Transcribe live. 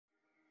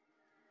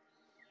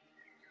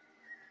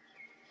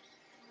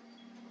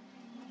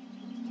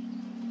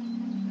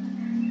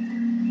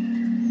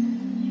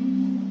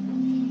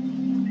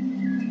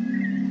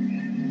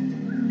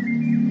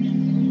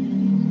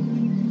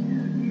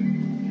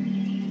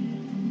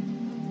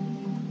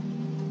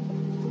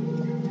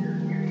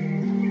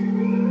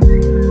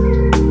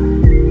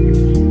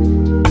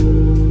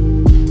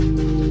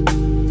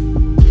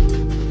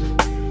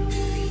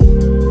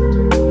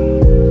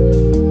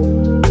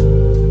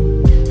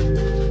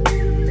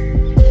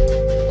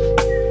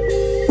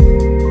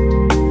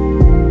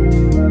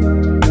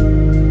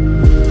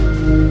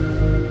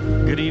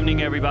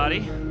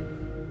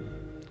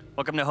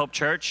Welcome to Hope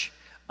Church.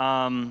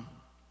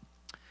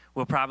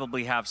 We'll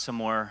probably have some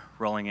more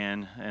rolling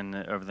in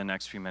over the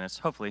next few minutes,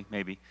 hopefully,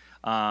 maybe.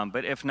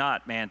 But if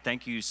not, man,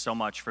 thank you so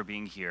much for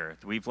being here.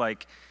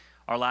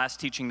 Our last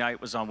teaching night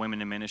was on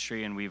women in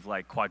ministry, and we've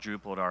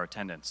quadrupled our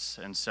attendance.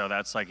 And so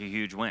that's a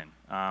huge win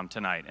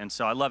tonight. And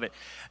so I love it.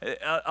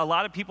 A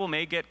lot of people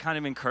may get kind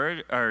of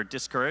encouraged or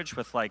discouraged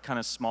with kind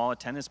of small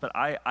attendance, but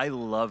I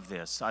love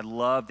this. I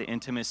love the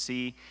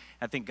intimacy.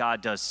 I think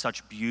God does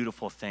such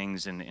beautiful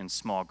things in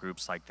small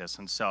groups like this.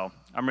 And so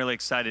I'm really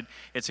excited.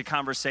 It's a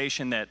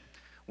conversation that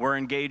we're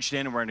engaged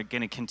in and we're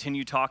going to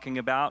continue talking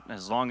about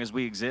as long as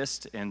we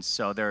exist. And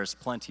so there's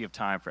plenty of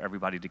time for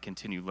everybody to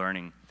continue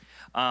learning.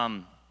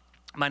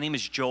 My name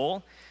is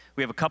Joel.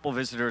 We have a couple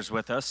visitors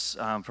with us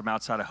from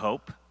outside of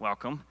Hope.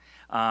 Welcome.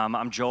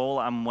 I'm Joel.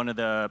 I'm one of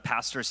the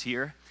pastors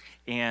here.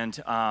 And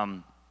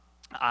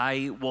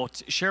I will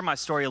share my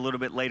story a little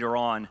bit later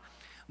on,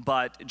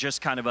 but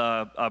just kind of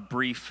a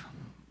brief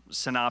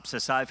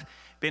synopsis. I've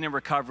been in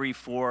recovery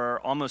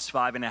for almost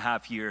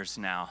 5.5 years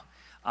now.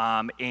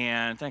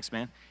 And thanks,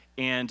 man.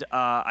 And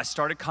I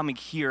started coming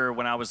here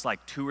when I was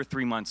 2 or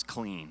 3 months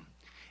clean.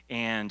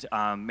 And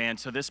man,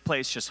 so this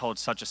place just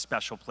holds such a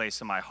special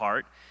place in my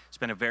heart. It's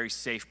been a very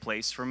safe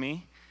place for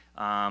me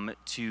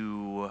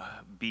to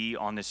be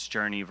on this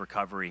journey of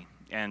recovery.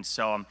 And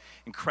so I'm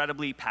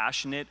incredibly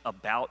passionate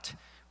about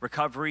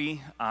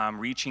recovery,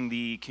 reaching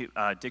the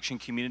addiction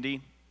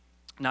community,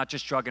 not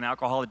just drug and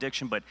alcohol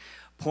addiction, but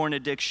porn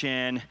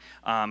addiction,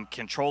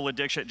 control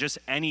addiction, just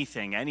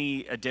anything,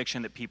 any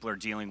addiction that people are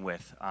dealing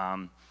with.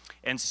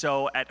 And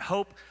so at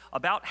Hope,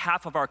 about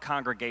half of our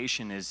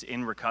congregation is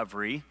in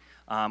recovery.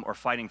 Or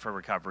fighting for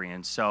recovery.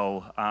 And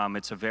so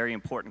it's a very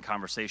important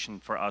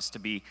conversation for us to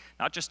be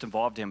not just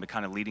involved in, but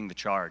kind of leading the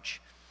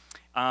charge.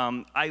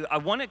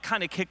 I want to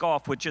kind of kick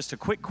off with just a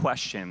quick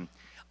question.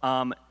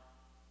 How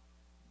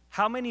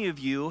many of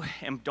you,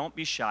 and don't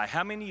be shy,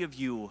 how many of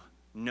you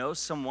know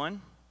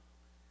someone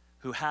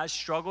who has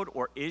struggled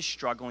or is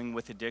struggling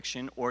with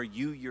addiction, or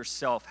you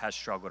yourself has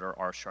struggled or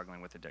are struggling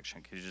with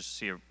addiction? Could you just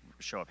see a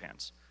show of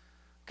hands?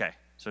 Okay,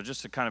 so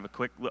just a kind of a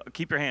quick look,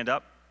 keep your hand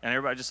up, and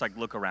everybody just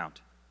look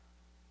around.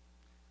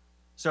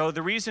 So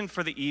the reason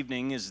for the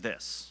evening is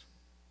this,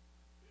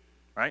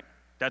 right?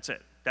 That's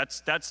it.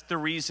 That's the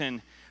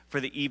reason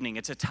for the evening.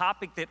 It's a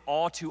topic that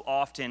all too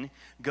often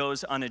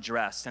goes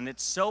unaddressed, and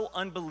it's so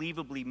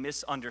unbelievably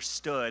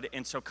misunderstood,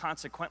 and so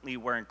consequently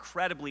we're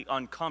incredibly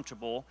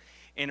uncomfortable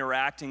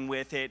interacting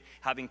with it,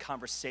 having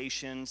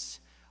conversations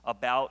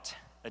about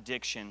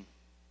addiction.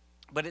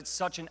 But it's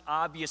such an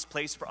obvious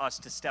place for us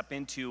to step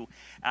into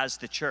as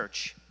the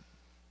church.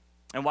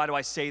 And why do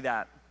I say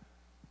that?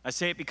 I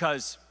say it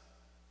because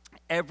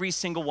every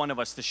single one of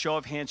us, the show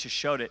of hands just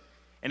showed it.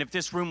 And if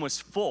this room was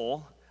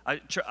full,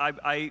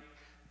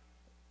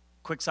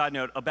 quick side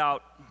note,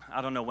 about,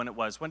 I don't know when it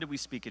was. When did we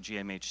speak at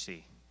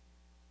GMHC?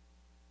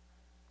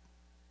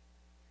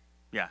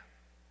 Yeah.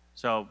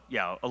 So,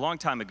 yeah, a long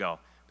time ago.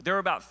 But there were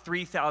about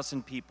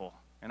 3,000 people.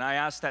 And I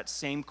asked that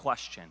same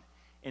question.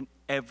 And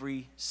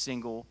every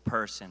single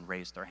person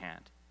raised their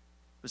hand.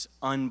 It was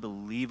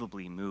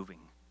unbelievably moving,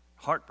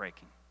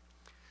 heartbreaking.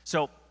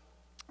 So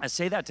I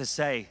say that to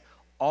say,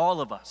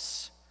 all of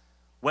us,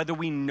 whether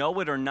we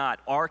know it or not,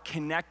 are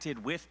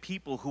connected with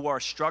people who are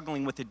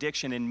struggling with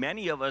addiction, and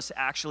many of us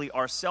actually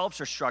ourselves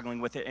are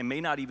struggling with it and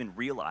may not even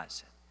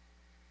realize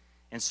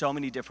it in so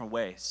many different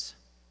ways.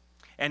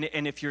 And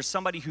if you're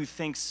somebody who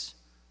thinks,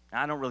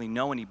 I don't really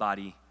know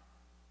anybody,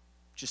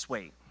 just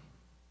wait.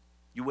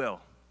 You will.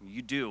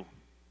 You do.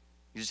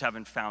 You just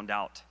haven't found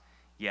out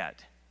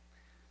yet.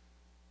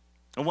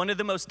 And one of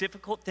the most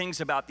difficult things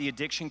about the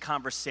addiction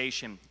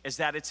conversation is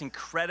that it's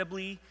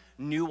incredibly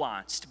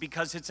nuanced,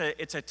 because it's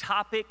a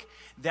topic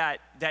that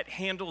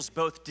handles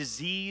both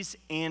disease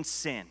and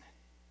sin.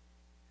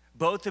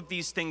 Both of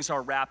these things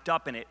are wrapped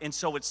up in it, and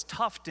so it's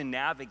tough to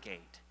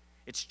navigate.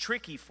 It's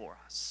tricky for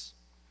us.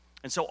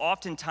 And so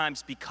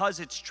oftentimes, because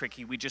it's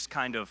tricky, we just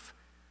kind of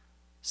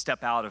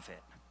step out of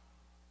it.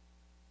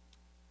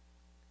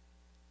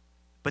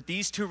 But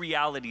these two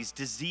realities,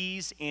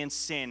 disease and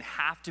sin,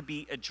 have to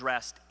be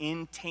addressed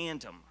in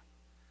tandem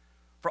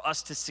for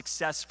us to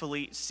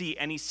successfully see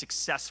any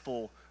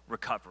successful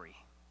recovery.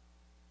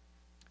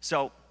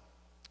 So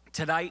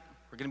tonight,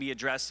 we're going to be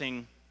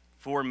addressing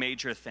 4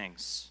 major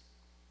things.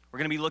 We're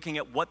going to be looking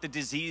at what the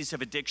disease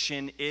of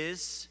addiction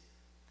is,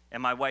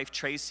 and my wife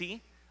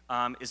Tracy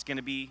is going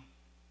to be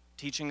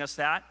teaching us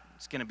that.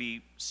 It's going to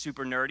be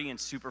super nerdy and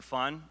super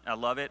fun. I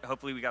love it.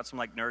 Hopefully we got some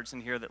nerds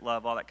in here that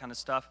love all that kind of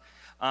stuff.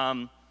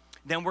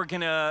 Then we're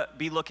going to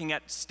be looking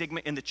at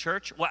stigma in the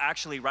church. Well,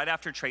 actually, right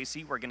after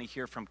Tracy, we're going to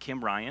hear from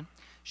Kim Ryan.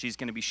 She's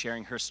going to be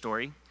sharing her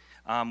story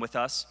with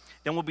us.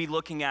 Then we'll be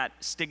looking at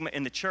stigma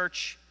in the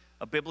church,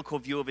 a biblical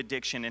view of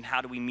addiction, and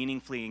how do we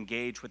meaningfully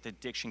engage with the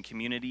addiction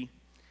community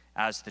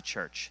as the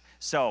church.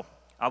 So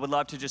I would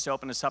love to just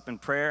open us up in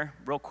prayer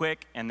real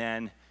quick, and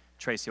then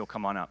Tracy will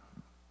come on up.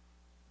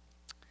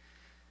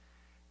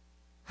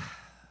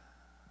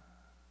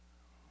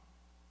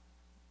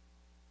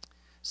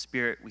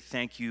 Spirit, we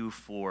thank you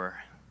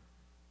for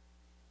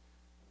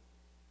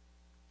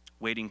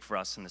waiting for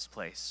us in this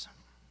place.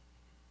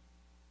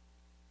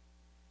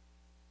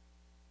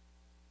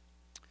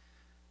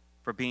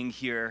 For being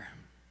here,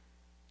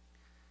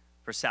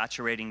 for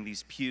saturating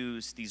these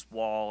pews, these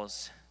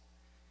walls,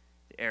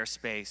 the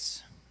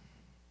airspace,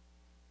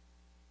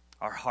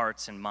 our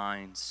hearts and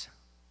minds.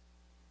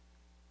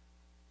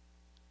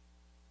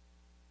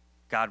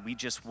 God, we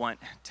just want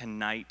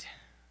tonight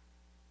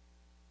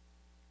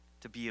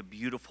to be a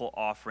beautiful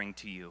offering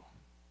to you.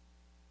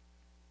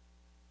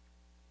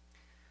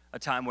 A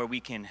time where we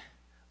can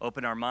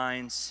open our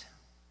minds,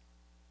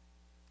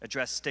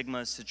 address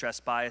stigmas,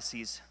 address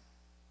biases,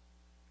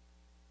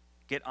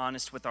 get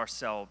honest with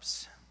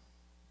ourselves,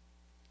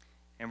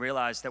 and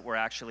realize that we're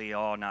actually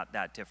all not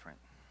that different.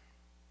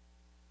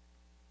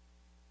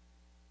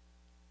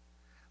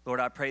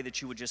 Lord, I pray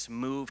that you would just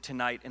move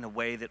tonight in a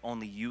way that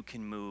only you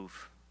can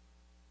move.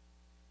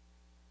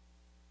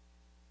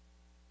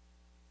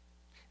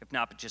 If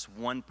not, but just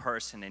one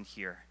person in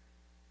here,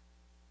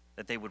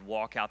 that they would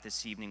walk out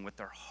this evening with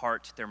their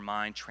heart, their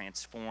mind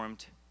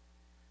transformed,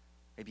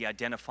 maybe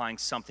identifying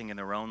something in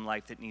their own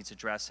life that needs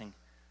addressing,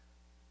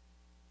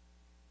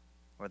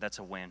 or that's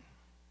a win.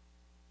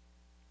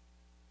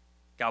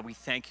 God, we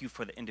thank you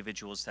for the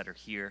individuals that are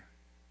here.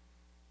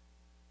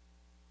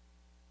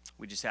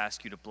 We just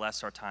ask you to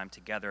bless our time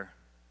together.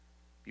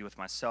 Be with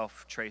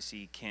myself,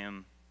 Tracy,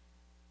 Kim,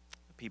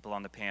 the people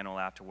on the panel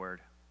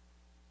afterward.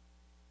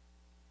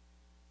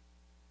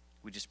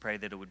 We just pray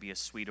that it would be a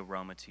sweet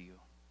aroma to you.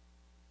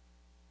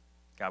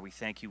 God, we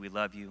thank you. We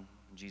love you.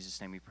 In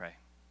Jesus' name we pray.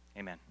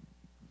 Amen.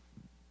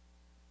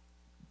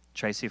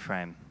 Tracy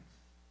Frame.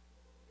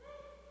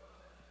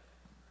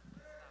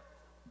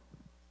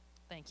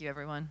 Thank you,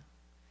 everyone.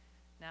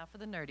 Now for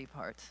the nerdy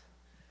part.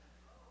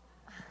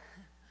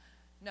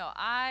 No,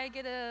 I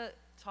get to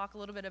talk a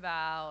little bit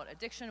about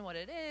addiction, what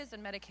it is,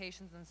 and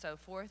medications and so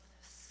forth.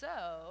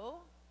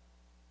 So,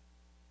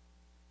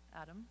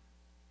 Adam.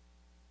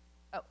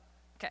 Oh,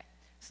 okay.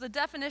 So the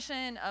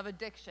definition of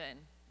addiction,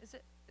 is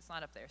it? It's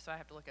not up there, so I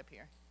have to look up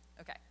here.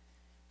 Okay.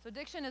 So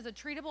addiction is a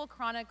treatable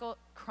chronic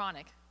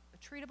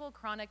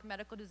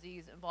medical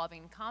disease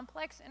involving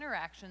complex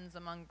interactions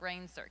among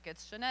brain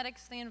circuits,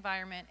 genetics, the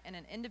environment, and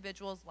an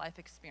individual's life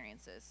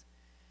experiences.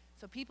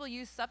 So people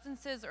use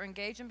substances or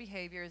engage in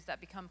behaviors that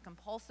become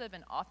compulsive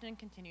and often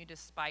continue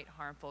despite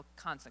harmful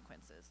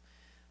consequences.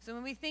 So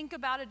when we think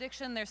about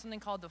addiction, there's something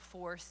called the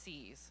 4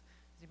 C's. Does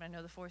anybody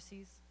know the 4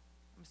 C's?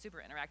 I'm a super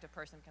interactive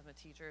person because I'm a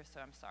teacher,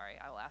 so I'm sorry,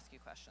 I will ask you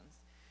questions.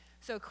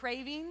 So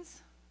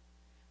cravings,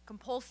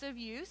 compulsive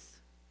use,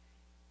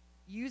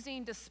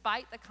 using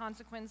despite the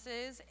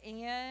consequences,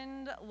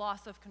 and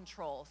loss of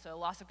control. So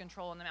loss of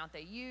control in the amount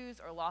they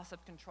use, or loss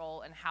of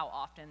control in how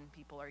often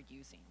people are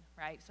using,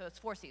 right? So it's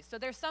 4 C's. So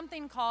there's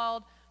something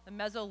called the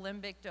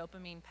mesolimbic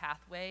dopamine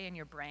pathway in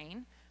your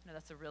brain. I know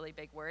that's a really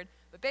big word,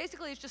 but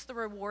basically it's just the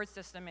reward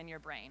system in your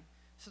brain.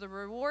 So the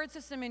reward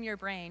system in your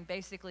brain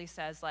basically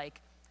says, like,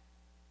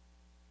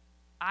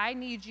 I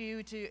need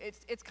you to,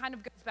 it's kind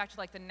of goes back to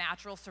like the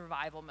natural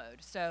survival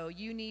mode. So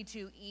you need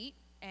to eat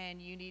and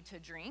you need to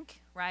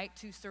drink, right,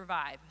 to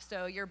survive.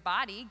 So your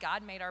body,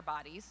 God made our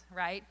bodies,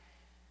 right,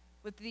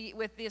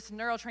 with this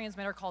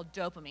neurotransmitter called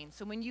dopamine.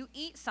 So when you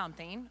eat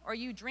something or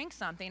you drink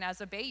something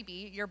as a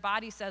baby, your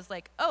body says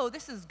like, oh,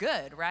 this is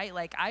good, right?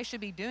 Like I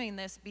should be doing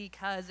this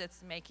because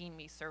it's making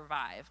me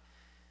survive.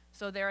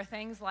 So there are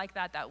things like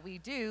that that we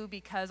do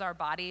because our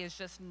body is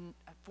just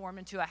formed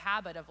into a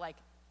habit of like,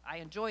 I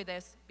enjoy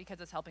this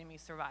because it's helping me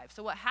survive.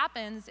 So what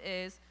happens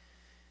is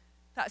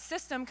that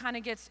system kind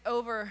of gets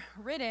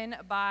overridden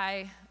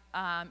by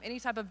any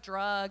type of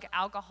drug,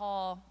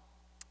 alcohol,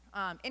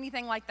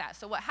 anything like that.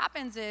 So what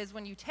happens is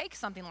when you take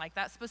something like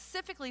that,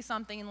 specifically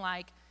something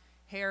like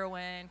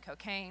heroin,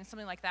 cocaine,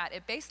 something like that,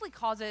 it basically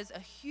causes a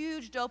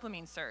huge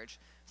dopamine surge.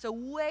 So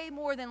way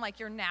more than like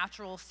your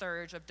natural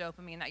surge of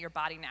dopamine that your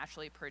body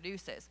naturally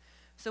produces.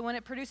 So when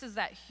it produces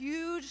that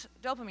huge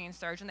dopamine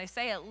surge, and they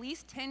say at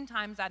least 10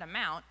 times that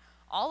amount,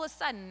 all of a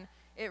sudden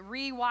it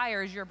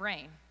rewires your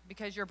brain.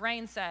 Because your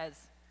brain says,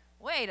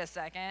 wait a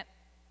second,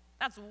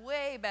 that's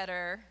way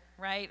better,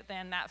 right,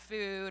 than that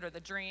food or the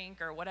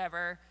drink or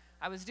whatever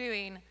I was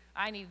doing.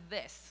 I need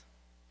this.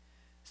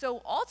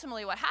 So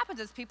ultimately what happens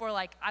is people are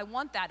like, I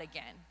want that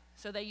again.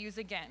 So they use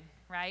again,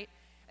 right?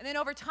 And then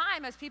over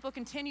time, as people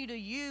continue to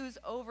use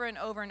over and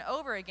over and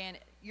over again,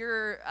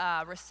 your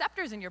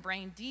receptors in your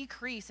brain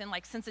decrease in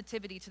like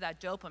sensitivity to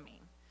that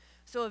dopamine.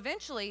 So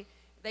eventually,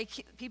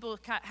 people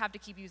have to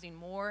keep using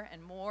more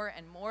and more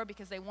and more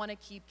because they want to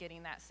keep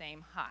getting that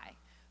same high.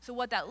 So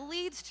what that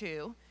leads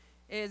to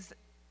is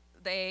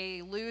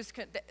they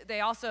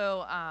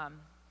also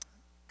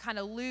kind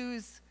of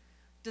lose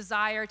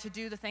desire to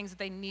do the things that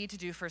they need to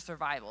do for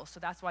survival. So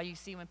that's why you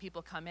see when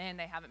people come in,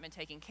 they haven't been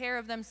taking care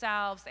of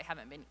themselves, they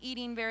haven't been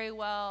eating very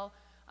well,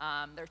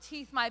 their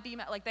teeth might be,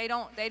 like they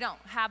don't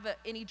have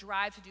any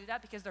drive to do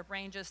that because their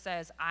brain just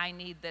says, I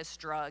need this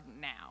drug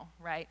now,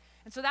 right?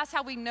 And so that's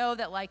how we know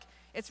that like,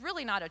 it's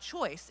really not a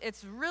choice.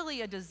 It's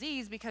really a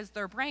disease because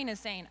their brain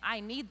is saying, I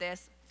need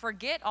this.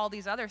 Forget all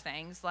these other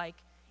things like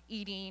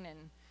eating and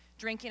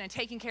drinking and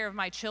taking care of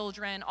my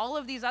children, all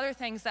of these other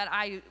things that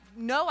I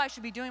know I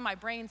should be doing, my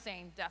brain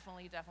saying,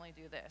 definitely, definitely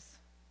do this.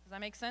 Does that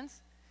make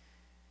sense?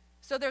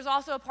 So there's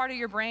also a part of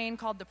your brain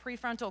called the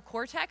prefrontal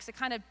cortex. It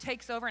kind of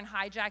takes over and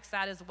hijacks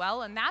that as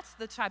well, and that's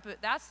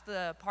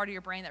the part of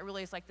your brain that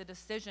really is like the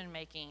decision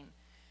making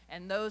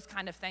and those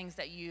kind of things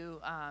that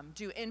you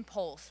do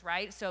impulse,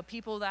 right? So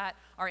people that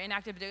are in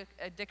active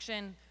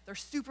addiction, they're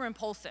super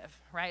impulsive,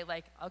 right?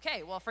 Like,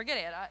 okay, well, forget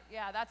it.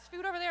 Yeah, that's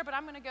food over there, but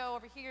I'm gonna go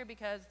over here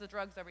because the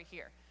drug's over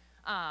here.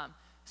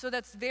 So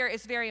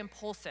it's very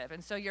impulsive,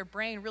 and so your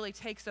brain really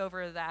takes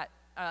over that,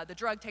 the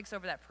drug takes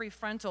over that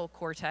prefrontal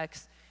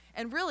cortex,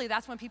 and really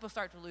that's when people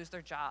start to lose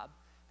their job.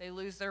 They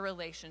lose their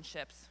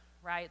relationships,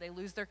 right? They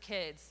lose their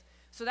kids.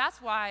 So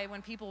that's why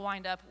when people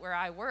wind up where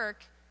I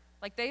work,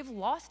 like they've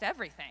lost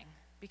everything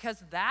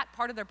because that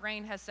part of their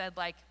brain has said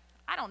like,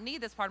 I don't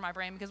need this part of my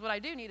brain because what I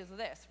do need is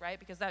this, right?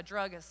 Because that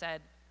drug has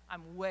said,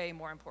 I'm way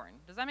more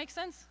important. Does that make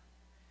sense?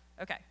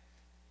 Okay,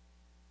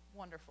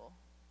 wonderful.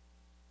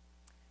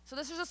 So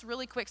this is just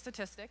really quick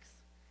statistics.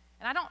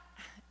 And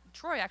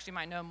Troy actually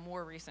might know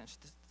more recent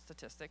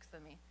statistics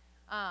than me.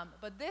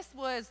 But this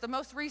was, the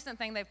most recent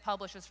thing they've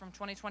published is from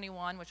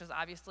 2021, which is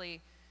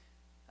obviously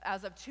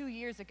as of 2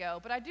 years ago.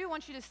 But I do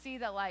want you to see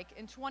that like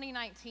in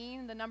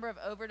 2019, the number of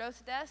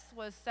overdose deaths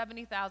was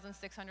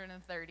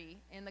 70,630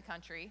 in the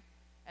country.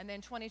 And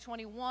then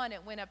 2021,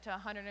 it went up to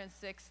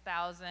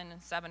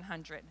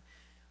 106,700.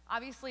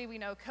 Obviously, we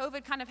know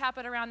COVID kind of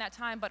happened around that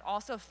time, but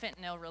also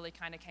fentanyl really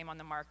kind of came on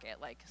the market,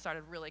 like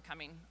started really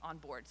coming on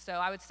board. So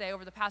I would say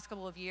over the past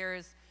couple of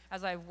years,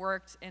 as I've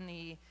worked in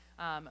the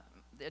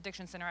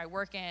addiction center I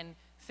work in,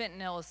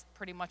 fentanyl is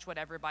pretty much what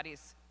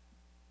everybody's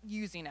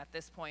using at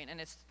this point,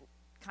 and it's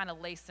kind of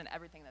laced in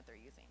everything that they're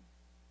using.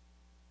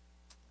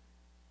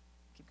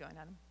 Keep going,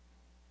 Adam.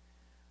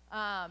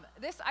 I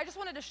just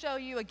wanted to show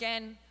you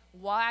again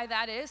why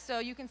that is. So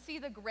you can see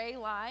the gray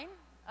line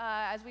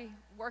as we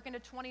work into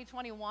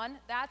 2021.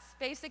 That's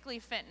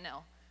basically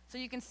fentanyl. So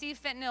you can see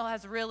fentanyl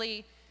has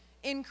really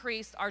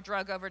increased our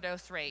drug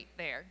overdose rate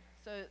there.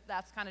 So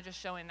that's kind of just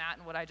showing that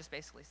and what I just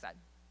basically said.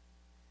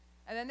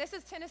 And then this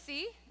is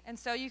Tennessee, and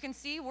so you can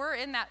see we're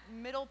in that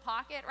middle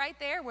pocket right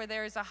there where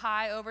there's a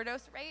high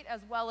overdose rate,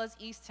 as well as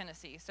East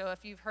Tennessee. So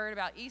if you've heard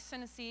about East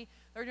Tennessee,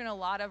 they're doing a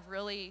lot of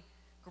really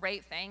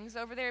great things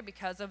over there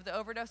because of the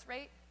overdose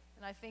rate.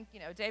 And I think,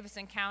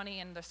 Davidson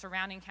County and the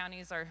surrounding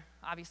counties are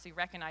obviously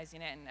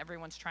recognizing it, and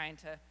everyone's trying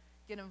to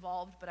get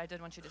involved, but I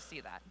did want you to see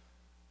that.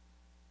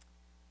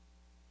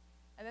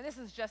 And then this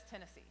is just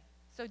Tennessee.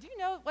 So do you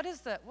know, what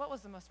was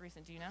the most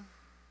recent, do you know?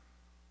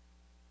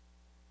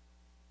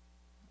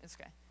 It's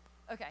okay.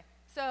 Okay,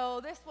 so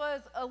this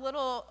was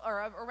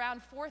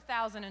around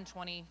 4,000 in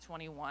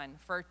 2021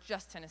 for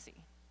just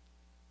Tennessee.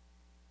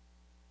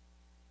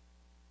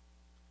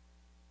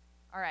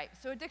 All right,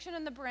 so addiction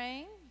in the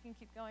brain. You can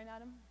keep going,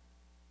 Adam.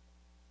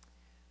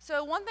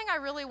 So one thing I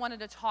really wanted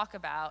to talk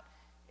about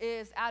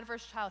is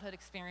adverse childhood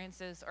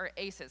experiences, or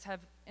ACEs. Has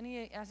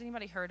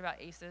anybody heard about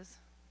ACEs?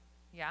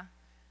 Yeah?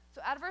 So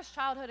adverse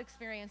childhood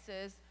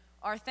experiences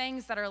are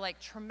things that are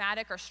like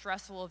traumatic or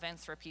stressful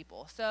events for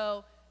people.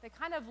 So they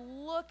kind of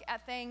look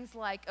at things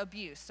like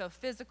abuse, so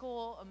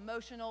physical,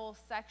 emotional,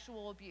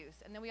 sexual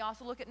abuse. And then we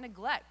also look at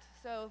neglect,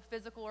 so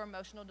physical or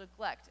emotional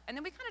neglect. And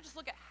then we kind of just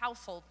look at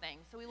household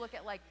things. So we look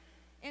at like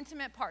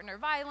intimate partner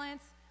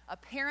violence, a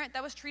parent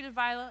that was treated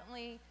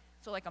violently,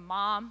 so like a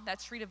mom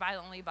that's treated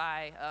violently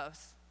by a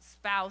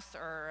spouse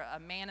or a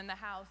man in the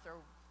house or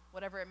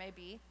whatever it may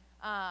be.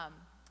 A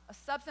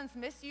substance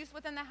misuse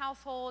within the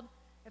household,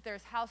 if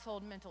there's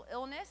household mental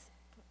illness,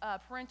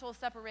 parental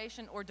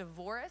separation or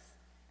divorce,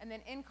 and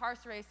then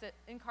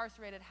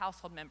incarcerated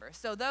household members.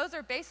 So those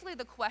are basically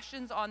the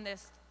questions on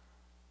this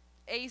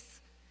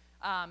ACE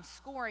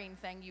scoring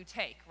thing you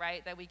take,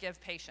 right, that we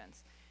give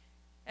patients.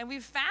 And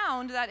we've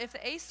found that if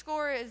the ACE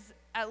score is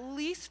at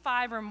least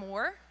 5 or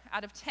more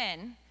out of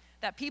 10,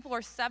 that people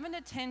are 7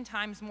 to 10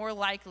 times more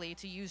likely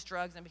to use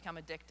drugs and become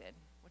addicted,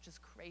 which is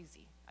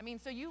crazy. I mean,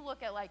 so you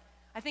look at I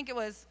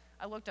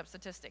looked up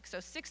statistics. So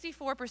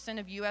 64%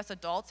 of US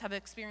adults have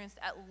experienced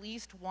at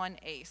least one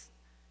ACE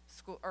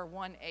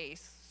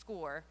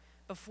score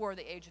before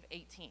the age of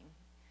 18.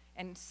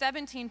 And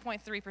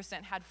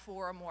 17.3% had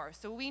 4 or more.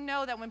 So we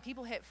know that when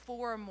people hit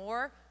 4 or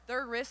more,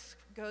 their risk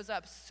goes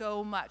up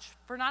so much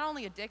for not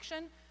only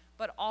addiction,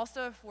 but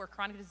also for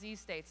chronic disease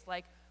states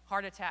like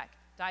heart attack,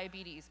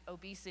 diabetes,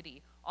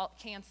 obesity,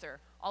 cancer.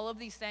 All of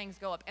these things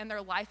go up, and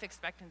their life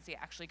expectancy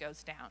actually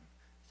goes down.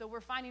 So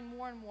we're finding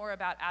more and more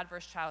about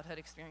adverse childhood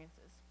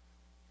experiences.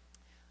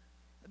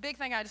 The big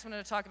thing I just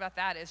wanted to talk about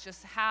that is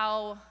just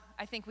how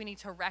I think we need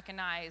to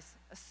recognize,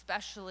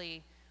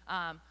 especially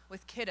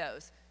with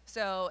kiddos.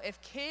 So if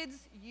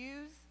kids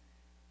use,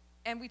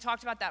 and we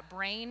talked about that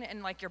brain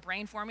and like your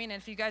brain forming,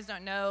 and if you guys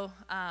don't know,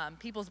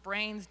 people's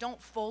brains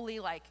don't fully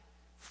like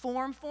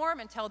form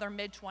until their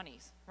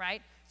mid-20s,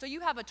 right? So you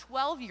have a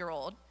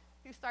 12-year-old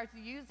who starts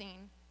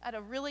using at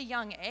a really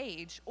young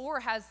age or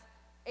has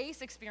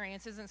ACE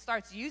experiences and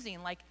starts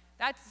using, like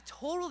that's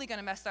totally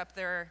gonna mess up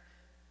their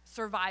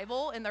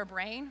survival in their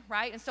brain,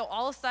 right? And so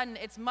all of a sudden,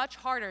 it's much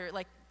harder,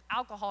 like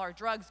alcohol or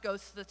drugs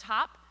goes to the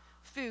top,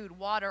 food,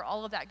 water,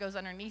 all of that goes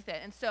underneath it.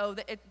 And so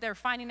they're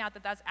finding out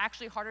that that's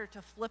actually harder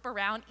to flip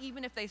around,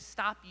 even if they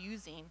stop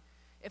using,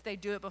 if they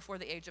do it before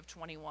the age of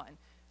 21.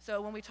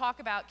 So when we talk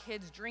about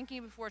kids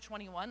drinking before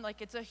 21,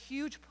 like it's a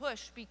huge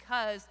push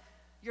because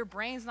your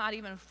brain's not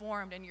even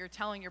formed and you're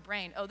telling your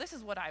brain, oh, this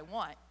is what I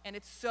want. And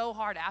it's so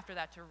hard after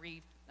that to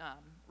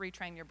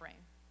retrain your brain.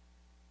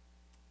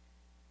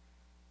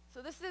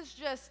 So this is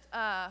just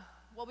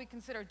what we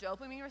consider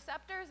dopamine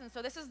receptors. And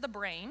so this is the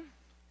brain.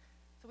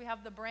 So we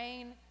have the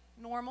brain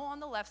normal on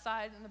the left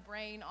side and the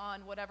brain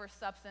on whatever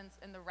substance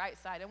in the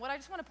right side. And what I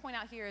just want to point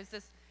out here is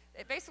this,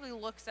 it basically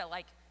looks at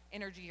like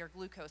energy or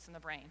glucose in the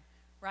brain,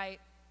 right?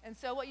 And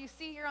so what you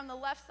see here on the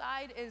left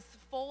side is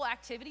full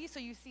activity. So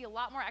you see a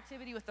lot more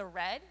activity with the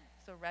red.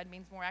 So red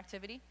means more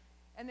activity.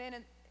 And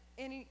then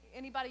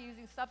anybody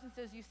using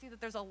substances, you see that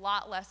there's a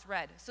lot less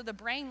red. So the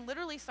brain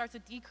literally starts to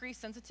decrease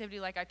sensitivity,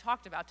 like I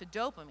talked about, to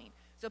dopamine.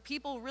 So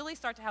people really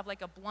start to have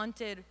like a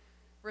blunted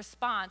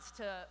response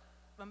to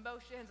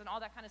emotions and all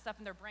that kind of stuff,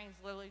 and their brain's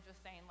literally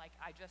just saying like,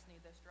 I just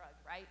need this drug,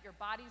 right? Your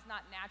body's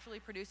not naturally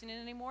producing it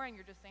anymore, and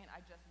you're just saying, I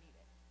just need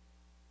it.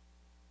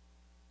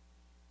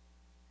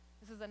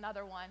 This is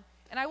another one.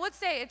 And I would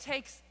say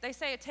they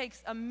say it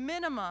takes a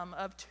minimum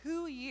of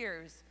 2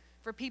 years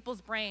for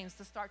people's brains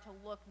to start to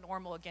look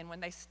normal again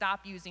when they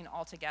stop using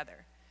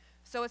altogether.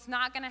 So it's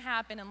not gonna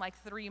happen in like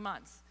 3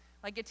 months.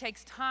 Like it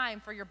takes time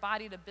for your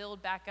body to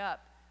build back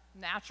up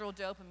natural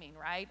dopamine,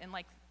 right?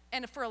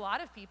 And for a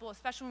lot of people,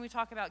 especially when we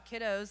talk about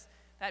kiddos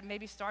that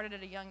maybe started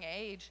at a young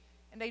age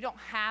and they don't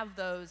have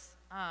those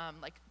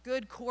like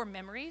good core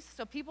memories.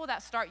 So people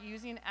that start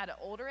using at an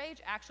older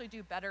age actually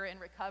do better in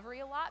recovery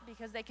a lot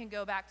because they can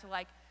go back to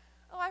like,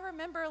 oh, I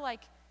remember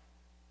like,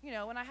 you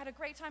know, when I had a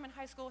great time in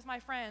high school with my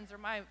friends, or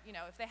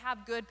if they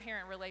have good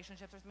parent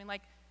relationships, or something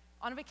like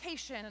on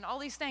vacation and all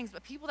these things.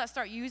 But people that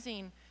start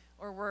using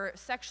or were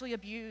sexually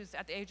abused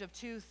at the age of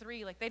 2,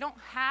 3, like they don't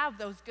have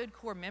those good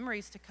core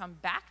memories to come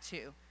back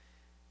to.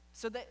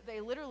 So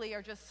they literally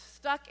are just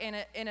stuck in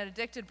an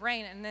addicted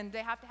brain, and then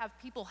they have to have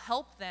people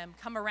help them,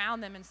 come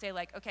around them and say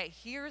like, okay,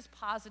 here's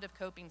positive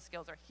coping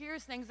skills, or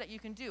here's things that you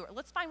can do, or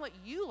let's find what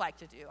you like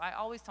to do. I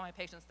always tell my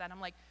patients that. I'm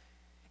like,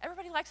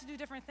 everybody likes to do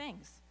different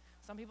things.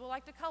 Some people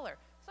like to color.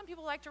 Some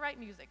people like to write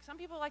music. Some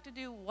people like to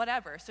do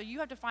whatever. So you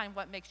have to find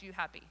what makes you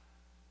happy.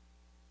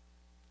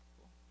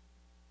 Cool.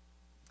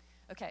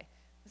 Okay,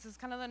 this is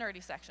kind of the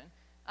nerdy section.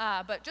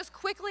 But just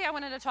quickly, I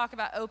wanted to talk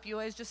about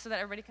opioids just so that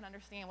everybody can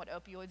understand what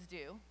opioids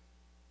do.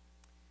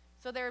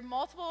 So there are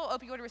multiple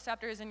opioid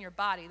receptors in your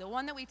body. The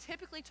one that we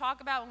typically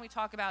talk about when we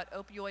talk about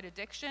opioid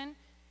addiction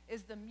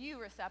is the mu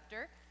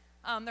receptor.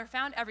 They're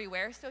found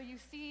everywhere. So you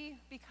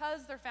see,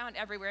 because they're found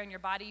everywhere in your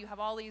body, you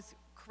have all these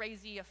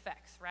crazy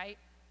effects, right?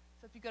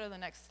 So if you go to the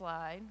next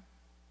slide,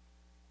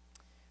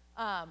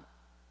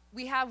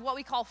 we have what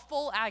we call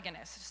full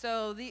agonists.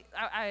 So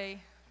I'm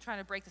trying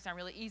to break this down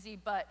really easy,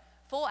 but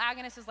full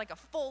agonist is like a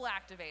full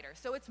activator.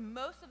 So it's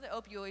most of the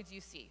opioids you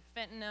see,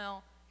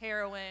 fentanyl,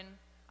 heroin,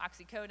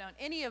 oxycodone,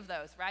 any of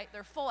those, right?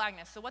 They're full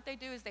agonists. So what they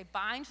do is they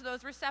bind to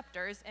those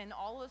receptors in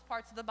all those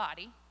parts of the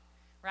body,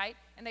 right?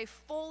 And they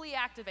fully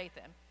activate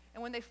them.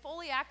 And when they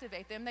fully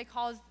activate them, they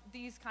cause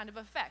these kind of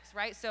effects,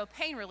 right? So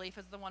pain relief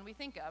is the one we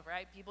think of,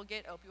 right? People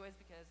get opioids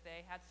because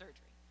they had surgery.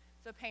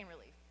 So pain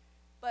relief.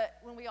 But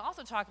when we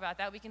also talk about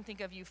that, we can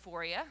think of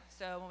euphoria.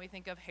 So when we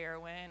think of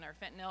heroin or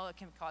fentanyl, it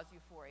can cause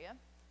euphoria.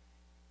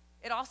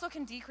 It also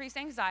can decrease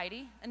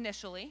anxiety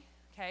initially,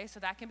 okay? So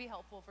that can be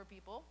helpful for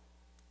people.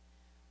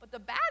 But the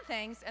bad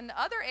things and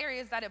the other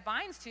areas that it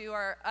binds to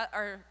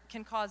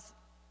can cause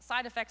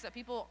side effects that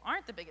people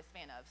aren't the biggest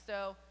fan of.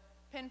 So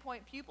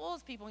pinpoint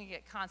pupils, people can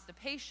get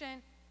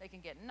constipation, they can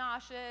get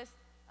nauseous,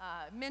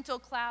 mental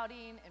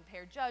clouding,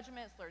 impaired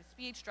judgment, slurred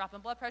speech, drop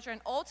in blood pressure,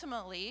 and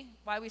ultimately,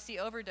 why we see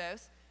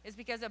overdose is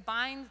because the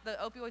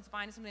opioids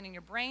bind to something in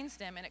your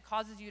brainstem and it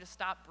causes you to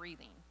stop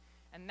breathing.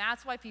 And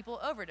that's why people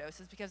overdose,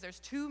 is because there's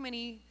too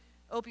many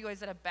opioids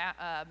that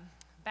have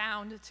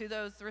bound to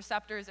those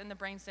receptors in the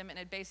brainstem, and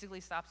it basically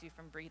stops you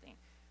from breathing.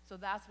 So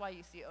that's why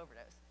you see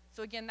overdose.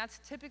 So again,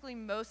 that's typically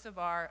most of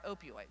our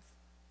opioids.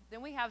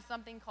 Then we have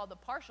something called the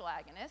partial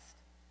agonist.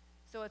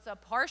 So it's a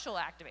partial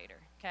activator,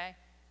 okay?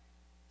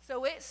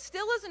 So it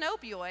still is an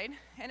opioid,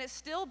 and it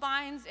still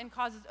binds and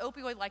causes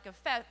opioid-like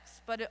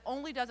effects, but it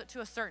only does it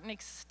to a certain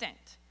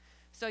extent.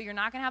 So you're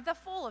not gonna have the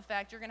full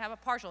effect, you're gonna have a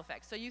partial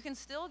effect. So you can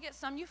still get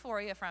some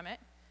euphoria from it.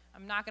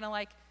 I'm not gonna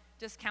like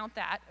discount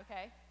that,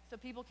 okay? So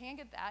people can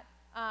get that.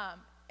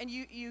 And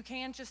you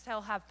can just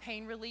have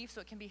pain relief, so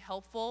it can be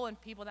helpful in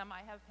people that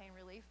might have pain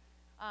relief.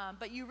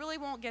 But you really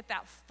won't get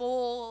that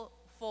full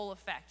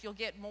effect. You'll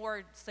get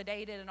more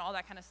sedated and all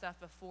that kind of stuff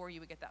before you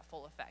would get that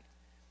full effect.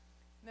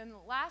 And then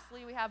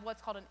lastly, we have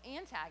what's called an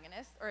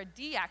antagonist or a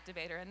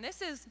deactivator. And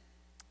this is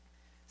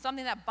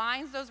something that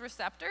binds those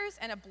receptors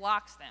and it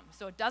blocks them.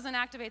 So it doesn't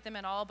activate them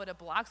at all, but it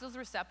blocks those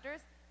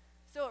receptors.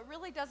 So it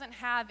really doesn't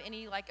have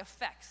any like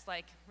effects,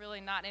 like really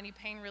not any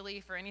pain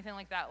relief or anything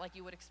like that like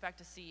you would expect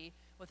to see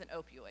with an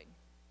opioid.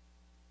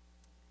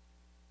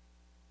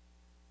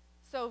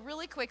 So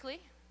really quickly,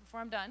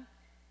 before I'm done,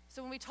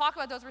 so when we talk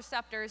about those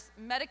receptors,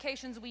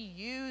 medications we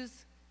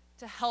use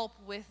to help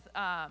with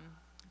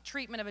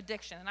treatment of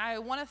addiction, and I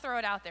want to throw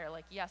it out there,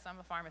 like, yes, I'm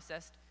a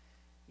pharmacist.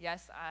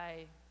 Yes,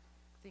 I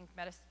think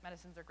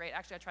medicines are great.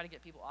 Actually, I try to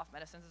get people off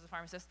medicines as a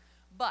pharmacist.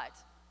 But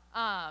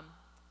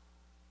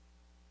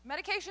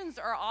medications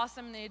are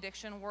awesome in the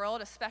addiction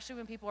world, especially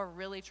when people are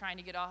really trying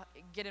to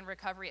get in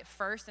recovery at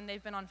first and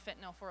they've been on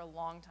fentanyl for a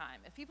long time.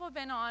 If people have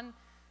been on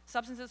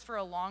substances for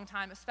a long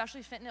time,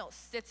 especially fentanyl, it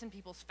sits in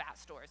people's fat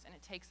stores and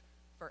it takes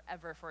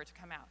forever for it to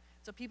come out.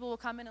 So people will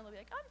come in and they'll be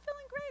like, I'm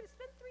feeling great, it's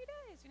been 3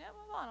 days, you know,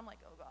 blah, blah. And I'm like,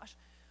 oh gosh.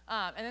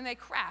 And then they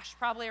crash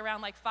probably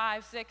around like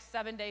 5, 6,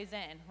 7 days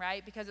in,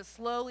 right? Because it's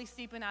slowly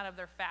seeping out of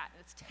their fat.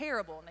 And it's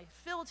terrible, and they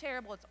feel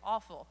terrible, it's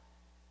awful.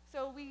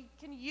 So we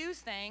can use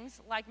things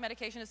like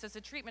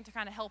medication-assisted treatment to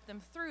kind of help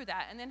them through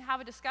that, and then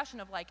have a discussion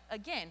of like,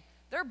 again,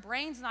 their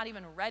brain's not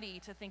even ready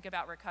to think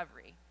about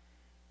recovery.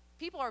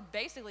 People are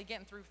basically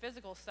getting through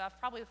physical stuff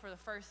probably for the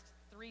first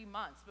 3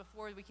 months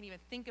before we can even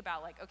think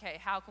about like, okay,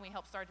 how can we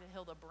help start to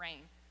heal the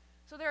brain?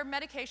 So there are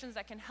medications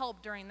that can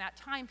help during that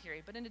time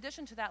period. But in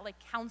addition to that, like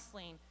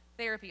counseling,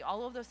 therapy,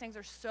 all of those things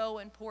are so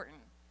important,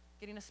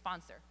 getting a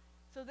sponsor.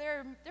 So there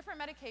are different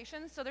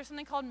medications. So there's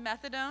something called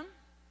methadone.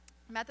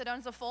 Methadone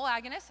is a full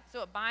agonist,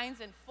 so it binds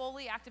and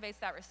fully activates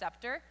that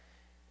receptor.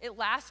 It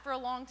lasts for a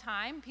long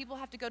time. People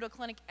have to go to a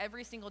clinic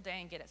every single day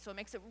and get it. So it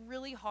makes it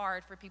really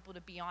hard for people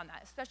to be on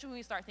that, especially when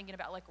we start thinking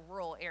about like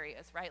rural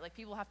areas, right? Like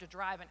people have to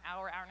drive an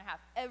hour, hour and a half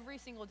every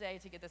single day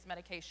to get this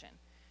medication.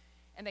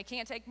 And they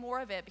can't take more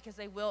of it because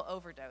they will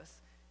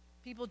overdose.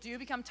 People do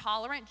become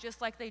tolerant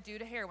just like they do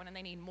to heroin, and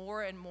they need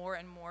more and more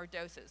and more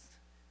doses.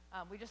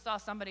 We just saw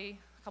somebody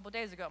a couple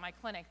days ago at my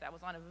clinic that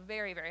was on a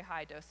very, very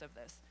high dose of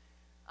this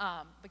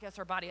because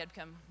her body had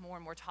become more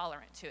and more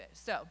tolerant to it.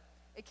 So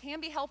it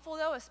can be helpful,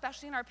 though,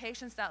 especially in our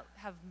patients that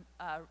have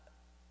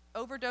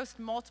overdosed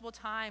multiple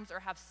times or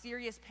have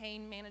serious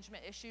pain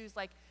management issues.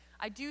 Like,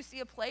 I do see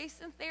a place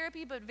in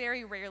therapy, but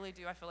very rarely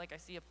do I feel like I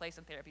see a place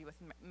in therapy with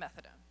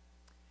methadone.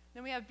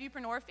 Then we have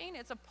buprenorphine.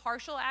 It's a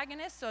partial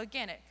agonist, so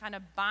again, it kind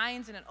of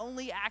binds and it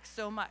only acts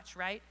so much,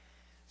 right?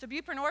 So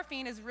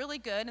buprenorphine is really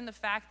good in the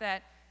fact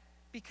that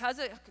because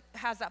it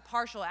has that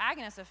partial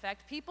agonist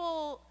effect,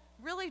 people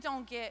really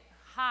don't get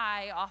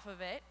high off of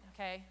it,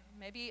 okay?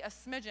 Maybe a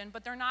smidgen,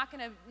 but they're not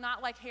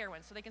like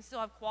heroin, so they can still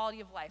have quality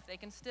of life. They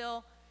can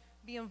still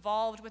be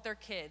involved with their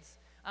kids.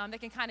 They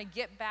can kind of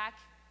get back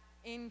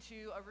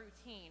into a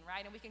routine,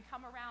 right? And we can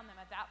come around them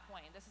at that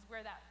point. This is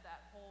where that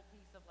whole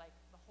piece of like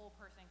the whole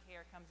person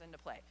care comes into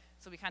play.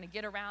 So we kind of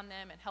get around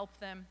them and help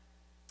them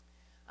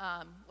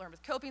learn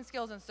with coping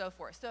skills and so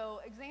forth.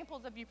 So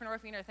examples of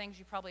buprenorphine are things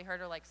you probably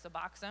heard are like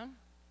Suboxone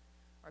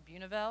or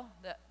Bunavel.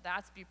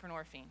 That's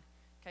buprenorphine.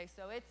 Okay,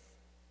 so it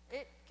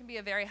can be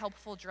a very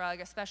helpful drug,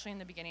 especially in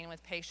the beginning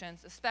with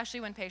patients,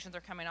 especially when patients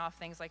are coming off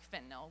things like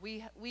fentanyl.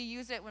 We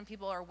use it when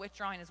people are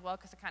withdrawing as well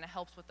because it kind of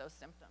helps with those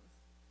symptoms.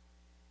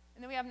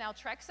 And then we have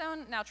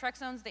naltrexone.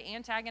 Naltrexone's the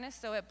antagonist,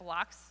 so it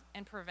blocks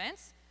and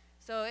prevents.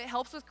 So it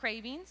helps with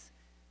cravings.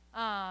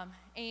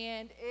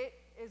 And it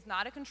is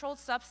not a controlled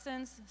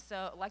substance,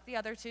 so like the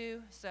other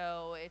two.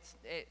 So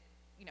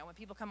when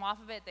people come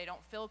off of it, they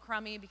don't feel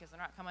crummy because they're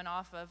not coming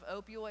off of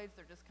opioids.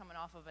 They're just coming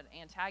off of an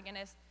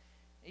antagonist.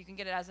 You can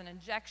get it as an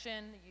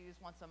injection, used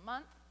once a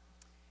month.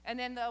 And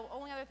then the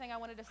only other thing I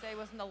wanted to say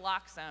was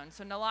naloxone.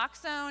 So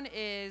naloxone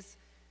is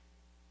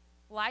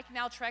like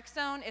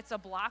naltrexone. It's a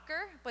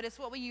blocker, but it's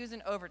what we use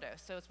in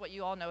overdose. So it's what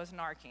you all know as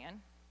Narcan,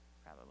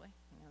 probably.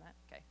 You know that?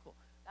 Okay, cool.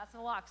 That's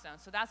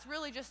naloxone. So that's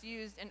really just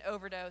used in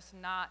overdose,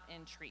 not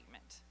in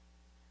treatment.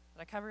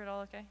 Did I cover it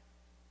all okay?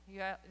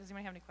 Does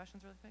anybody have any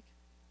questions really quick?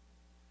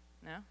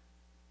 No?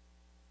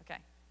 Okay.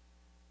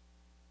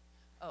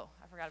 Oh,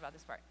 I forgot about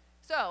this part.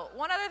 So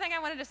one other thing I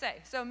wanted to say.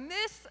 So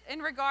myths in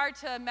regard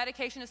to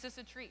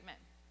medication-assisted treatment.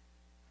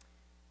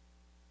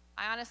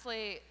 I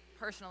honestly,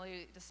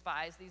 personally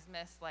despise these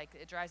myths. Like,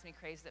 it drives me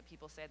crazy that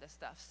people say this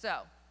stuff.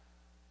 So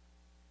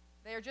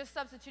they are just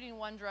substituting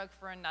one drug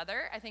for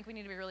another. I think we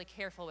need to be really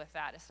careful with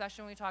that,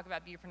 especially when we talk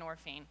about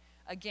buprenorphine.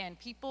 Again,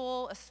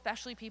 people,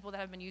 especially people that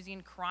have been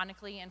using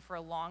chronically and for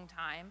a long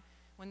time,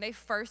 when they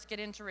first get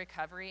into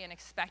recovery and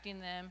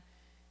expecting them,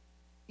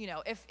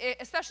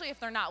 especially if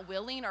they're not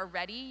willing or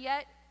ready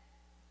yet,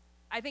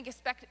 I think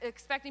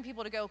expecting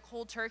people to go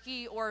cold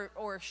turkey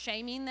or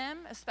shaming them,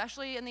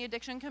 especially in the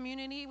addiction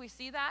community, we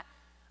see that.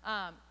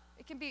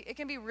 It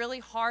can be really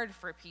hard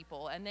for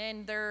people, and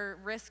then their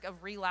risk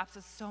of relapse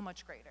is so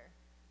much greater.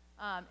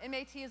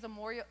 MAT is a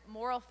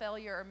moral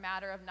failure or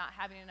matter of not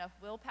having enough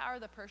willpower.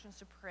 The person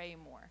should pray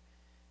more.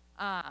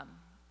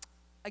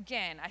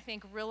 Again, I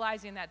think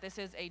realizing that this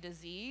is a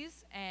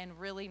disease and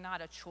really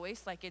not a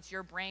choice, like it's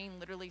your brain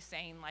literally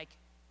saying like,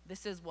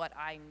 this is what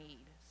I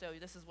need. So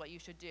this is what you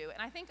should do.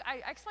 And I think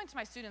I explained to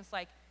my students,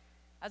 like,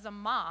 as a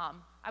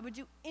mom, I would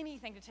do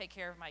anything to take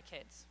care of my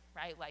kids,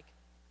 right? Like,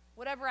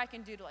 whatever I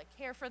can do to, like,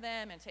 care for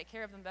them and take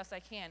care of them best I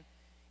can.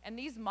 And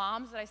these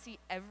moms that I see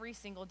every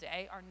single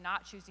day are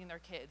not choosing their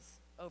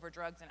kids over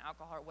drugs and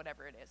alcohol or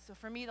whatever it is. So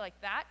for me, like,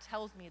 that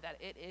tells me that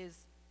it is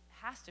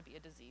has to be a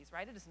disease,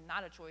 right? It is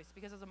not a choice,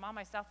 because as a mom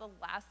myself, the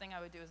last thing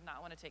I would do is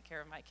not want to take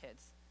care of my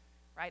kids,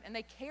 right? And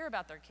they care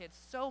about their kids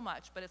so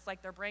much, but it's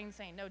like their brain's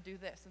saying, no, do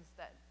this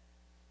instead.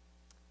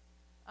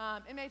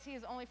 MAT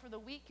is only for the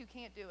weak who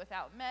can't do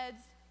without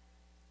meds.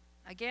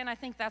 Again, I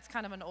think that's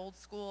kind of an old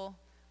school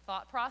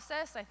thought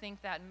process. I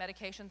think that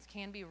medications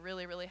can be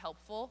really, really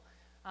helpful.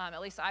 At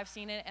least I've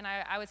seen it. And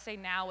I would say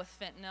now with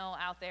fentanyl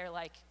out there,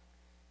 like,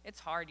 it's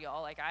hard,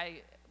 y'all. Like,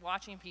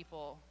 watching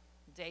people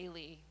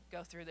daily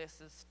go through this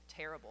is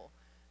terrible.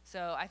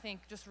 So I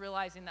think just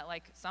realizing that,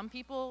 like, some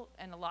people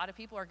and a lot of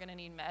people are going to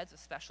need meds,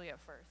 especially at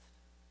first.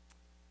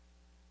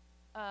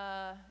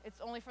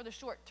 It's only for the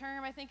short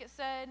term, I think it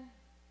said.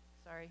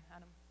 Sorry,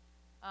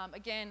 Adam.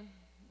 Again,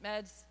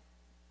 meds,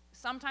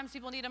 sometimes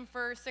people need them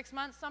for 6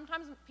 months.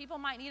 Sometimes people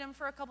might need them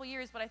for a couple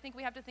years, but I think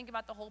we have to think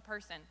about the whole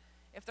person.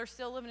 If they're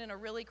still living in a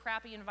really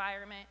crappy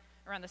environment,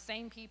 around the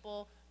same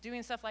people,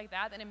 doing stuff like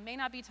that, then it may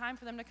not be time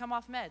for them to come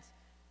off meds.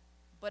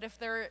 But if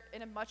they're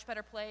in a much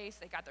better place,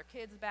 they got their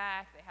kids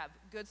back, they have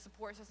good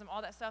support system,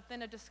 all that stuff,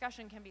 then a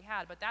discussion can be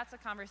had. But that's a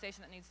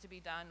conversation that needs to be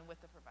done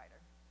with the provider.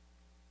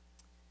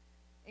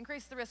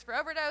 Increase the risk for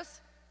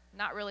overdose.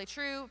 Not really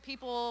true.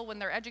 People, when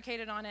they're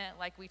educated on it,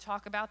 like, we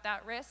talk about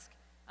that risk.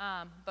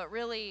 But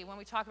really, when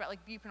we talk about,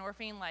 like,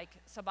 buprenorphine, like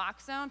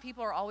Suboxone,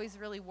 people are always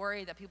really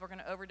worried that people are going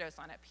to overdose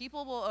on it.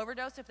 People will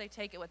overdose if they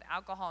take it with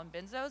alcohol and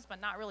benzos,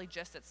 but not really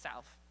just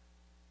itself,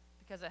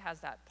 because it has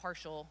that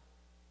partial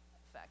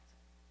effect.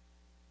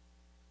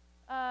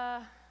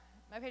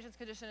 My patient's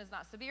condition is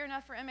not severe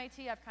enough for MAT.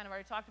 I've kind of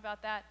already talked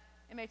about that.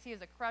 MAT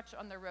is a crutch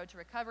on the road to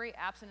recovery.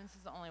 Abstinence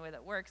is the only way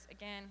that works.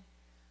 Again,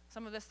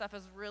 some of this stuff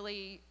is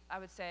really, I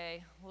would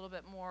say, a little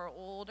bit more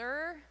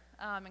older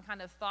and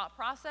kind of thought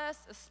process,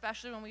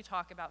 especially when we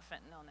talk about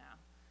fentanyl now.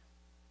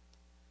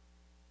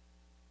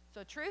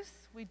 So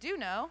truth, we do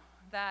know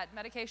that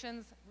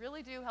medications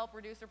really do help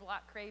reduce or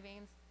block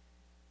cravings.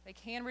 They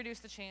can reduce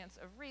the chance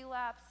of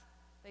relapse.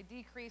 They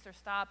decrease or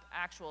stop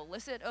actual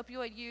illicit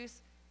opioid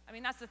use. I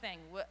mean, that's the thing.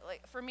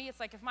 Like, for me, it's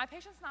like, if my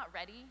patient's not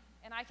ready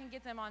and I can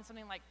get them on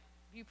something like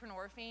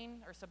buprenorphine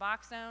or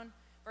Suboxone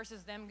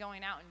versus them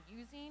going out and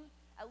using,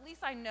 at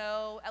least I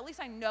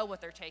know what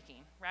they're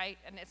taking, right?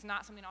 And it's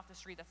not something off the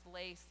street that's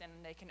laced and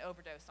they can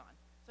overdose on.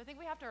 So I think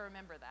we have to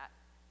remember that.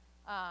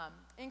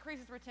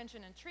 Increases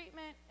retention and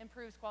treatment,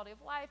 improves quality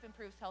of life,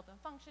 improves health and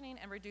functioning,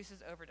 and reduces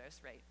overdose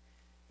rate.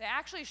 They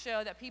actually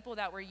show that people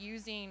that were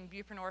using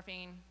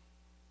buprenorphine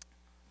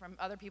from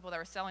other people that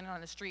were selling it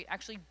on the street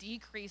actually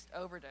decreased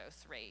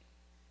overdose rate,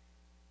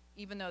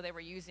 even though they were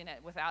using it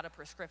without a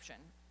prescription.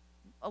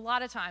 A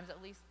lot of times, at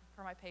least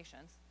for my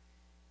patients,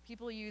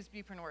 people use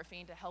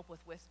buprenorphine to help with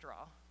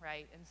withdrawal,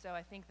 right? And so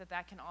I think that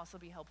that can also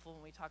be helpful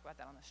when we talk about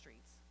that on the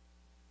streets.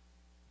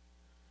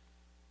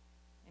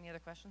 Any other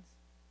questions?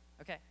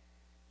 Okay.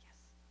 Yes.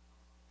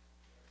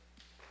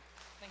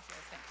 Thanks, guys.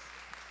 Thanks.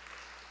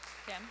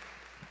 Kim?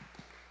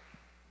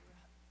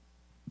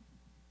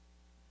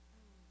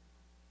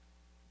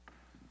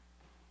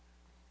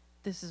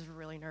 This is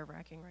really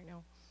nerve-wracking right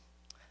now.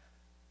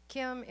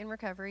 Kim, in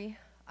recovery.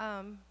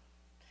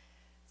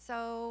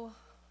 So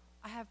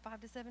I have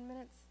 5 to 7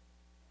 minutes?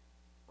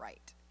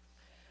 Right.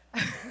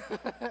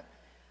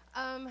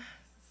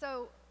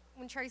 So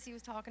when Tracy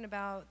was talking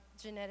about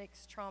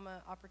genetics,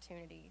 trauma,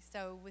 opportunity.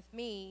 So with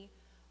me,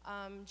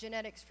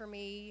 genetics for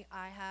me,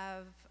 I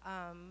have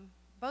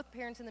both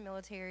parents in the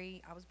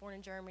military. I was born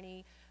in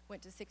Germany,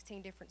 went to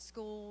 16 different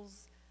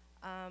schools.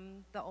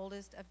 The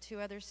oldest of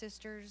 2 other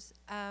sisters,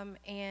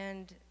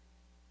 and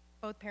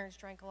both parents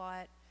drank a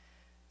lot.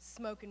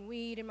 Smoking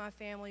weed in my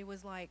family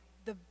was like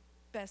the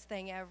best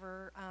thing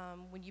ever.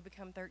 When you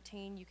become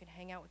 13, you can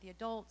hang out with the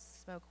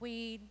adults, smoke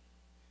weed.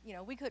 You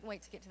know, we couldn't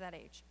wait to get to that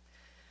age.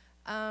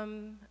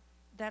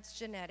 That's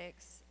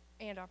genetics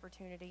and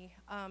opportunity.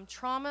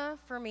 Trauma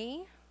for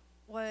me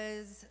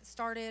was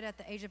started at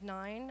the age of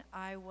 9.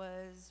 I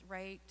was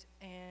raped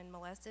and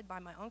molested by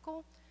my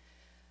uncle.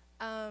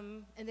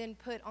 And then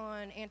put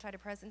on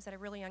antidepressants at a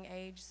really young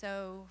age.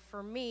 So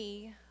for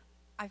me,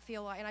 I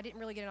feel like, and I didn't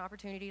really get an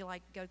opportunity to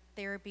like go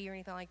therapy or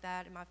anything like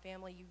that. In my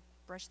family, you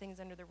brush things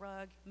under the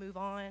rug, move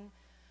on.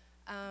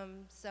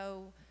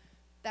 So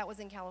that was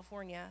in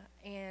California,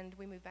 and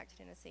we moved back to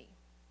Tennessee.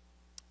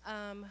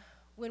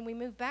 When we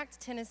moved back to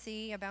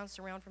Tennessee, I bounced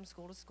around from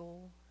school to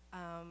school.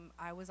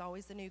 I was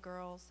always the new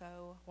girl,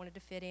 so wanted to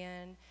fit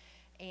in,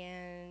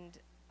 and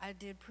I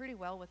did pretty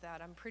well with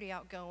that. I'm pretty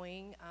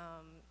outgoing.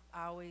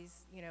 I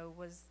always, you know,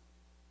 was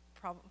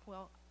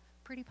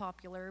pretty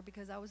popular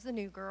because I was the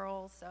new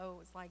girl, so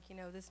it's like, you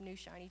know, this new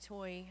shiny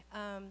toy.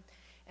 And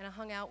I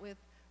hung out with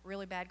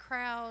really bad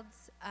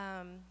crowds,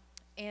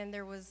 and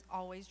there was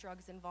always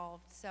drugs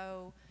involved.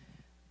 So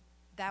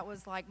that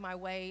was like my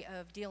way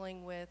of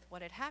dealing with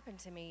what had happened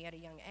to me at a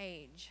young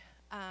age.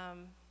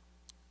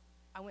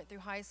 I went through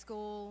high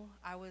school.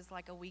 I was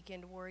like a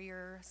weekend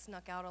warrior,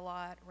 snuck out a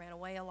lot, ran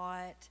away a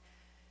lot.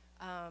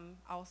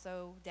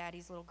 Also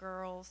daddy's little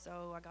girl,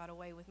 so I got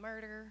away with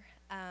murder.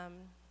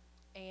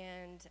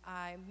 And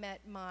I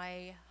met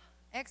my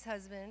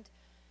ex-husband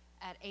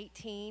at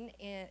 18,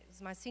 it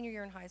was my senior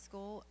year in high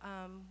school.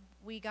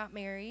 We got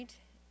married,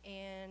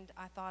 and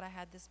I thought I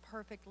had this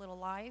perfect little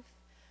life.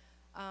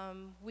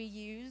 We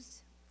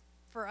used,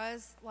 for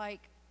us,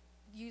 like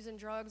using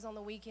drugs on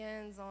the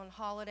weekends, on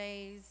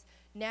holidays.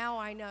 Now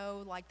I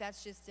know, like,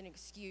 that's just an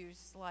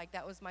excuse. Like,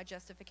 that was my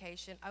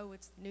justification. Oh,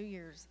 it's New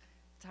Year's,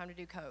 time to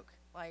do coke.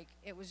 Like,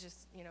 it was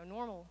just, you know,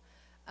 normal.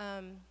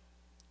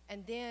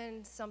 And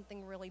then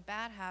something really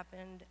bad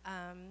happened.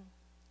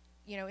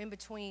 You know, in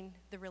between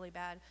the really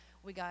bad,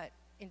 we got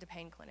into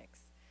pain clinics.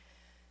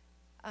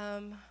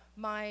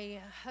 My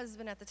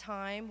husband at the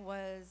time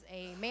was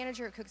a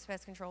manager at Cook's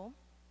Pest Control.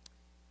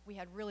 We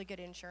had really good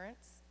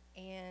insurance,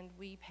 and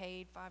we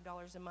paid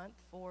 $5 a month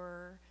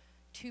for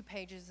 2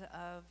 pages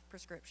of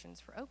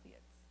prescriptions for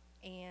opiates.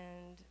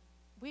 And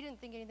we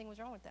didn't think anything was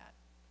wrong with that.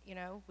 You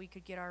know, we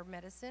could get our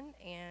medicine,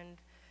 and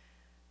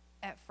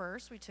at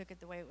first we took it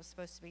the way it was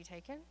supposed to be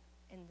taken.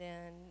 And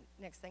then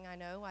next thing I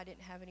know, I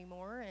didn't have any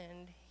more,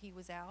 and he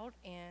was out,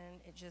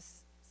 and it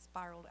just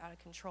spiraled out of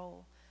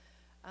control.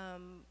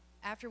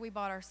 After we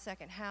bought our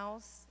second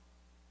house,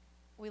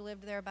 we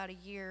lived there about a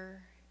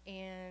year,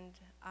 and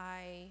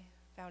I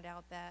found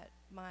out that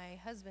my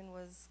husband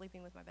was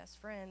sleeping with my best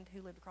friend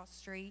who lived across the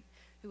street,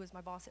 who was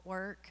my boss at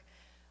work.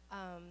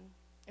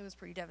 It was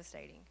pretty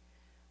devastating.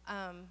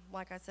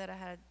 Like I said, I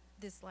had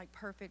this like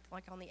perfect,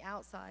 like on the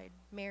outside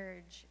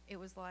marriage. It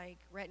was like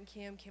Rhett and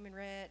Kim, Kim and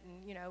Rhett,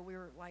 and you know, we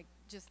were like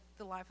just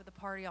the life of the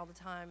party all the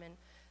time, and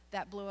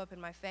that blew up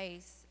in my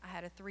face. I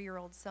had a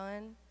 3-year-old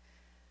son.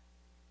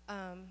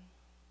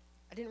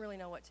 I didn't really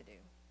know what to do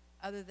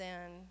other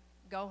than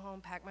go home,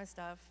 pack my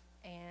stuff,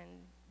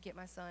 and get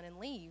my son and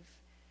leave.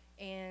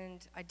 And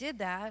I did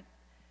that,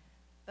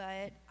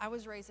 but I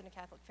was raised in a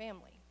Catholic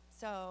family,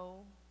 so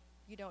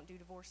you don't do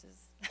divorces.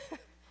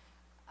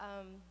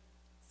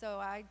 So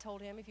I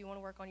told him, if you want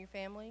to work on your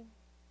family,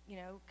 you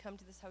know, come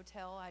to this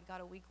hotel. I'd got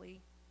a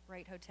weekly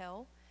rate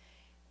hotel.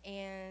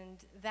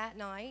 And that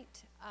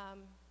night,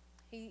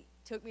 he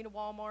took me to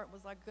Walmart,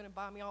 was like going to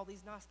buy me all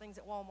these nice things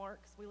at Walmart,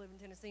 because we live in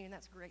Tennessee, and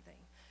that's a great thing.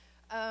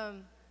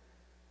 I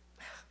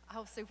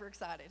was super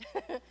excited.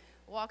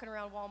 Walking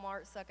around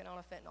Walmart, sucking on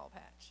a fentanyl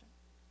patch.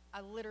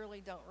 I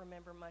literally don't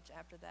remember much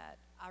after that.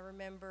 I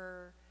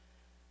remember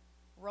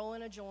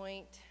rolling a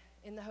joint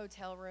in the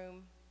hotel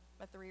room,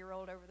 my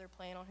 3-year-old over there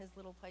playing on his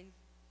little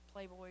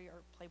Playboy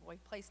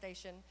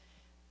PlayStation.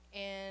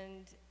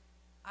 And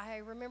I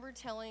remember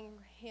telling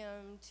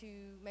him to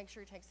make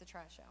sure he takes the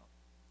trash out.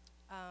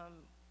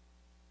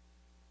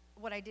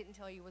 What I didn't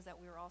tell you was that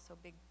we were also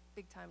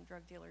big time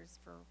drug dealers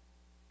for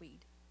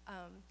weed.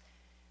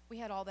 We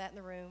had all that in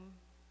the room.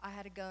 I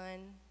had a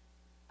gun,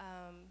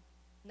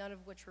 none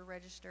of which were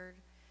registered.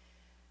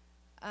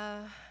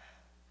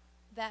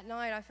 That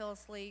night I fell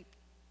asleep.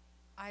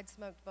 I had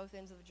smoked both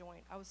ends of the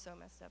joint. I was so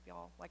messed up,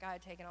 y'all. Like, I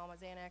had taken all my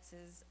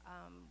Xanaxes.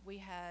 We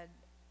had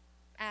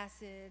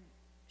acid,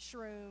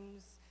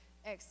 shrooms,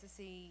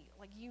 ecstasy,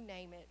 like you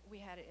name it. We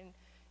had it, and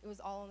it was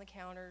all on the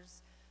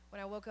counters.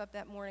 When I woke up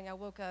that morning, I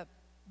woke up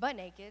butt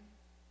naked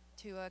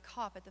to a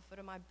cop at the foot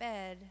of my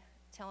bed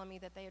telling me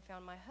that they had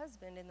found my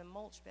husband in the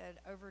mulch bed,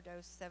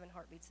 overdosed, 7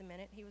 heartbeats a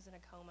minute. He was in a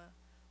coma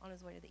on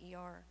his way to the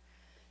ER.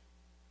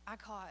 I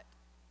caught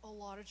a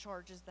lot of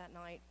charges that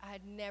night. I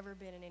had never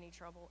been in any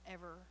trouble,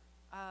 ever.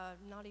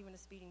 Not even a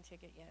speeding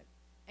ticket yet.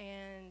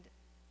 And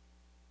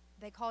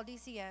they called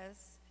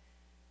DCS.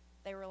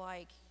 They were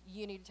like,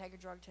 you need to take a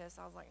drug test.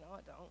 I was like, no, I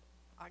don't.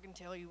 I can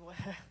tell you what,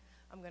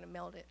 I'm going to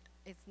melt it.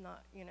 It's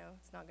not, you know,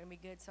 it's not going to be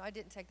good. So I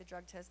didn't take the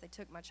drug test. They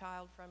took my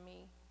child from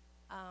me.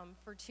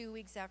 For 2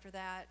 weeks after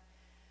that,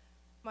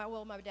 my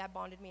dad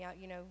bonded me out.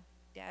 You know,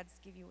 dads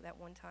give you that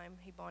one time.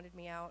 He bonded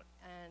me out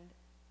and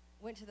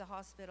went to the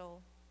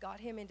hospital, got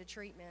him into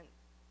treatment,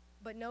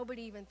 but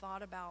nobody even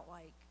thought about,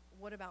 like,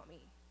 what about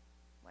me?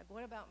 Like,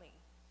 what about me?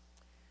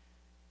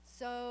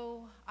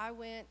 So I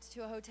went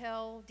to a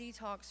hotel,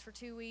 detox for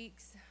 2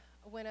 weeks.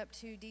 I went up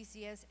to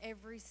DCS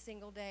every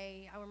single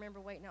day. I remember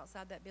waiting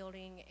outside that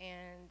building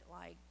and,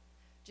 like,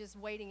 just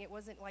waiting. It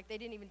wasn't like they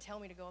didn't even tell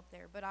me to go up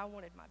there, but I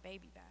wanted my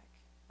baby back.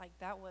 Like,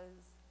 that was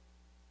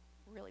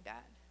really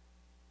bad.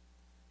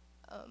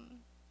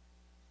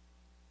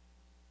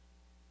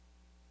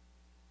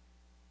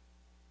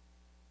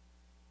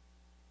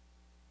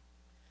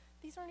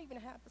 These aren't even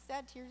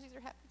sad tears, these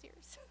are happy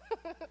tears.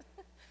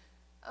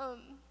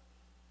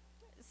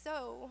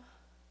 So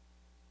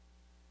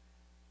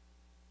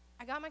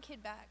I got my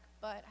kid back,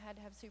 but I had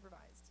to have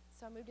supervised.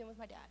 So I moved in with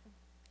my dad.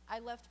 I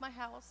left my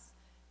house.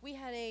 We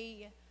had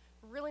a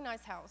really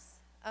nice house.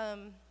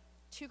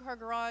 2-car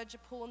garage, a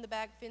pool in the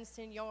back,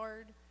 fenced-in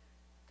yard,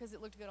 because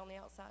it looked good on the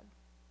outside.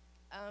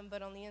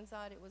 But on the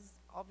inside, it was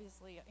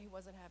obviously, he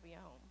wasn't happy at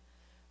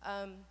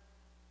home.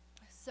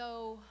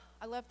 So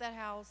I left that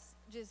house,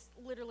 just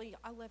literally,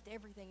 I left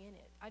everything in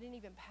it. I didn't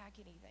even pack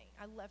anything.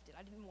 I left it.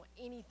 I didn't want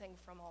anything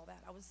from all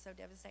that. I was so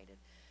devastated.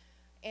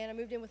 And I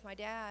moved in with my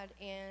dad,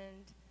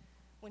 and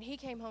when he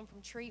came home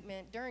from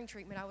treatment, during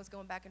treatment, I was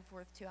going back and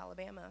forth to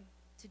Alabama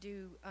to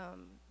do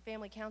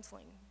family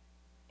counseling.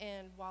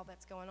 And while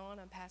that's going on,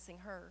 I'm passing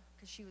her,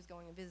 because she was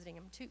going and visiting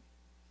him too.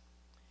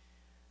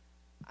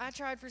 I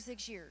tried for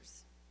 6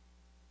 years.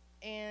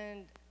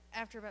 And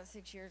after about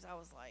 6 years, I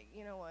was like,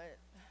 you know what?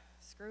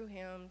 Screw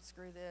him,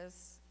 screw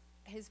this.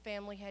 His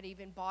family had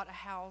even bought a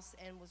house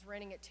and was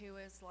renting it to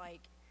us.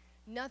 Like,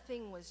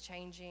 nothing was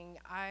changing.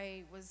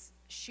 I was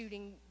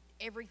shooting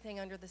everything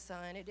under the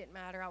sun. It didn't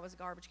matter. I was a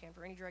garbage can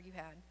for any drug you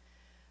had.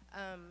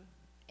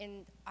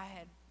 And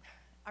I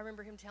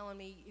remember him telling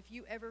me, if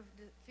you ever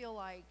feel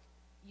like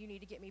you need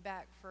to get me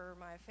back for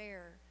my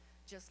affair,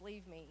 just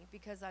leave me,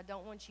 because I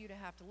don't want you to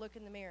have to look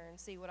in the mirror and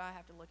see what I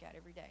have to look at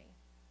every day.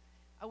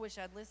 I wish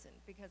I'd listened,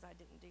 because I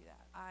didn't do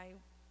that. I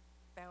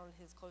found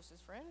his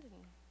closest friend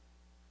and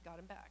got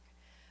him back.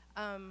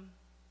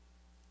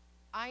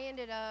 I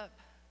ended up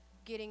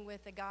getting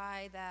with a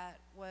guy that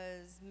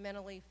was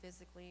mentally,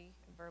 physically,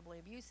 and verbally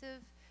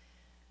abusive.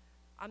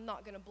 I'm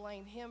not going to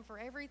blame him for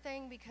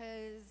everything,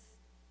 because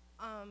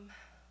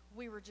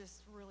we were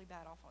just really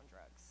bad off on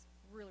drugs.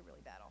 Really,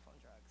 really bad off on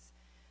drugs.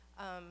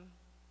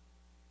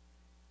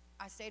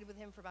 I stayed with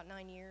him for about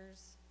 9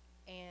 years,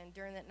 and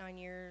during that 9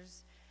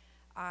 years,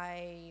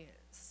 I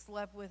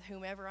slept with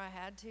whomever I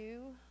had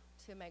to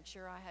make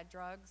sure I had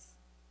drugs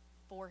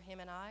for him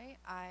and I.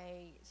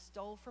 I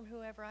stole from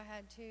whoever I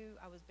had to.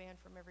 I was banned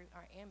from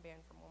I am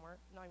banned from Walmart.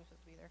 Not even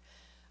supposed to be there.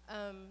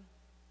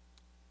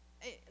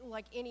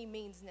 Like any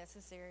means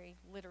necessary,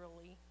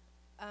 literally.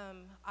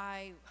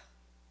 My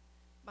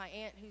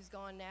aunt, who's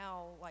gone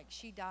now, like,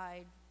 she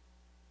died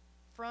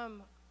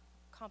from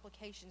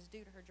complications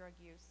due to her drug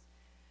use.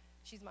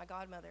 She's my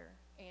godmother,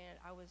 and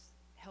I was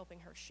helping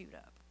her shoot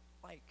up.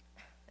 Like,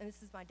 and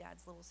this is my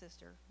dad's little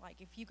sister. Like,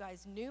 if you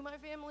guys knew my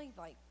family,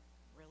 like,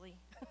 really?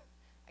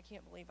 I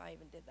can't believe I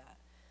even did that.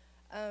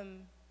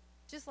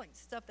 Just like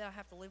stuff that I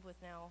have to live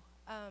with now.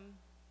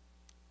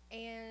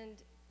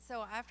 And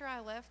so after I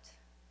left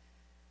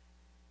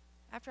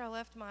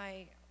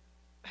my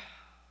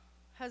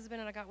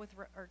husband and I got with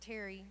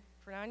Terry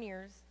for 9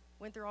 years,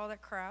 went through all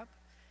that crap,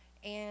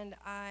 and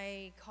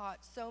I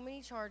caught so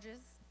many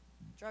charges,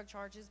 drug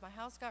charges. My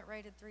house got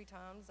raided 3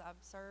 times.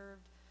 I've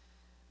served,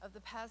 of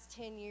the past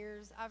 10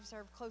 years, I've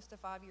served close to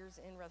 5 years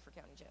in Rutherford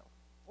County Jail,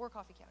 or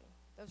Coffee County.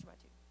 Those are my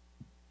 2.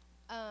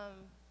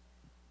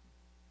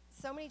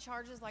 So many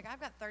charges. Like, I've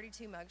got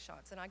 32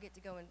 mugshots, and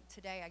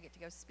today I get to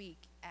go speak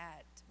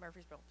at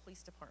Murfreesboro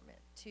Police Department.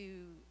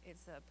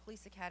 It's a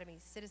police academy,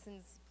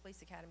 Citizens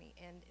Police Academy,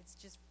 and it's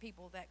just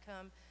people that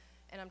come,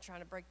 and I'm trying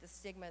to break the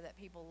stigma that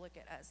people look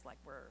at us like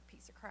we're a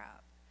piece of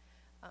crap,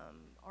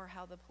 or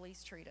how the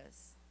police treat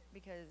us,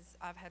 because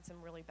I've had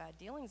some really bad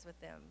dealings with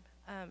them.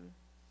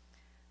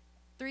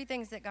 3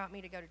 things that got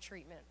me to go to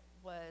treatment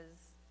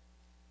was,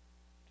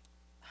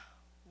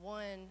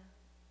 1,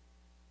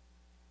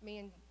 me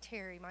and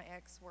Terry, my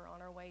ex, were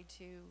on our way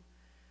to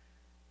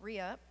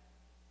re-up,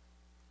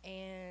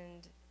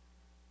 and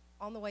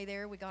on the way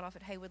there, we got off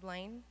at Haywood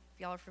Lane.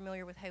 If y'all are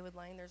familiar with Haywood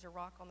Lane, there's a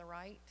rock on the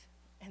right,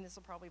 and this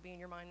will probably be in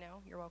your mind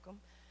now. You're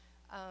welcome.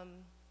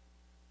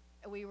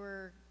 We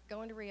were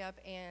going to re-up,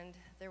 and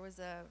there was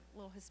a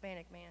little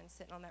Hispanic man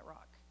sitting on that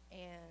rock,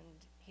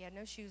 and he had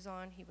no shoes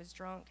on. He was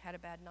drunk, had a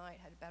bad night,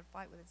 had a bad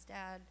fight with his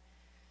dad,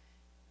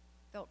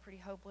 felt pretty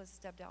hopeless,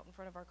 stepped out in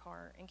front of our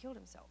car, and killed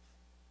himself.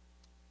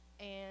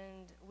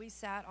 And we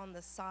sat on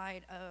the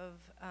side of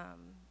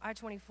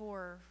I-24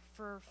 for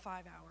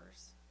 5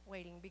 hours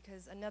waiting,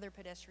 because another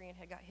pedestrian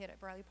had got hit at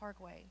Briley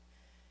Parkway,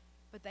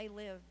 but they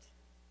lived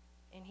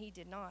and he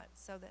did not,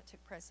 so that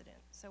took precedent.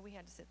 So we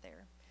had to sit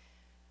there.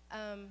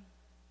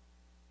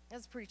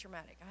 That's pretty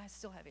traumatic. I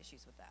still have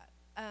issues with that.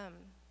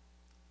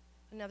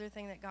 Another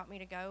thing that got me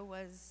to go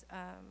was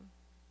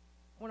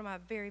one of my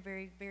very,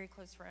 very, very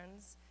close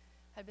friends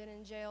had been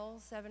in jail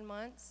 7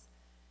 months,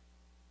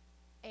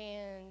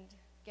 and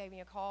gave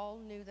me a call,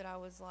 knew that I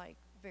was like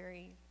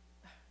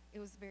it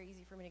was very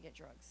easy for me to get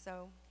drugs.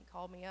 So he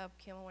called me up,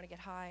 Kim, I want to get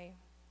high.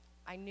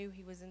 I knew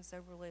he was in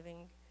sober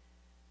living.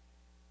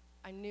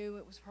 I knew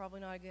it was probably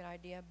not a good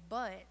idea,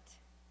 but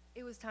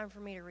it was time for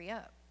me to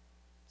re-up.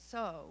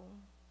 So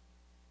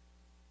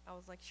I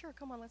was like, sure,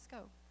 come on, let's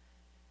go.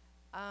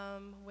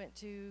 Went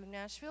to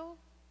Nashville,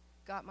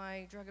 got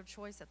my drug of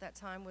choice at that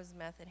time was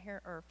meth and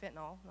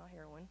fentanyl, not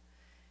heroin.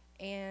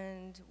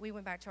 And we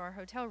went back to our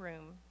hotel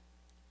room.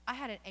 I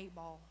had an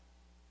 8-ball,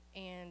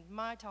 and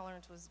my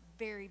tolerance was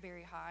very,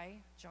 very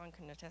high. John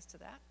can attest to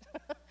that.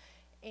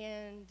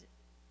 And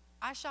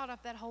I shot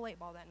up that whole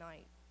 8-ball that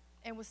night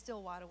and was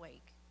still wide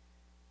awake.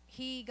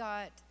 He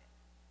got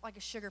like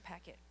a sugar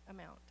packet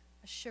amount,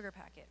 a sugar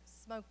packet,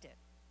 smoked it.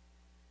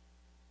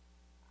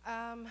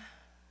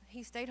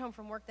 He stayed home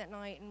from work that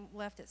night and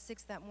left at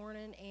 6 that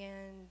morning,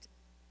 and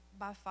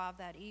by 5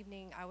 that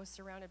evening, I was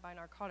surrounded by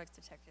narcotics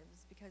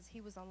detectives because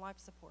he was on life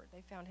support.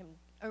 They found him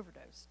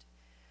overdosed.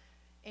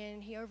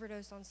 And he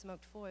overdosed on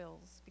smoked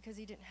foils because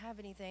he didn't have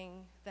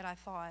anything that I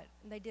thought.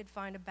 And they did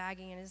find a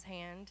baggie in his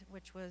hand,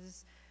 which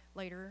was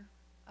later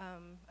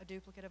a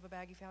duplicate of a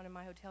baggie found in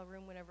my hotel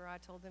room whenever I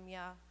told them,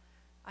 yeah,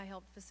 I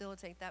helped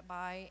facilitate that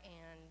buy,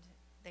 and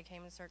they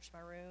came and searched my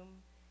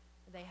room.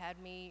 They had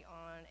me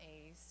on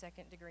a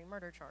 2nd-degree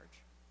murder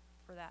charge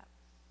for that.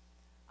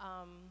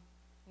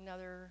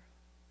 Another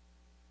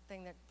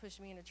thing that pushed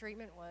me into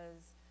treatment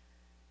was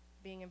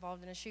being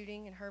involved in a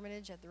shooting in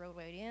Hermitage at the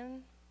Roadway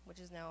Inn, which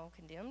is now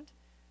condemned.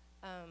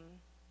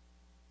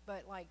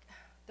 But like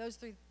those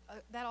three,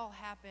 that all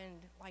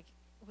happened like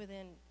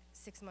within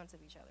 6 months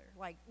of each other,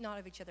 like not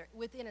of each other,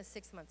 within a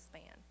 6-month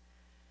span.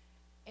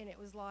 And it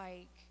was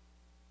like,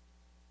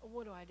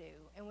 what do I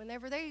do? And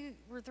whenever they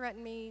were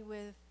threatening me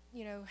with,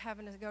 you know,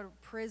 having to go to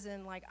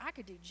prison, like I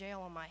could do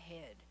jail on my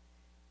head.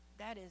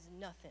 That is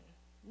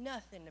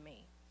nothing to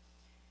me.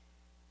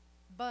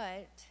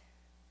 But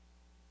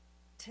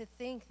to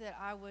think that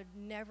I would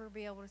never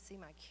be able to see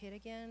my kid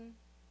again,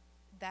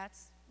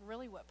 that's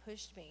really what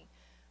pushed me.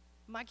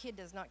 My kid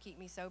does not keep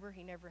me sober.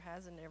 He never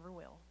has and never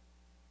will.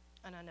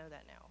 And I know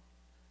that now.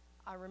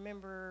 I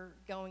remember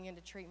going into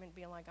treatment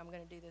being like, I'm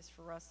going to do this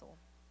for Russell.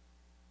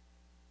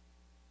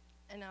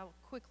 And I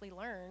quickly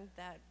learned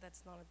that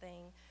that's not a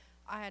thing.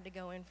 I had to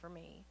go in for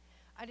me.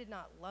 I did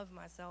not love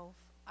myself.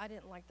 I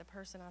didn't like the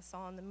person I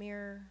saw in the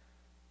mirror.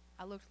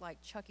 I looked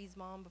like Chucky's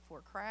mom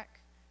before crack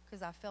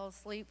because I fell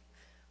asleep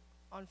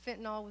on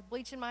fentanyl with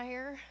bleach in my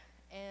hair,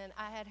 and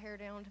I had hair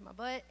down to my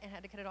butt and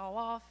had to cut it all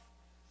off.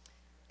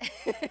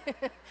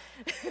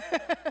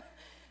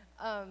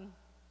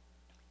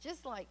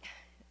 Just like,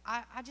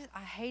 I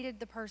hated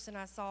the person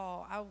I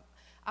saw.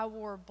 I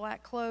wore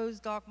black clothes,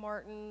 Doc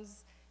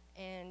Martens,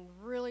 and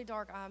really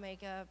dark eye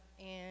makeup,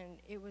 and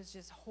it was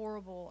just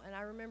horrible. And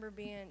I remember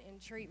being in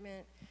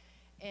treatment,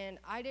 and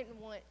I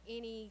didn't want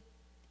any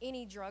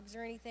drugs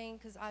or anything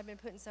because I'd been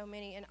put in so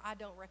many, and I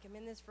don't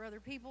recommend this for other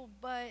people,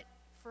 but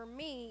for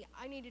me,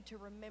 I needed to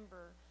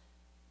remember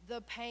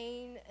the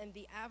pain and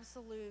the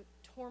absolute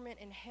torment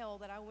and hell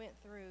that I went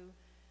through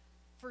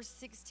for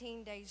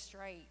 16 days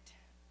straight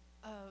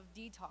of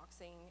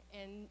detoxing.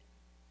 And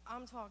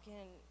I'm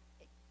talking,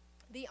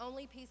 the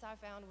only peace I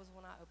found was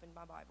when I opened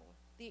my Bible.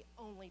 The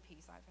only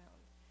peace I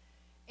found.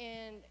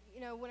 And, you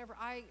know,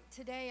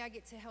 today I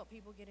get to help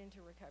people get into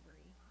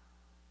recovery.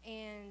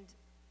 And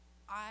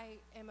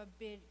I'm a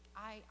big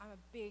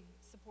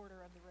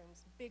supporter of the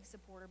rooms, big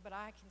supporter, but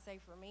I can say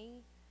for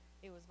me,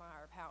 it was my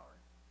higher power.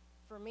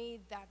 For me,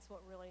 that's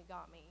what really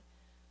got me.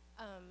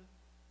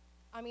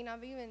 I mean,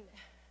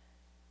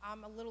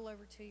 I'm a little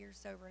over 2 years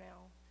sober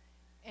now,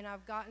 and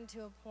I've gotten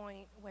to a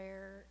point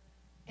where,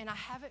 and I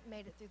haven't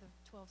made it through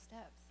the 12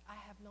 steps. I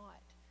have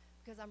not,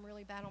 because I'm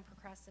really bad on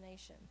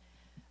procrastination.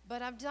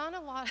 But I've done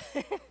a lot,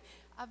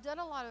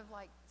 of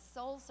like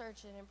soul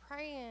searching and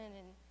praying,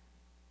 and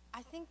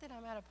I think that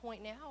I'm at a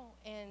point now,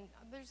 and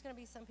there's going to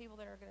be some people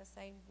that are going to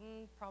say,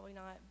 probably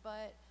not,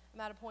 but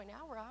I'm at a point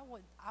now where I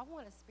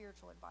want a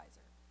spiritual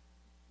advisor,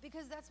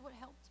 because that's what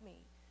helped me.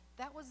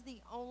 That was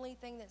the only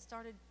thing that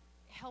started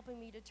helping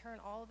me to turn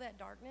all of that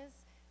darkness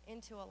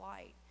into a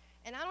light.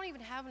 And I don't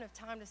even have enough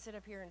time to sit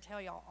up here and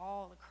tell y'all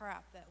all the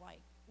crap that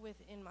like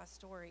within my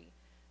story,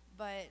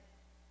 but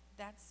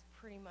that's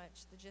pretty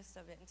much the gist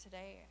of it. And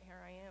today,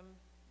 here I am,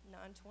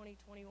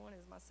 9/20/21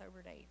 is my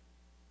sober date.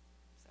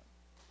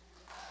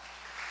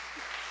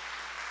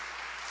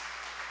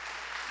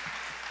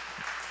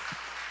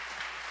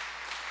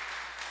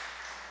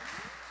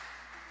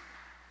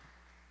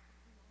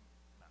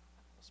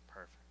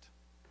 Perfect.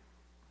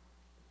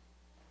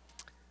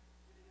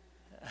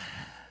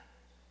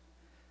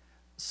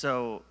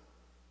 So,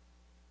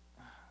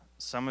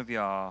 some of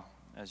y'all,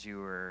 as you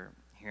were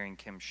hearing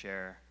Kim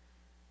share,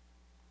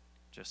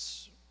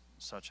 just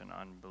such an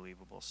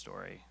unbelievable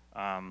story.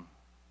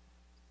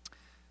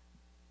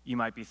 You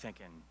might be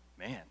thinking,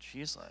 man,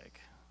 she's like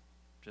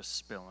just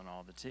spilling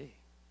all the tea.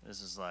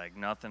 This is like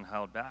nothing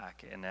held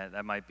back. And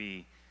that might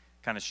be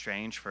kind of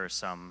strange for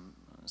some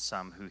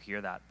who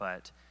hear that,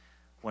 but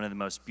one of the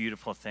most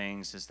beautiful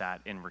things is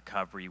that in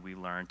recovery, we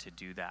learn to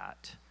do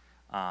that,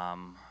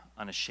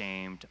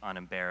 unashamed,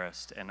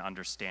 unembarrassed, and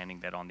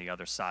understanding that on the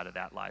other side of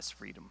that lies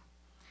freedom.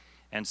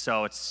 And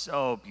so it's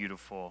so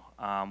beautiful.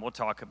 We'll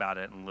talk about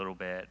it in a little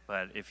bit,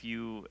 but if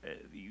you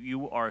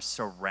are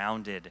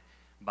surrounded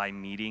by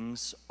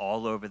meetings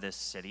all over this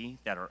city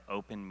that are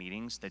open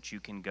meetings that you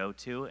can go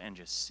to and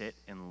just sit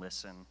and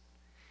listen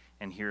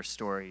and hear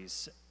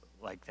stories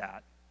like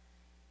that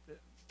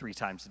 3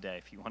 times a day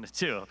if you wanted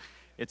to.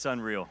 It's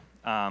unreal.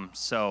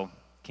 So,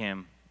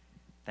 Kim,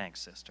 thanks,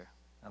 sister.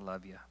 I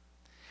love you.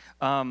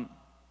 So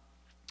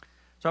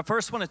I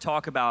first want to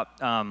talk about,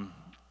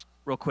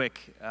 real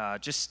quick,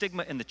 just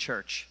stigma in the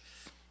church.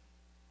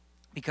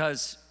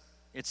 Because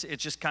it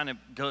just kind of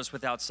goes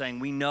without saying,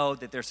 we know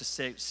that there's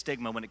a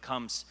stigma when it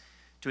comes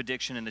to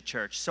addiction in the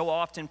church. So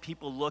often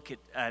people look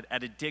at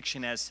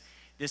addiction as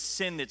this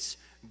sin that's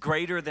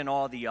greater than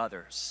all the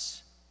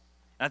others.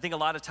 And I think a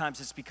lot of times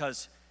it's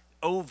because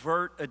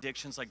overt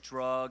addictions like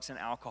drugs and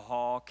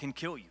alcohol can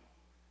kill you.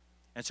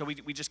 And so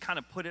we just kind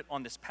of put it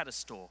on this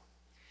pedestal.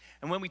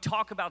 And when we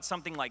talk about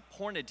something like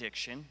porn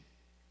addiction,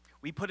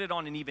 we put it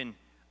on an even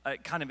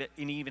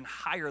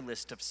higher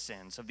list of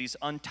sins, of these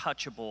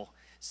untouchable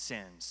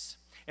sins.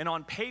 And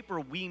on paper,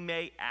 we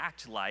may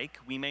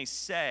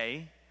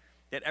say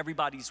that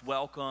everybody's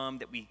welcome,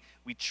 that we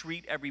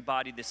treat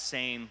everybody the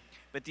same.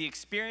 But the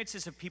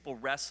experiences of people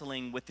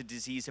wrestling with the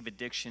disease of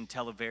addiction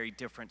tell a very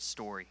different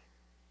story.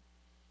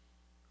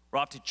 We're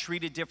often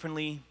treated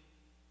differently,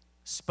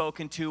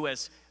 spoken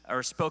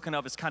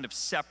of as kind of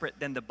separate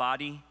than the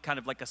body, kind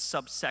of like a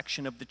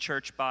subsection of the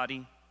church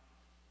body.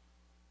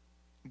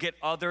 Get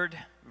othered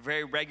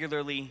very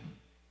regularly,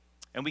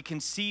 and we can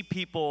see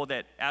people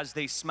that as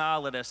they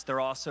smile at us, they're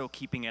also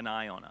keeping an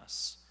eye on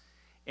us.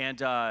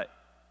 And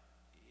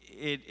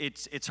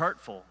it's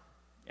hurtful,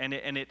 and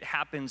it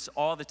happens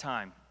all the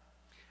time.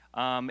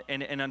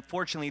 And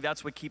unfortunately,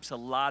 that's what keeps a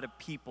lot of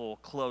people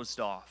closed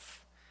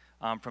off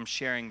from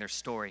sharing their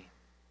story.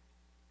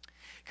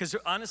 Because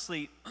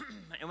honestly,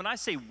 and when I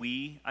say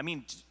we, I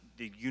mean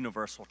the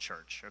universal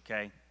church,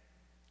 okay?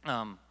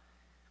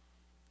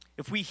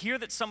 If we hear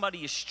that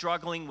somebody is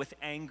struggling with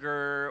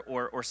anger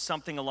or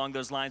something along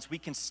those lines, we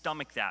can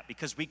stomach that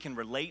because we can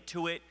relate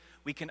to it,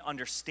 we can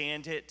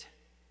understand it.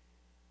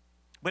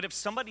 But if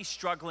somebody's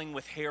struggling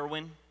with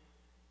heroin,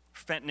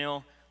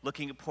 fentanyl,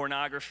 looking at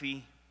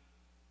pornography,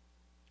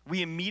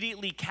 we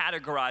immediately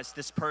categorize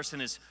this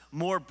person as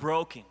more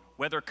broken.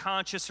 Whether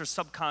conscious or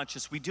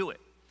subconscious, we do it.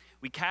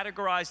 We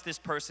categorize this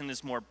person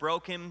as more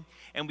broken,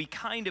 and we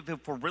kind of,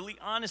 if we're really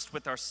honest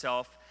with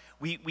ourselves,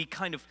 we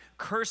kind of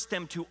curse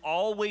them to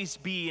always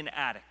be an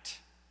addict,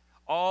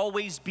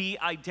 always be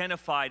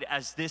identified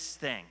as this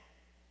thing.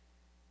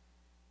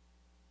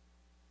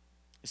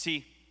 You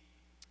see,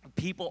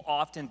 people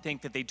often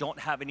think that they don't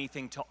have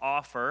anything to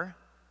offer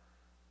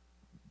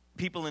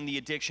people in the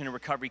addiction and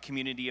recovery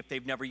community if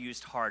they've never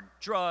used hard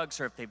drugs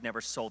or if they've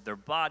never sold their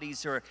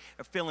bodies or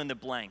fill in the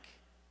blank.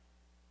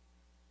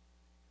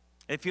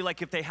 They feel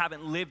like if they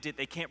haven't lived it,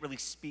 they can't really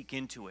speak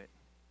into it.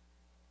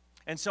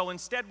 And so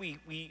instead, we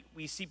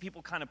see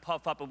people kind of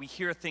puff up and we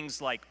hear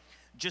things like,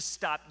 just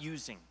stop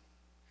using.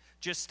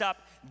 Just stop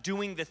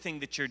doing the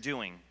thing that you're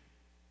doing.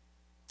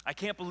 I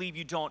can't believe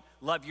you don't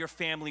love your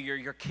family or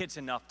your kids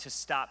enough to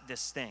stop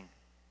this thing.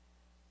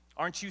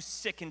 Aren't you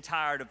sick and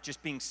tired of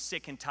just being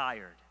sick and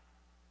tired?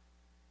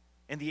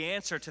 And the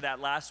answer to that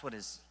last one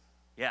is,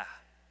 yeah,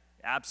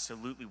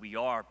 absolutely we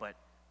are, but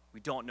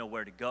we don't know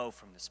where to go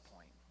from this point.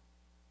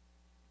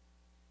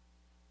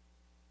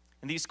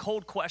 And these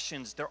cold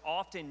questions, they're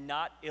often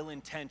not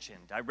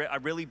ill-intentioned. I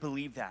really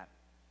believe that.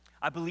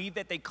 I believe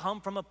that they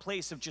come from a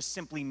place of just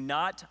simply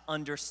not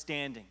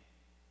understanding.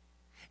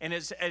 And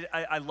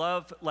I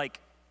love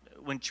like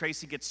when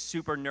Tracy gets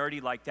super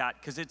nerdy like that,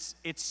 because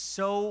it's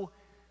so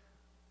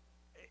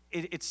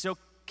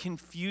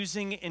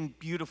confusing and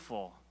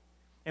beautiful.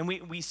 And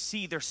we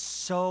see there's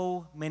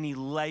so many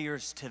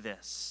layers to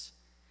this.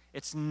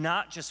 It's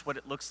not just what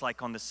it looks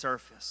like on the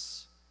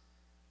surface.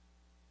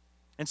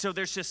 And so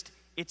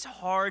it's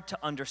hard to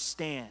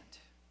understand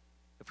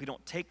if we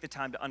don't take the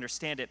time to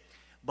understand it.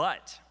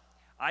 But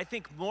I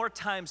think more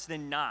times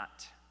than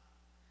not,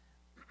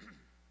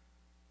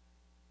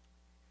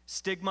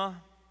 stigma,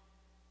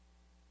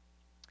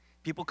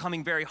 people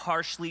coming very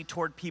harshly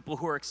toward people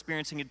who are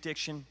experiencing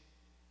addiction,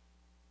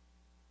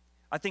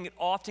 I think it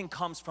often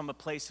comes from a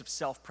place of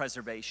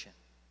self-preservation.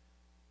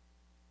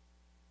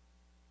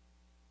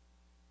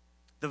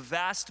 The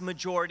vast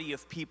majority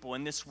of people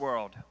in this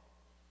world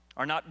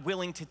are not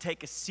willing to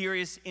take a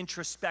serious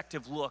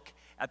introspective look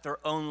at their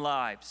own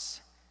lives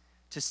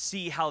to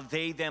see how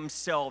they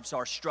themselves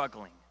are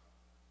struggling.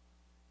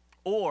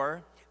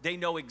 Or they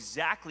know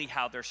exactly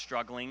how they're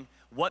struggling,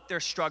 what they're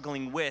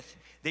struggling with.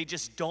 They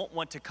just don't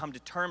want to come to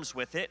terms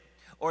with it,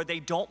 or they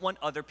don't want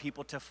other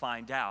people to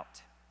find out.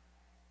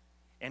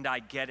 And I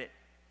get it.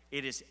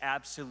 It is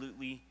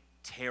absolutely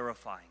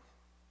terrifying.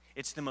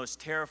 It's the most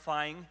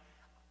terrifying,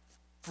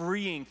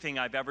 freeing thing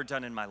I've ever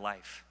done in my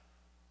life.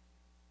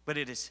 But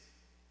it is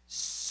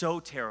so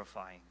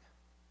terrifying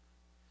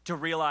to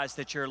realize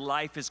that your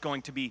life is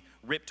going to be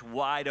ripped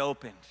wide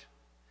open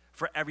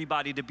for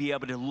everybody to be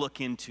able to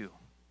look into.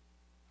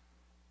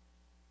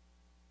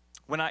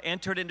 When I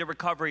entered into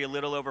recovery a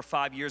little over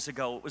 5 years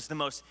ago, it was the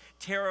most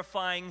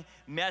terrifying,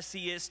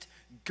 messiest,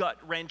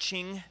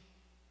 gut-wrenching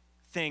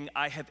thing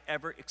I have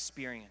ever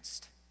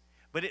experienced.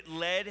 But it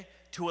led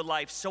to a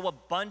life so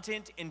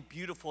abundant and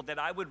beautiful that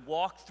I would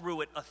walk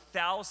through it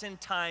 1,000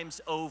 times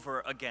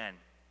over again.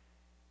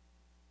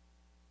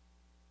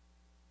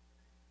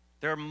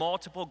 There are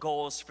multiple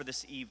goals for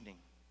this evening.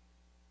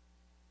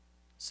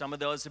 Some of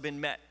those have been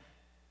met.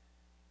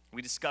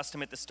 We discussed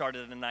them at the start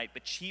of the night,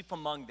 but chief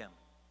among them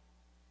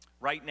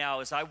right now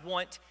is I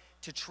want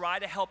to try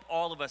to help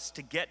all of us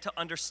to get to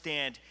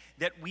understand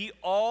that we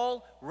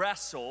all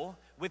wrestle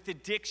with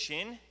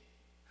addiction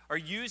or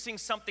using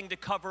something to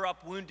cover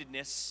up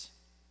woundedness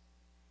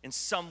in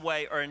some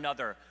way or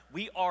another.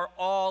 We are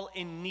all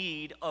in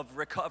need of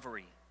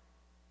recovery.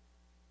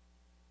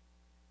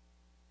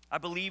 I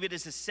believe it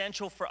is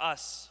essential for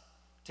us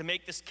to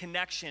make this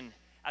connection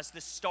as the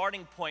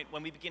starting point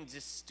when we begin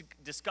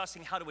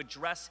discussing how to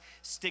address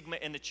stigma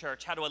in the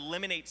church, how to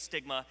eliminate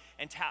stigma,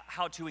 and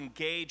how to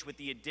engage with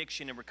the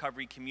addiction and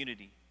recovery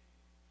community.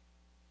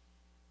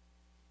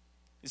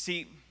 You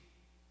see,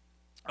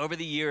 over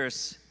the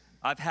years,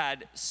 I've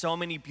had so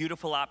many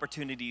beautiful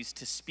opportunities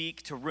to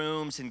speak to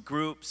rooms and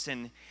groups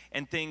and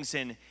things,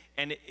 and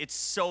it's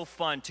so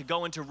fun to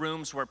go into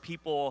rooms where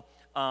people,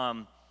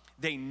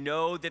 they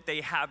know that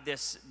they have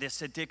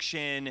this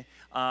addiction,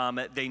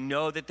 they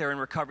know that they're in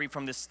recovery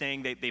from this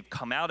thing, they've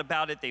come out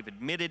about it, they've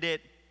admitted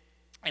it,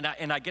 and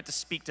I get to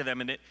speak to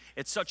them, and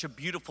it's such a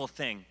beautiful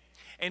thing.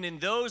 And in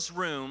those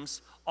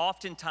rooms,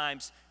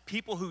 oftentimes,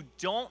 people who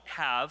don't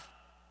have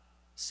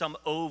some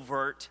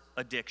overt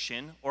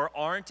addiction or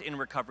aren't in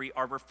recovery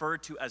are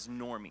referred to as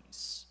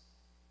normies,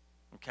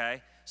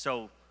 okay?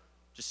 So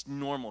just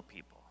normal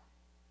people,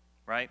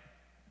 right?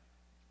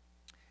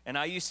 And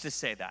I used to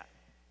say that.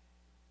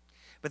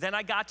 But then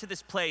I got to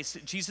this place,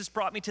 Jesus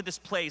brought me to this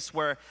place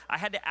where I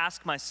had to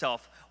ask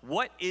myself,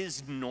 what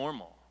is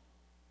normal?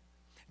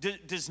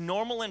 Does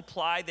normal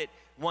imply that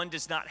one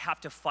does not have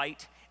to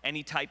fight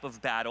any type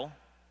of battle?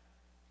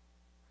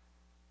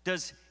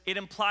 Does it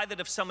imply that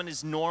if someone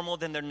is normal,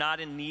 then they're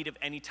not in need of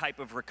any type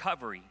of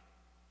recovery?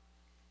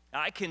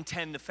 I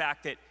contend the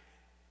fact that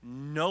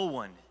no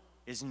one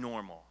is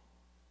normal.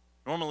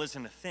 Normal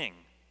isn't a thing.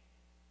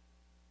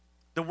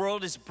 The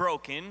world is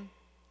broken,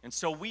 and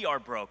so we are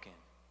broken.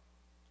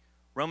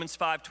 Romans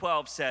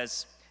 5:12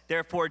 says,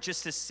 therefore,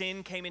 just as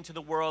sin came into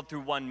the world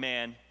through one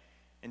man,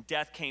 and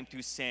death came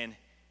through sin,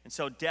 and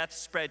so death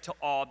spread to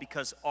all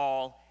because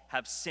all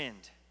have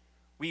sinned.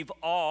 We've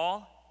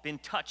all been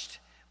touched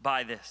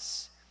by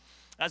this.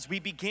 As we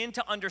begin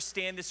to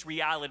understand this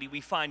reality, we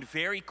find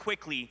very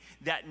quickly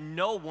that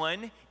no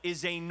one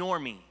is a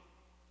normie.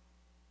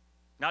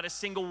 Not a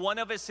single one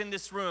of us in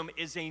this room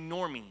is a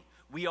normie.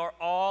 We are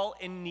all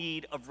in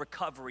need of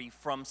recovery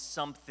from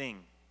something.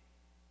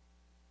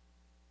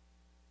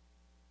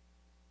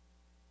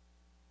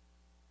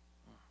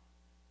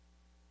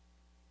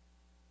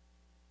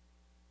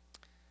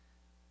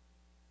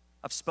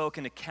 I've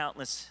spoken to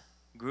countless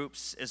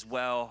groups as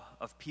well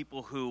of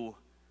people who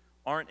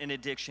aren't in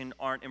addiction,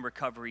 aren't in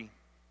recovery.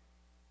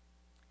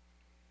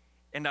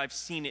 And I've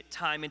seen it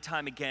time and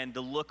time again,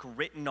 the look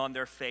written on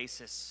their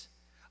faces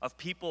of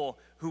people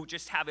who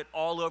just have it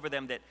all over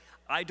them, that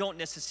I don't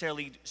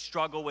necessarily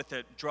struggle with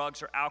the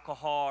drugs or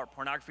alcohol or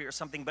pornography or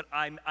something, but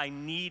I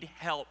need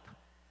help.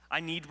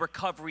 I need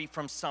recovery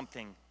from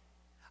something.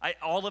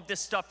 All of this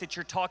stuff that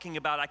you're talking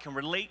about, I can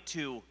relate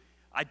to.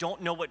 I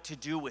don't know what to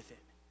do with it.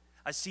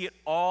 I see it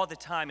all the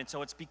time, and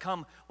so it's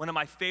become one of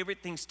my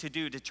favorite things to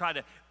do, to try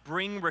to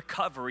bring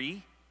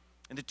recovery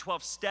and the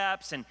 12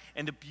 steps and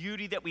the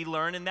beauty that we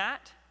learn in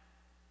that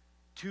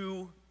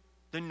to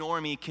the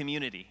normie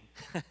community.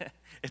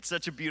 It's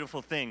such a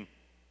beautiful thing.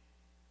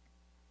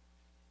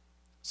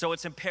 So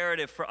it's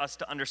imperative for us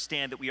to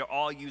understand that we are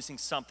all using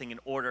something in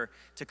order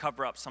to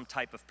cover up some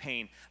type of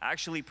pain. I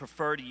actually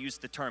prefer to use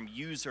the term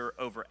user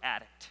over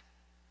addict,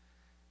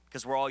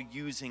 because we're all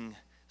using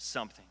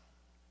something.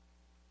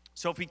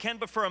 So if we can,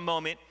 but for a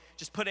moment,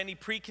 just put any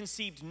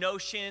preconceived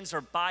notions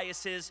or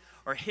biases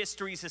or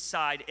histories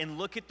aside and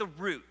look at the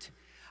root.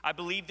 I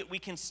believe that we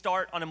can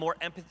start on a more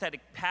empathetic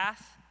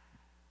path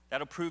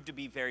that'll prove to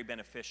be very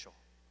beneficial.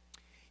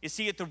 You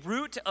see, at the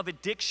root of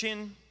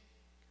addiction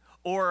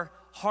or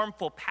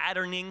harmful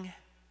patterning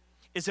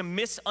is a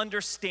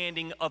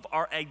misunderstanding of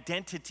our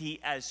identity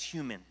as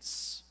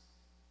humans.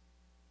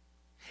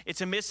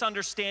 It's a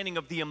misunderstanding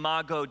of the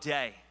Imago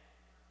Dei.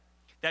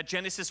 That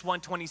Genesis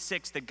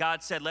 1:26, that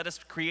God said, let us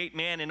create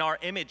man in our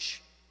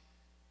image.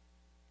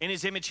 In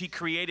his image he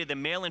created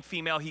them, male and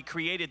female he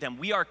created them.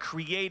 We are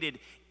created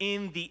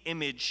in the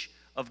image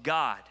of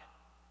God.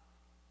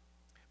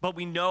 But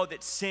we know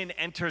that sin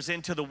enters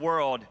into the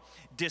world,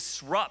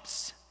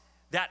 disrupts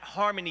that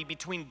harmony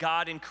between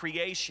God and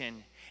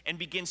creation, and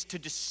begins to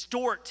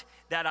distort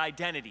that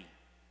identity.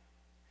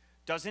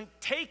 Doesn't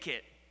take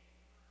it,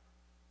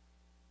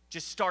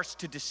 just starts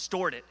to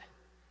distort it,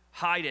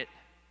 hide it.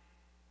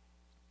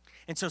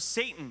 And so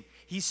Satan,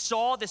 he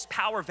saw this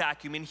power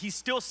vacuum, and he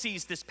still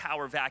sees this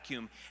power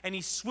vacuum, and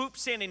he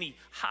swoops in and he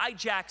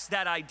hijacks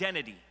that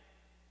identity.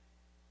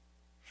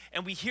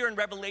 And we hear in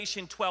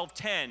Revelation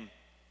 12:10,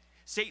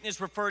 Satan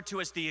is referred to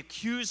as the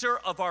accuser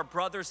of our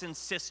brothers and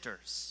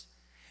sisters.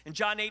 In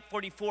John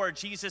 8:44,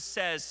 Jesus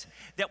says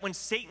that when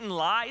Satan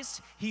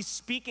lies, he's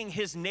speaking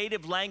his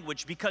native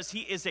language, because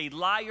he is a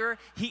liar.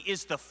 He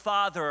is the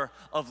father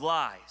of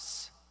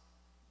lies.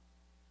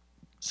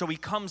 So he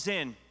comes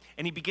in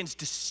and he begins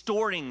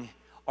distorting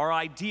our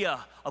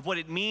idea of what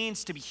it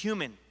means to be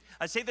human.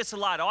 I say this a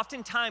lot.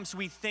 Oftentimes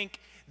we think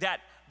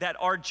that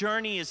our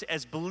journey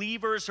as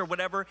believers or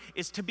whatever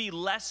is to be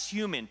less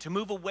human, to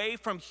move away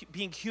from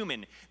being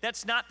human.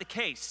 That's not the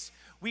case.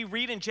 We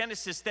read in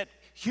Genesis that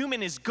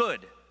human is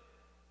good.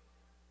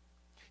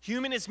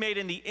 Human is made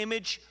in the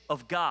image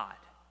of God.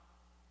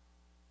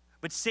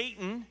 But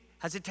Satan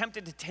has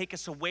attempted to take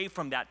us away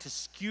from that, to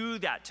skew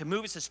that, to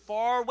move us as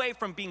far away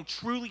from being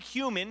truly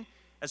human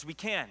as we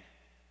can.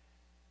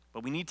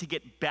 But we need to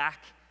get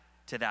back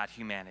to that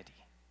humanity.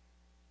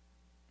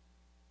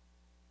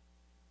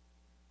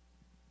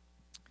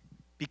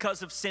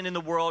 Because of sin in the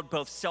world,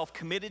 both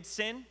self-committed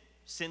sin,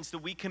 sins that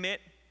we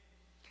commit,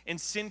 and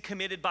sin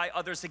committed by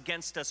others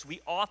against us,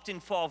 we often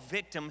fall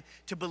victim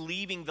to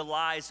believing the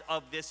lies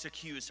of this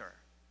accuser.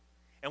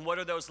 And what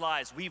are those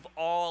lies? We've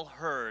all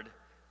heard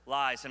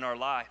lies in our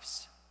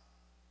lives.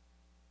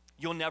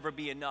 You'll never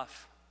be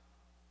enough.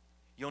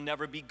 You'll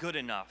never be good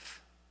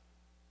enough.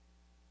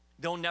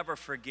 They'll never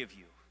forgive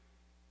you.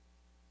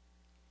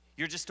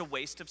 You're just a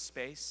waste of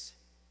space.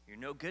 You're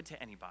no good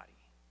to anybody.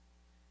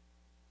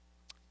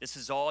 This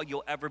is all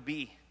you'll ever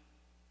be.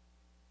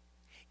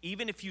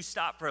 Even if you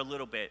stop for a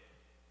little bit,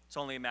 it's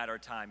only a matter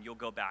of time. You'll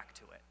go back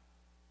to it.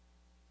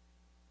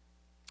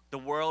 The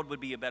world would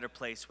be a better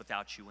place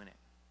without you in it.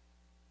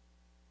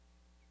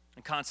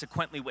 And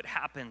consequently, what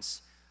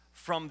happens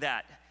from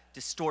that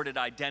distorted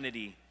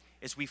identity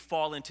is we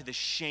fall into the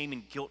shame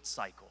and guilt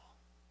cycle.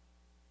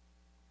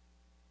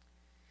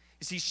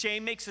 You see,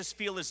 shame makes us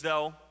feel as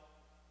though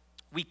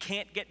we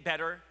can't get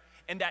better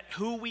and that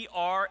who we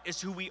are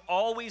is who we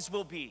always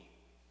will be.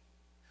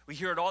 We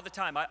hear it all the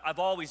time. I've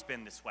always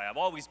been this way. I've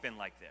always been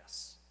like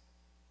this.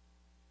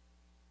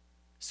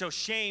 So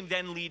shame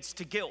then leads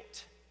to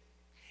guilt.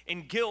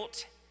 And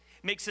guilt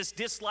makes us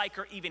dislike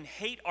or even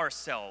hate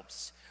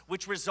ourselves,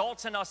 which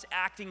results in us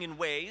acting in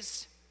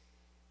ways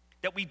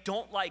that we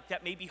don't like,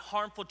 that may be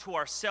harmful to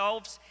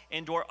ourselves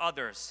and or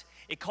others.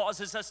 It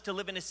causes us to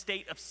live in a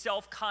state of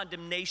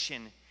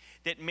self-condemnation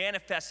that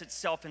manifests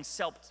itself in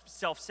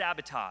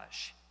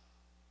self-sabotage.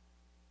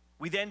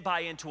 We then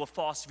buy into a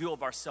false view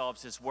of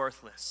ourselves as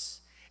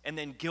worthless, and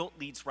then guilt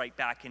leads right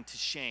back into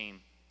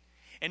shame.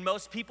 And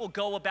most people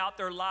go about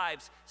their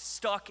lives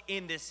stuck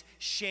in this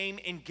shame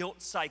and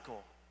guilt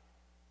cycle,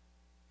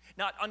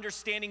 not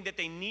understanding that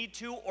they need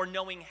to or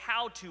knowing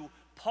how to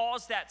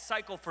pause that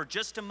cycle for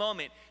just a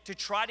moment to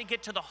try to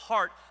get to the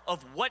heart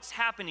of what's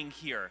happening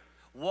here.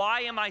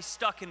 Why am I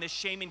stuck in this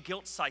shame and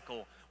guilt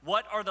cycle?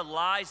 What are the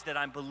lies that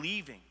I'm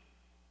believing?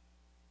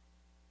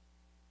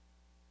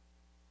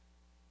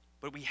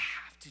 But we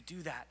have to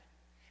do that,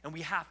 and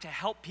we have to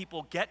help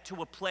people get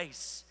to a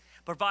place,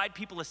 provide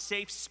people a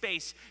safe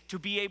space to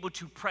be able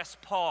to press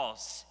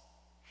pause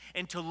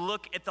and to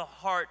look at the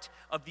heart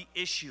of the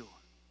issue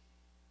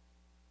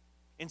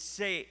and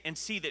see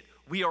that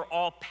we are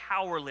all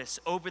powerless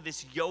over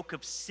this yoke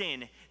of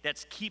sin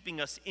that's keeping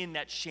us in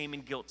that shame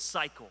and guilt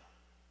cycle.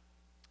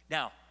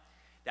 Now,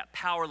 that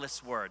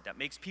powerless word that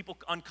makes people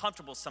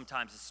uncomfortable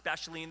sometimes,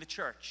 especially in the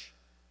church.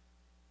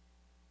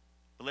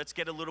 But let's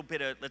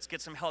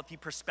get some healthy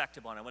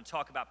perspective on it. I want to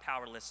talk about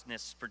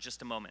powerlessness for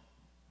just a moment.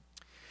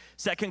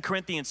 2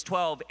 Corinthians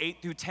 12, 8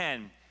 through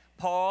 10.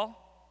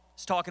 Paul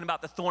is talking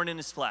about the thorn in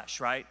his flesh,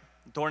 right?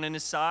 The thorn in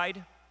his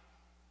side.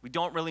 We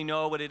don't really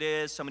know what it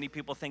is. So many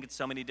people think it's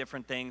so many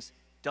different things.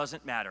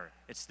 Doesn't matter.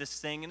 It's this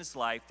thing in his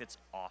life that's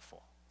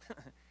awful.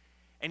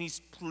 And he's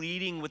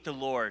pleading with the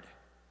Lord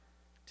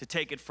to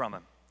take it from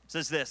him. It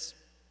says this: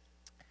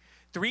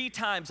 3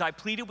 times I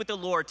pleaded with the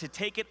Lord to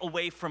take it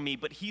away from me,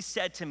 but he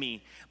said to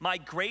me, my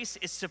grace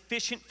is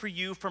sufficient for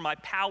you, for my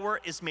power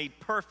is made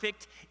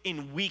perfect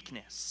in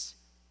weakness.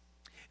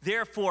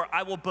 Therefore,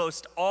 I will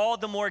boast all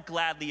the more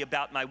gladly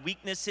about my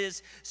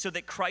weaknesses, so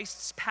that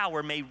Christ's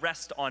power may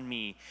rest on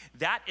me.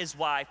 That is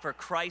why, for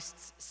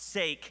Christ's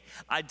sake,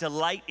 I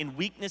delight in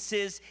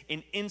weaknesses,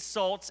 in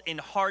insults, in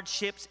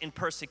hardships, in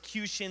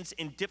persecutions,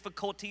 in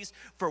difficulties.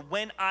 For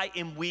when I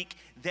am weak,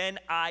 then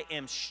I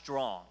am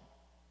strong.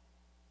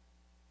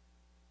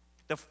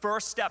 The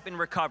first step in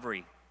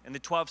recovery in the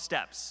 12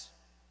 steps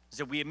is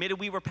that we admitted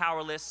we were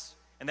powerless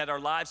and that our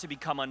lives had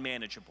become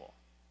unmanageable.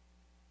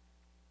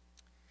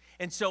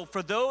 And so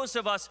for those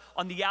of us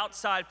on the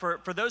outside, for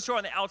those who are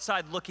on the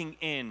outside looking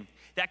in,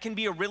 that can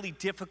be a really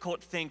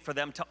difficult thing for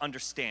them to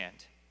understand.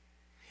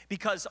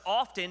 Because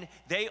often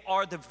they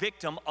are the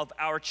victim of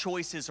our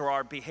choices or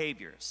our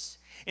behaviors.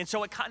 And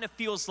so it kind of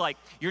feels like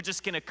you're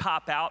just gonna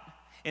cop out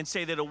and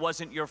say that it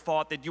wasn't your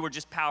fault, that you were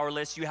just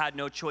powerless, you had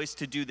no choice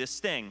to do this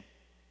thing.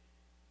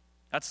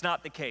 That's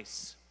not the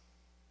case.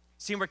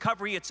 See, in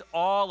recovery, it's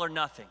all or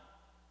nothing.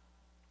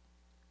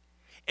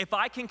 If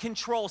I can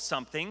control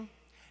something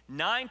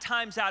 9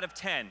 times out of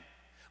 10,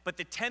 but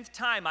the 10th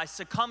time I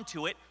succumb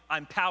to it,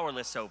 I'm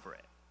powerless over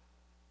it.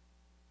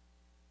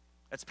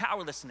 That's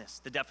powerlessness,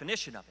 the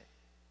definition of it.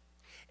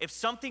 If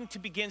something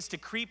begins to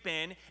creep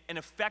in and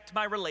affect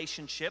my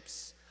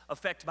relationships,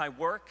 affect my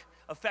work,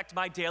 affect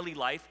my daily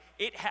life,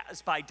 it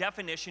has by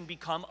definition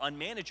become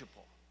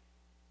unmanageable.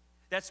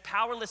 That's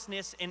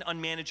powerlessness and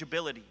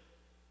unmanageability.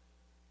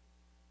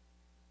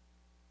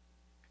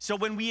 So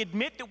when we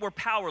admit that we're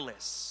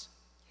powerless,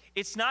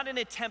 it's not an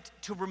attempt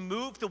to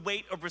remove the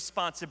weight of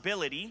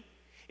responsibility.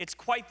 It's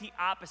quite the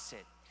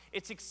opposite.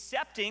 It's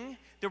accepting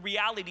the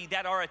reality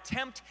that our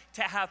attempt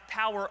to have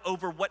power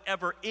over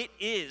whatever it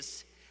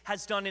is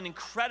has done an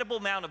incredible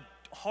amount of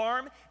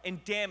harm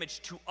and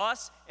damage to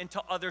us and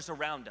to others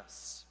around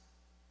us.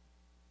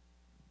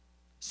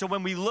 So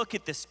when we look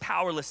at this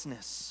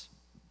powerlessness,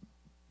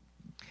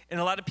 and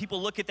a lot of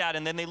people look at that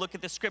and then they look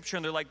at the scripture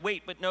and they're like,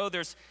 wait, but no,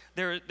 there's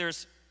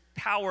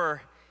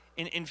power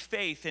in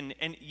faith,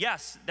 and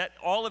yes,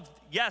 all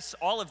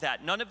of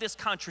that. None of this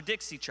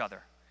contradicts each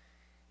other.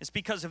 It's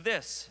because of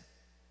this.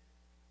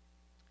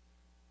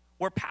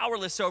 we're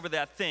powerless over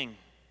that thing.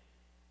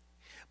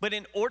 But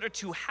in order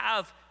to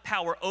have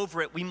power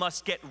over it, we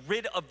must get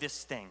rid of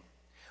this thing.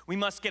 We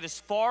must get as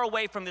far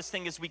away from this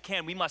thing as we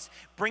can. We must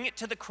bring it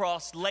to the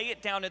cross, lay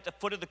it down at the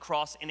foot of the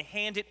cross, and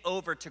hand it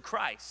over to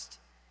Christ.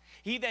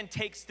 He then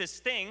takes this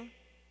thing,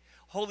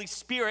 Holy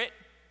Spirit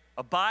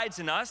abides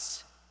in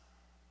us.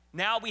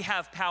 Now we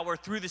have power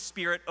through the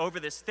Spirit over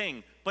this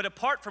thing. But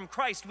apart from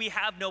Christ, we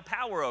have no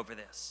power over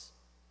this.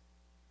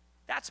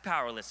 That's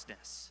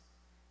powerlessness.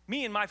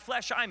 Me and my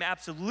flesh, I'm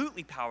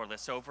absolutely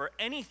powerless over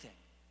anything.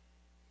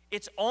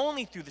 It's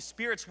only through the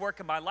Spirit's work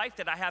in my life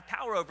that I have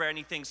power over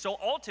anything. So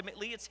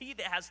ultimately, it's He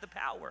that has the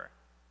power.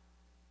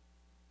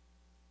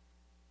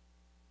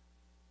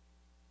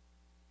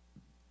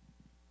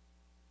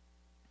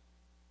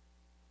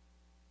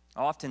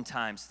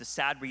 Oftentimes, the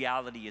sad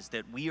reality is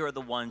that we are the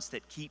ones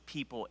that keep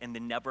people in the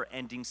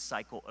never-ending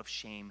cycle of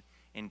shame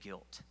and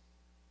guilt.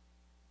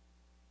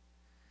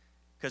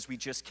 Because we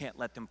just can't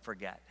let them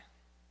forget.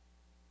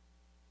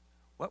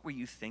 What were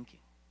you thinking?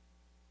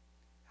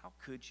 How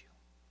could you?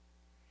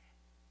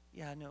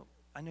 Yeah,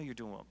 I know you're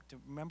doing well.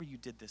 Remember you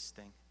did this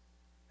thing.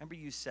 Remember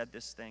you said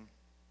this thing.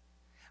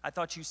 I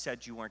thought you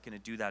said you weren't going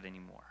to do that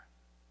anymore.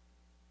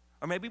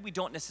 Or maybe we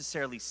don't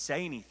necessarily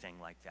say anything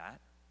like that,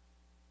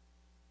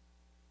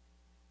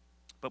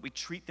 but we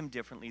treat them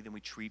differently than we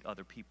treat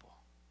other people.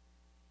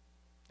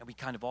 And we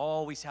kind of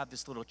always have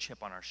this little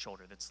chip on our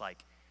shoulder that's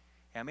like,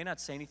 hey, I may not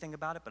say anything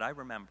about it, but I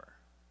remember.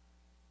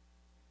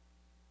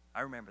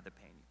 I remember the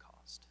pain you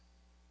caused.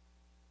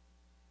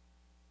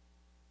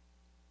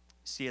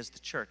 See, as the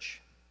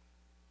church,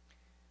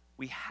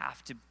 we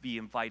have to be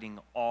inviting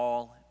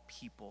all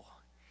people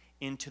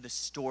into the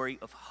story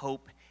of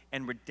hope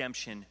and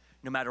redemption,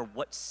 no matter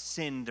what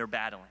sin they're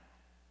battling.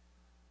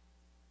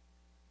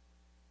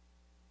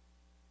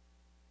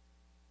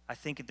 I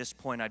think at this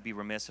point I'd be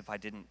remiss if I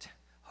didn't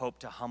hope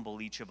to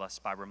humble each of us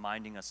by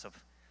reminding us of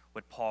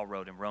what Paul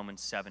wrote in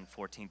Romans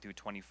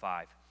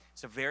 7:14-25.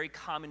 It's a very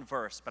common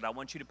verse, but I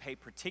want you to pay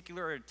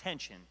particular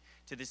attention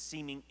to the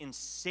seeming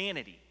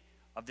insanity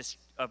of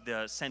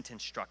the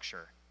sentence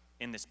structure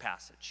in this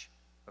passage,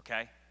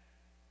 okay?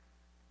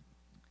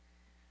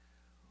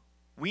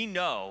 We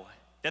know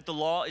that the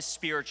law is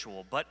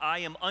spiritual, but I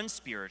am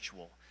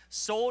unspiritual,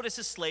 sold as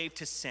a slave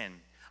to sin.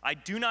 I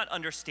do not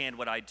understand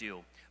what I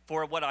do.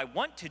 For what I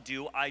want to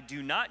do, I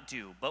do not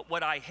do, but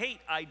what I hate,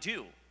 I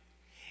do.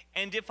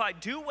 And if I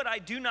do what I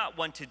do not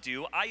want to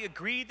do, I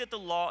agree that the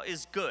law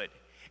is good.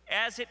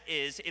 As it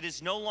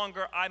is no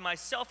longer I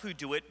myself who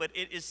do it, but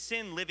it is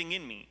sin living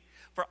in me.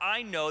 For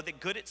I know that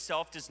good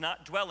itself does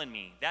not dwell in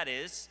me, that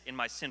is, in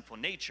my sinful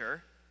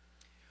nature.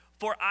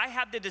 For I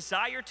have the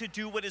desire to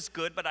do what is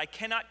good, but I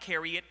cannot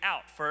carry it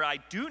out. For I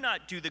do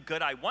not do the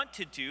good I want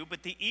to do,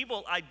 but the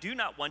evil I do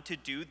not want to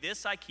do,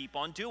 this I keep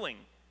on doing.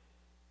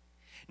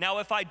 Now,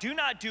 if I do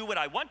not do what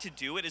I want to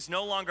do, it is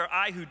no longer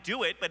I who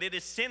do it, but it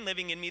is sin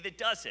living in me that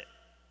does it.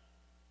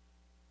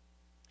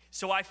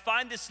 So I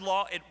find this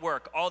law at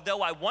work.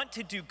 Although I want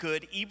to do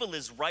good, evil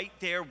is right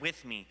there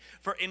with me.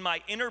 For in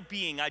my inner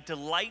being, I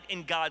delight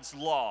in God's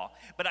law,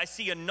 but I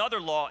see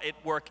another law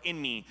at work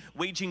in me,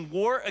 waging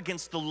war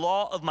against the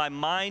law of my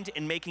mind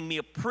and making me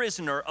a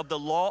prisoner of the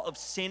law of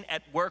sin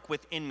at work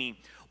within me.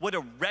 What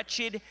a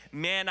wretched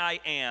man I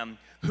am.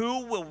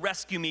 Who will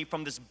rescue me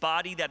from this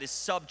body that is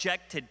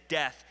subject to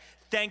death?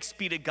 Thanks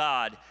be to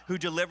God who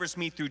delivers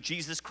me through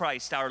Jesus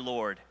Christ our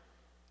Lord.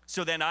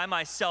 So then I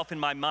myself in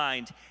my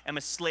mind am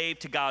a slave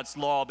to God's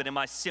law, but in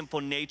my sinful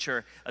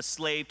nature, a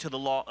slave to the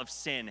law of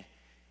sin.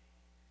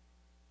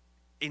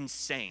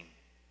 Insane.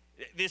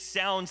 This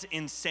sounds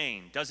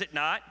insane, does it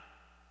not?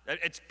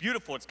 It's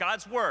beautiful, it's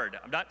God's word.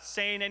 I'm not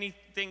saying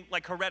anything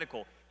like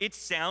heretical. It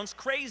sounds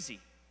crazy.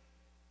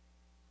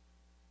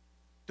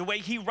 The way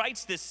he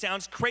writes this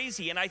sounds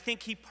crazy, and I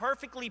think he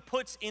perfectly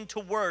puts into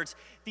words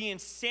the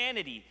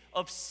insanity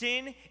of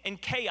sin and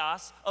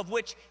chaos of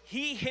which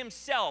he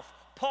himself,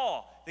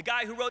 Paul, the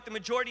guy who wrote the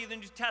majority of the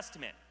New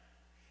Testament,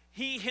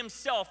 he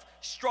himself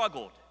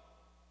struggled.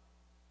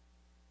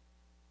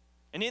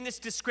 And in this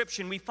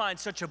description, we find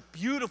such a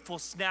beautiful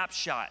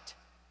snapshot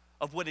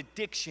of what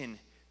addiction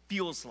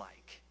feels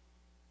like.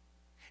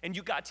 And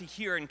you got to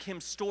hear in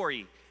Kim's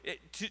story,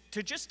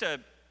 to just a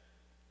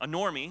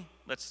normie,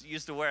 let's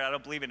use the word, I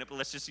don't believe in it, but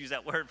let's just use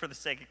that word for the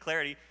sake of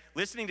clarity.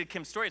 Listening to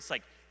Kim's story, it's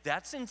like,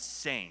 that's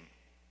insane.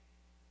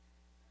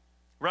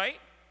 Right?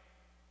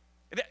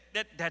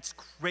 That's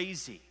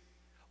crazy.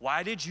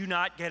 Why did you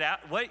not get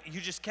out? What, you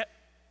just kept,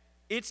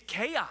 it's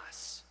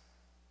chaos.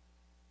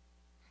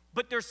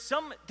 But there's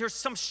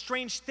some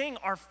strange thing.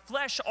 Our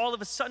flesh all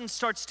of a sudden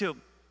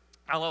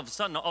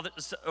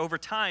over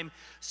time,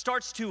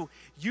 starts to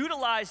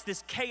utilize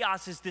this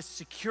chaos as this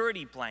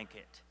security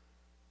blanket.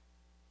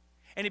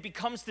 And it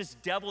becomes this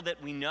devil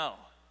that we know.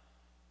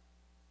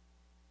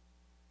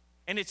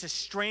 And it's a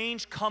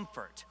strange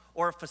comfort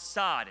or a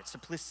facade. It's a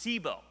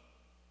placebo.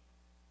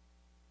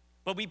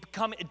 But we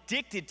become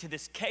addicted to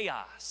this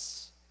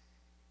chaos.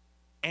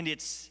 And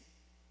it's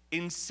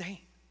insane.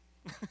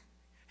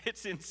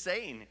 It's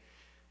insane.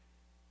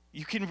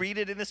 You can read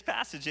it in this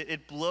passage.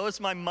 It blows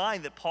my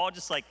mind that Paul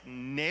just like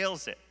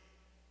nails it.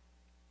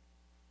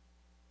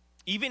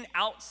 Even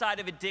outside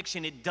of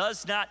addiction, it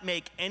does not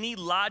make any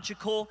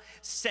logical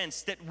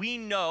sense that we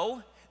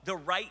know the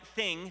right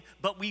thing,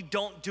 but we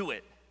don't do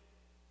it.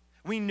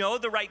 We know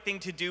the right thing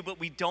to do, but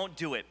we don't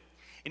do it.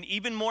 And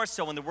even more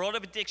so, in the world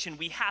of addiction,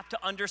 we have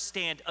to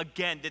understand,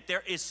 again, that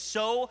there is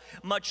so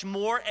much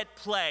more at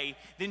play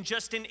than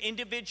just an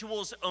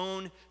individual's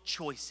own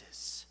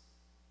choices.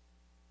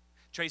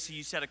 Tracy,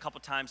 you said a couple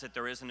times that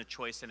there isn't a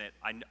choice in it.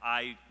 I'm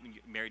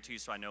married to you,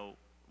 so I know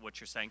what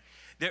you're saying.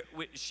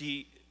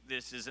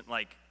 This isn't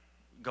like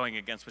going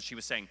against what she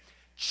was saying.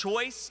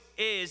 Choice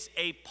is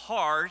a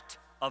part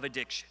of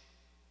addiction.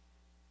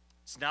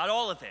 It's not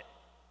all of it,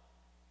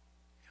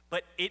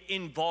 but it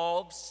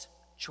involves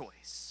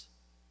choice.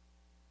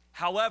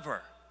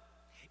 However,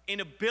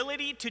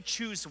 inability to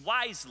choose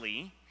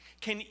wisely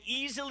can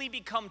easily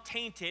become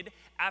tainted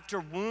after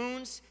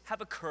wounds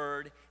have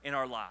occurred in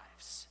our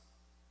lives.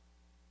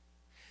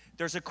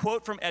 There's a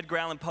quote from Edgar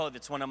Allan Poe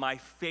that's one of my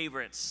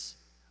favorites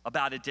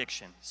about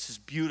addiction. This is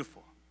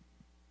beautiful.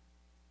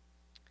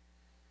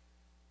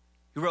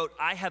 He wrote,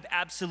 "I have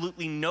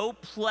absolutely no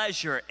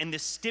pleasure in the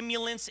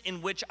stimulants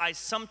in which I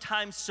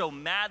sometimes so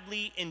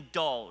madly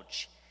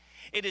indulge.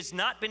 It has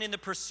not been in the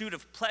pursuit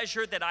of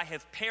pleasure that I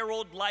have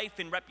periled life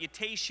and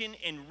reputation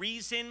and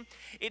reason.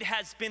 It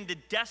has been the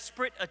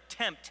desperate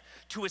attempt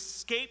to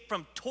escape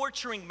from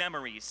torturing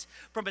memories,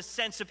 from a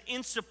sense of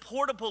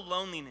insupportable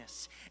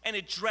loneliness and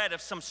a dread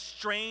of some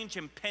strange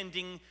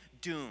impending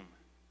doom."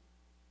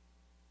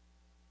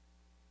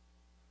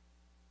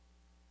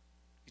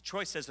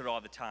 Troy says it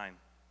all the time.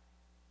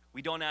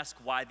 We don't ask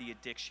why the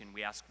addiction,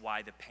 we ask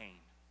why the pain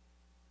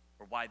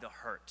or why the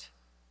hurt.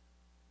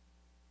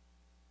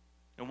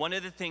 And one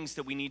of the things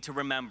that we need to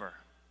remember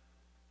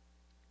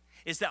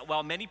is that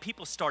while many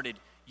people started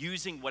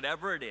using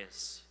whatever it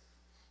is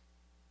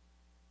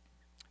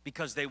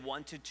because they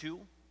wanted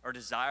to or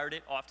desired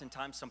it,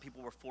 oftentimes some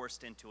people were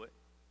forced into it.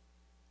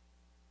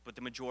 But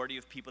the majority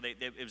of people,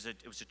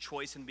 it was a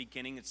choice in the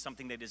beginning. It's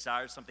something they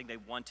desired, something they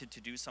wanted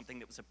to do, something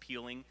that was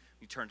appealing.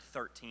 We turned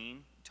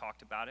 13, we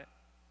talked about it.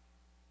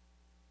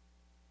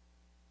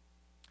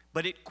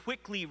 But it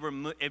quickly,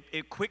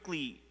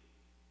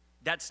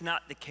 that's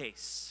not the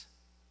case.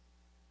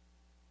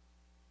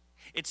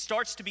 It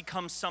starts to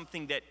become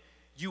something that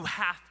you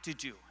have to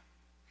do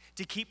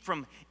to keep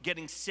from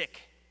getting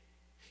sick.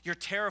 You're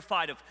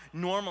terrified of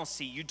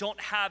normalcy. You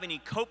don't have any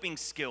coping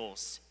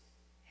skills.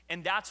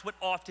 And that's what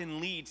often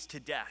leads to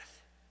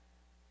death,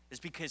 is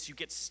because you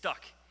get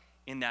stuck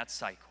in that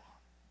cycle.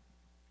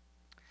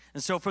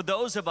 And so for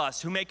those of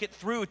us who make it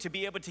through to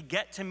be able to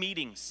get to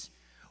meetings,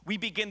 we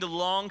begin the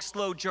long,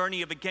 slow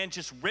journey of, again,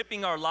 just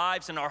ripping our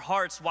lives and our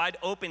hearts wide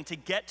open to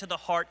get to the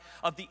heart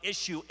of the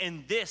issue.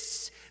 And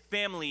this,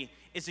 family,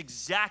 is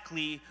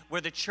exactly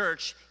where the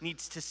church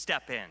needs to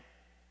step in.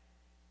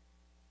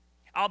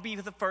 I'll be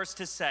the first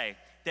to say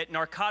that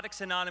Narcotics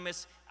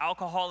Anonymous,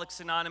 Alcoholics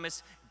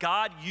Anonymous,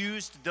 God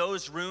used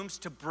those rooms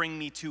to bring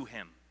me to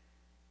Him.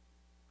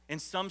 In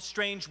some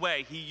strange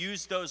way, He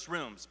used those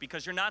rooms,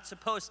 because you're not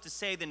supposed to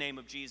say the name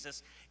of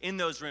Jesus in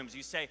those rooms.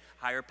 You say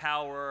higher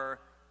power,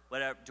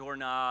 whatever,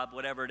 doorknob,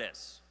 whatever it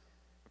is,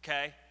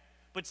 okay?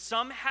 But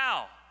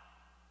somehow,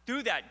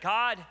 through that,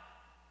 God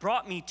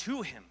brought me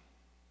to Him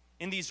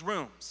in these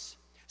rooms.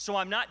 So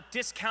I'm not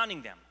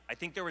discounting them. I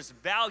think there is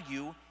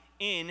value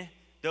in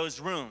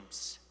those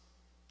rooms.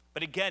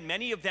 But again,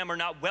 many of them are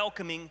not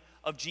welcoming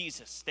of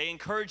Jesus. They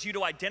encourage you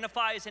to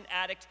identify as an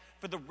addict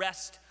for the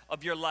rest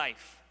of your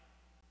life.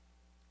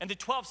 And the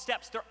 12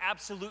 steps, they're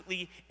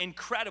absolutely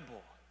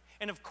incredible.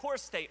 And of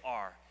course they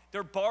are.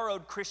 They're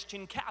borrowed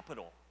Christian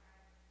capital.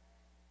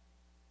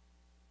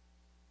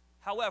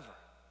 However,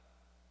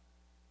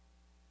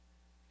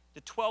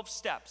 the 12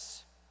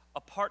 steps,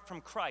 apart from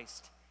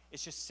Christ,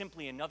 is just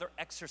simply another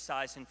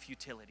exercise in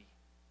futility.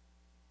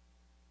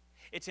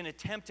 It's an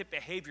attempt at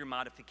behavior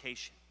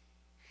modification.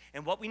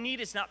 And what we need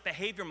is not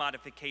behavior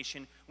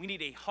modification, we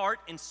need a heart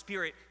and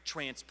spirit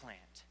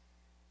transplant.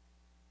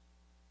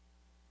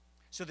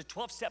 So the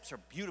 12 steps are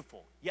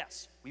beautiful.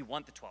 Yes, we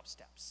want the 12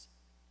 steps.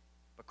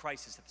 But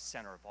Christ is at the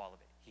center of all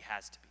of it. He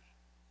has to be.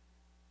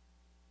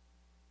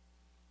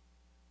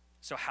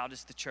 So how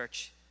does the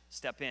church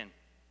step in?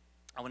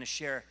 I want to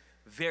share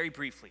very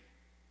briefly,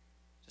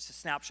 just a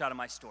snapshot of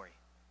my story.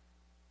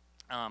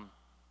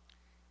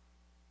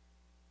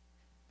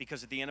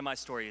 Because at the end of my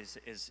story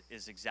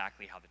is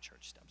exactly how the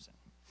church steps in.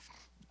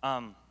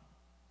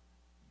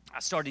 I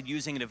started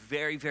using at a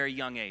very, very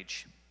young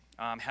age.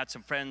 Had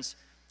some friends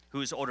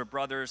whose older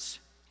brothers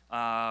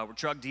were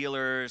drug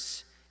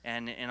dealers,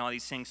 and all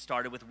these things.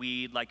 Started with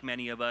weed, like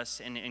many of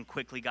us, and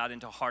quickly got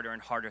into harder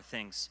and harder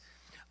things.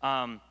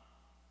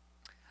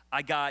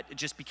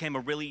 Just became a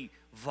really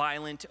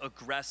violent,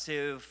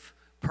 aggressive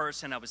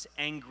person. I was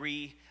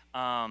angry,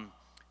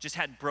 just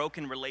had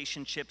broken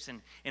relationships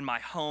in my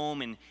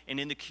home and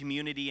in the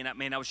community,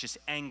 and I was just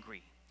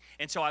angry.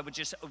 And so I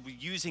was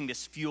using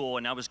this fuel,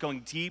 and I was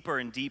going deeper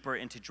and deeper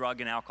into drug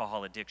and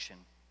alcohol addiction.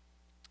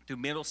 Through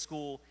middle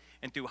school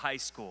and through high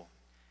school.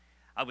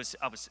 I was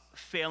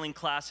failing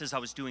classes. I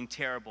was doing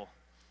terrible.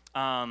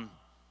 I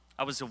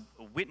was a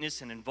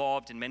witness and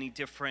involved in many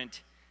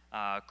different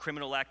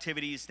criminal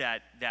activities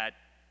that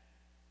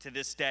to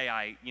this day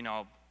I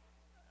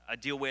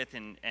deal with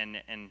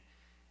and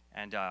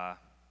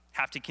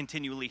have to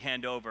continually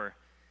hand over.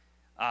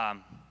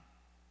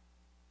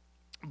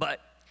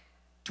 But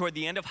toward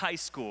the end of high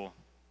school,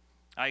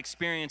 I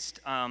experienced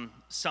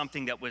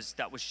something that was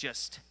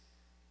just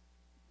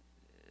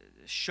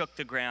shook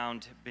the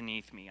ground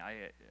beneath me.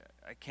 I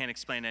can't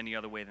explain it any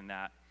other way than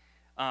that.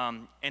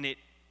 And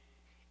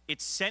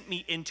it sent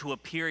me into a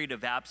period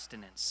of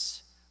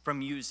abstinence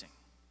from using.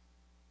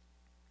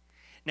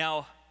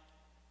 Now,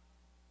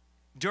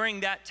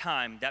 during that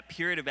time, that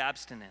period of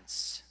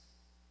abstinence,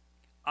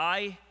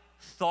 I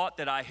thought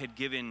that I had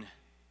given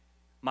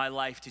my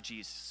life to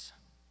Jesus.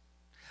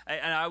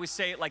 And I always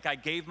say it like I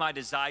gave my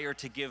desire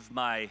to give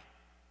my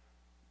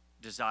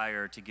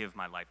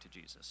life to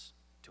Jesus,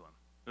 to him.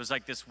 It was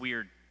like this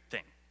weird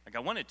thing. Like I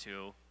wanted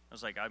to. I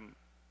was like, I'm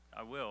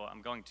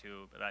going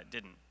to, but I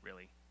didn't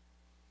really.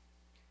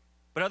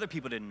 But other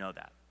people didn't know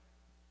that.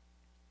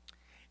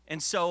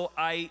 And so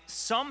I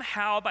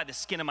somehow, by the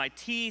skin of my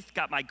teeth,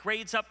 got my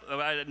grades up.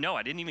 No,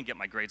 I didn't even get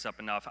my grades up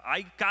enough.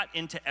 I got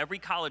into every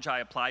college I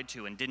applied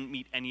to and didn't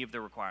meet any of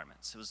the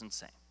requirements. It was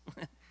insane.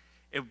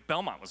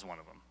 Belmont was one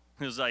of them.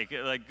 It was like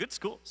good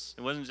schools.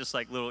 It wasn't just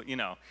like little, it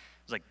was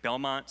like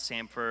Belmont,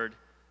 Samford,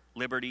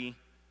 Liberty,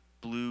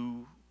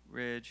 Blue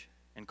Ridge,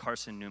 and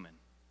Carson Newman.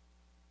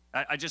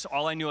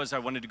 All I knew was I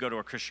wanted to go to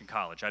a Christian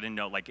college. I didn't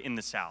know, like in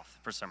the South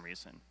for some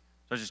reason.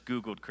 So I just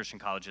Googled Christian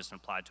colleges and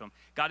applied to them.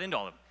 Got into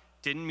all of them.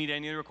 Didn't meet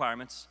any of the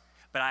requirements,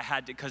 but I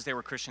had to, because they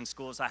were Christian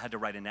schools, I had to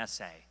write an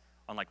essay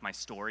on like my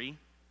story.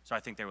 So I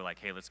think they were like,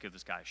 hey, let's give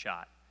this guy a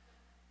shot.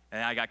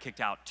 And I got kicked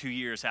out 2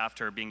 years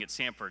after being at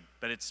Samford,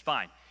 but it's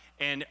fine.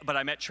 But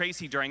I met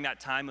Tracy during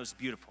that time. It was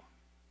beautiful.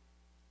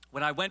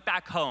 When I went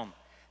back home,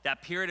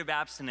 that period of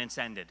abstinence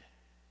ended.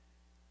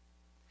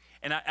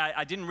 And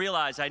I didn't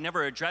realize, I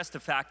never addressed the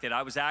fact that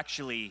I was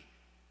actually,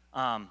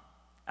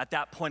 at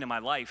that point in my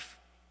life,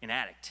 an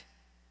addict.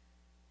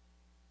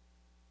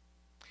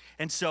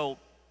 And so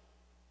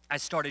I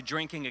started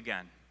drinking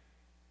again.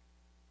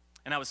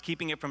 And I was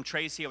keeping it from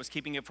Tracy. I was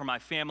keeping it from my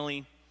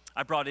family.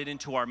 I brought it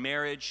into our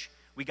marriage.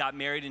 We got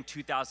married in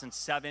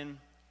 2007.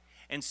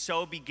 And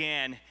so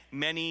began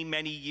many,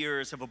 many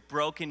years of a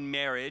broken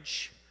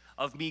marriage,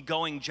 of me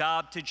going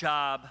job to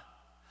job,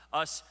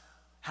 us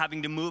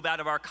having to move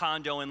out of our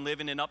condo and live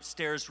in an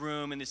upstairs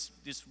room in this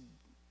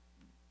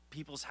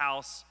people's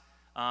house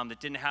that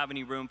didn't have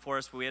any room for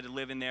us, but we had to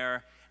live in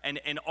there.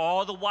 And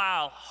all the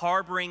while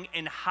harboring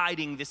and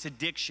hiding this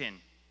addiction.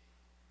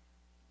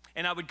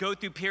 And I would go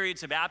through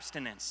periods of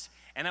abstinence,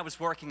 and I was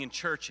working in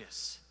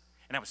churches,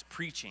 and I was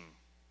preaching.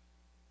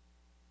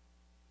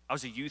 I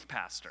was a youth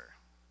pastor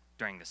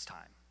during this time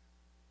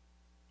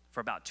for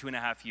about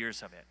 2.5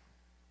 years of it.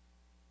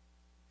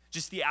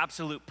 Just the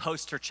absolute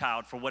poster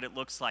child for what it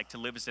looks like to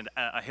live as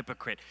a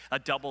hypocrite, a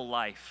double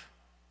life.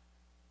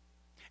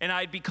 And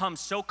I had become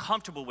so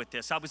comfortable with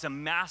this. I was a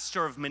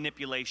master of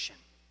manipulation.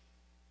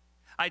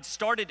 I'd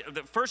started,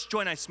 the first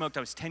joint I smoked, I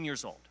was 10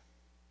 years old.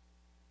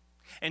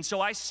 And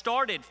so I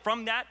started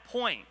from that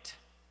point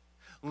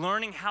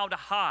learning how to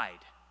hide,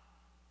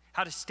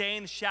 how to stay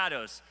in the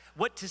shadows,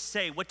 what to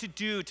say, what to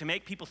do to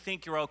make people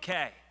think you're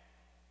okay,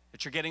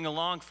 that you're getting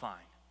along fine,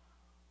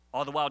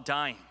 all the while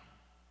dying.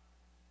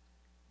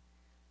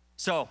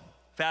 So,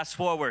 fast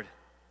forward.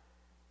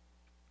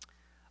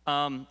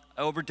 I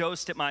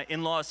overdosed at my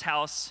in-laws'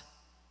 house,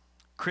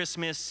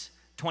 Christmas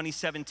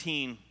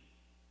 2017,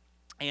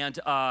 and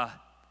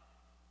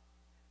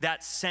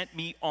that sent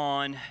me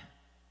on,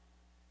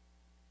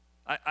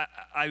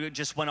 I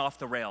just went off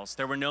the rails.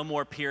 There were no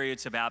more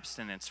periods of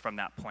abstinence from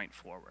that point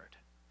forward.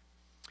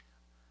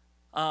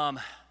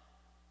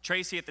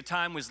 Tracy at the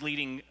time was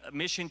leading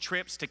mission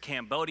trips to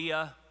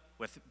Cambodia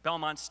with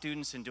Belmont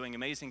students and doing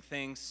amazing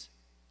things.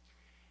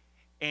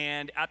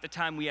 And at the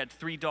time, we had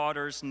 3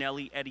 daughters,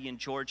 Nellie, Eddie, and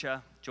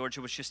Georgia.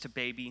 Georgia was just a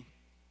baby.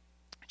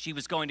 She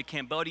was going to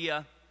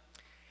Cambodia,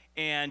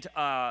 and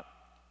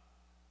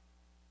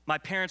my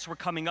parents were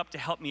coming up to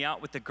help me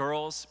out with the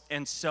girls,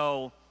 and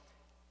so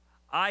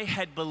I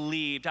had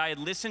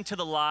listened to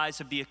the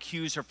lies of the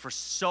accuser for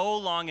so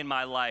long in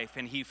my life,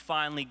 and he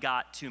finally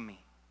got to me.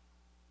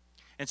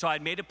 And so I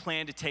had made a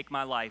plan to take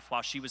my life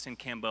while she was in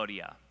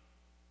Cambodia.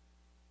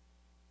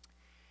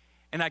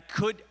 And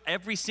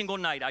every single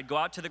night, I'd go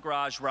out to the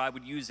garage where I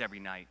would use every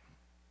night.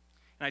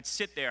 And I'd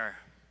sit there,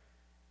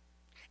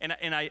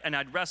 and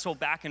I'd wrestle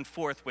back and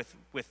forth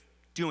with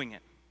doing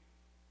it.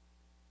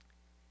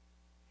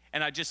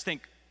 And I'd just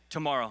think,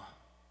 tomorrow.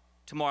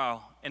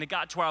 And it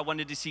got to where I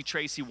wanted to see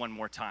Tracy one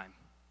more time.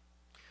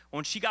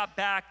 When she got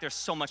back, there's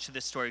so much to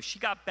this story. She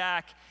got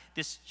back,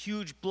 this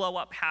huge blow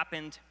up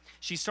happened.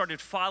 She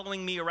started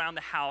following me around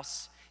the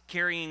house,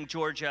 carrying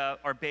Georgia,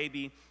 our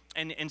baby,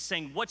 and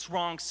saying, what's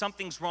wrong?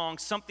 Something's wrong.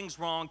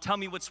 Tell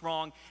me what's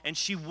wrong. And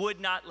she would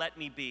not let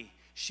me be.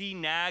 She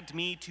nagged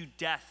me to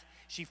death.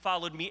 She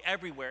followed me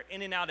everywhere,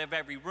 in and out of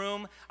every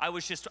room. I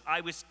was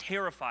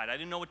terrified. I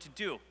didn't know what to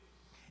do.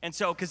 And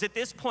so, because at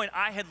this point,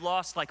 I had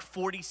lost like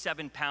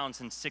 47 pounds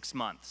in 6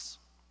 months.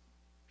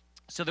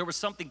 So there was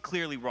something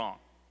clearly wrong.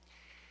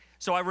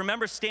 So I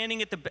remember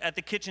standing at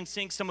the kitchen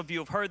sink. Some of you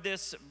have heard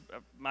this.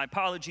 My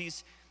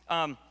apologies.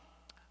 I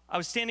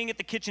was standing at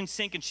the kitchen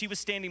sink, and she was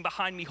standing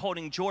behind me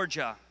holding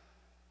Georgia.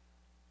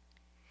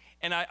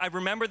 And I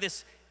remember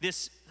this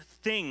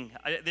thing,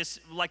 this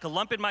like a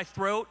lump in my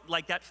throat,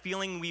 like that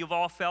feeling we've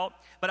all felt,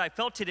 but I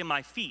felt it in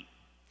my feet.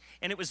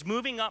 And it was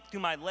moving up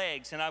through my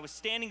legs, and I was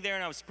standing there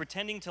and I was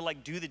pretending to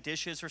like do the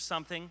dishes or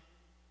something.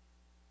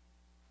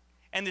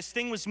 And this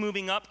thing was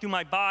moving up through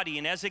my body,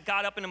 and as it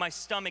got up into my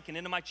stomach and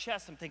into my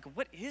chest, I'm thinking,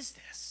 what is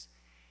this?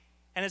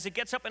 And as it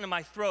gets up into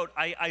my throat,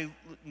 I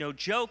no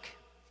joke,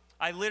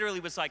 I literally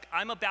was like,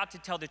 I'm about to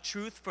tell the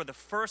truth for the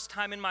first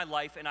time in my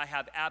life, and I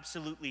have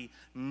absolutely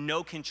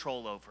no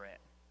control over it.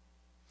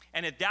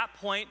 And at that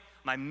point,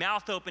 my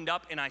mouth opened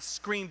up and I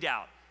screamed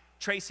out,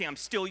 Tracy, I'm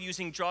still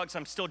using drugs,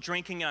 I'm still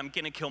drinking, and I'm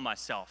gonna kill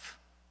myself.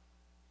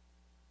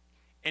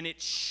 And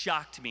it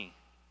shocked me.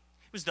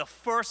 It was the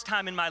first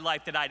time in my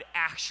life that I'd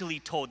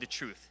actually told the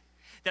truth,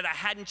 that I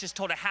hadn't just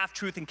told a half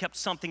truth and kept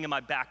something in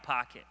my back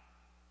pocket.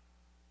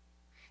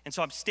 And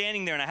so I'm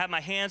standing there and I have my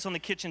hands on the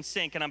kitchen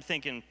sink and I'm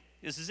thinking,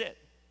 this is it.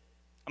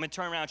 I'm gonna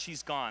turn around,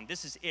 she's gone.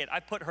 This is it.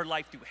 I put her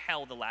life through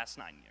hell the last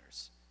 9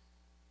 years.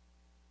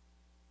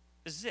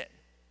 This is it.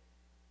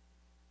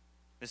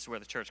 This is where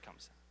the church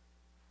comes in.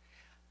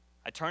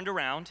 I turned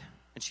around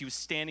and she was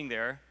standing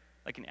there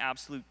like an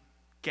absolute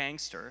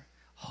gangster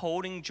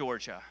holding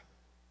Georgia.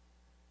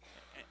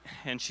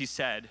 And she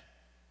said,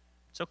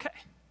 it's okay.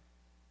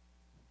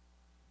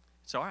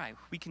 It's all right,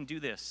 we can do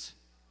this.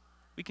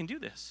 We can do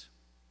this.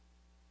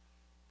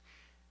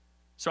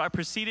 So I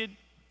proceeded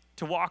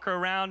to walk her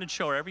around and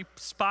show her every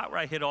spot where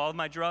I hid all of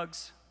my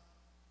drugs.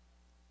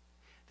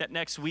 That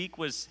next week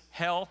was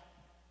hell.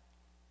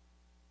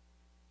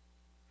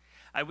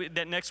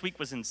 That next week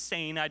was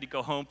insane. I had to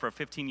go home for a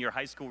 15-year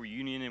high school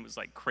reunion. It was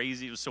like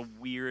crazy. It was so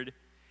weird.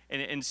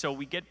 And so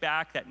we get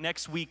back that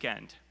next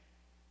weekend.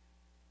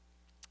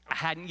 I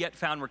hadn't yet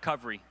found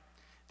recovery.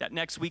 That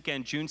next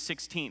weekend, June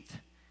 16th,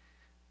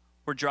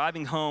 we're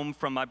driving home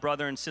from my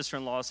brother and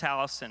sister-in-law's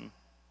house, and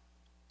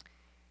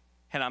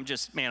I'm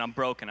just, man, I'm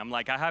broken. I'm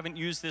like, I haven't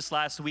used this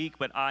last week,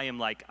 but I am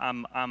like,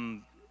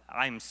 I'm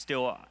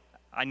still,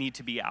 I need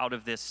to be out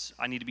of this.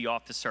 I need to be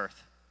off this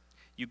earth.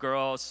 You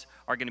girls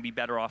are gonna be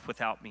better off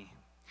without me.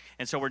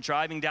 And so we're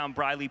driving down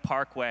Briley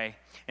Parkway,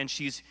 and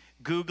she's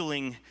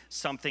Googling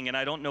something, and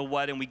I don't know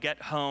what, and we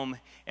get home,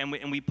 and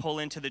we pull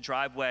into the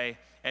driveway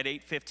at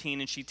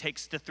 8:15, and she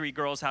takes the 3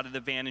 girls out of the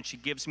van, and she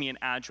gives me an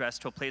address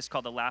to a place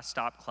called the Last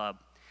Stop Club.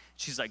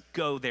 She's like,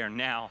 go there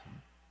now.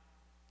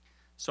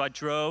 So I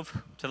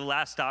drove to the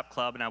Last Stop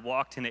Club, and I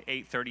walked in at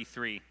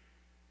 8:33.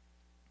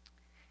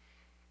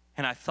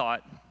 And I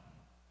thought,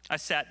 I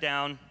sat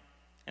down,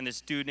 and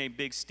this dude named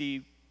Big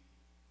Steve,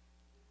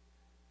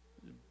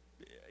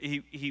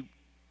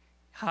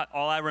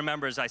 all I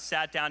remember is I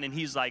sat down and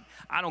he's like,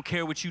 I don't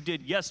care what you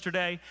did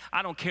yesterday.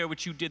 I don't care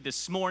what you did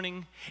this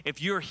morning.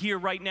 If you're here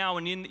right now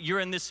and you're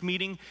in this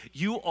meeting,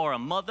 you are a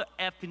mother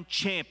effing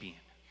champion.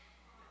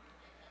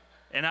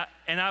 And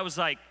I was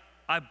like,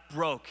 I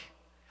broke.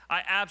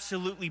 I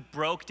absolutely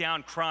broke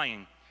down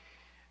crying.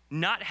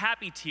 Not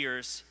happy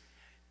tears,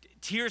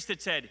 tears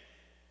that said,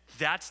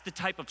 that's the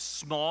type of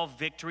small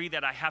victory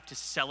that I have to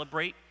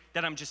celebrate,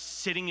 that I'm just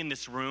sitting in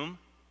this room,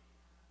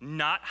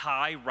 not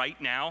high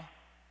right now.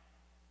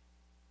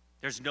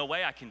 There's no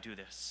way I can do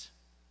this.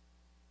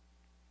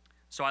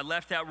 So I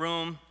left that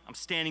room, I'm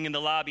standing in the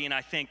lobby, and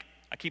I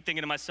keep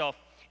thinking to myself,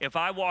 if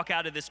I walk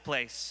out of this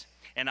place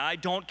and I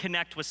don't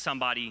connect with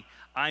somebody,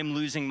 I'm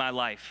losing my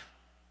life.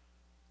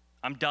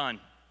 I'm done.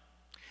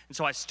 And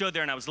so I stood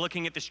there and I was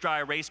looking at this dry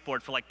erase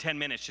board for like 10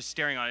 minutes, just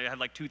staring on it. It had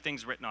like 2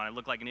 things written on it. I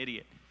looked like an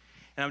idiot.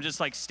 And I'm just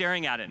like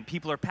staring at it, and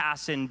people are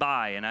passing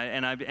by, and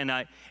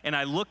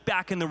I look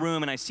back in the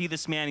room and I see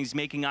this man, he's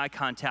making eye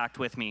contact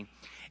with me.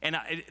 And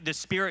the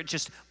Spirit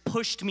just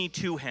pushed me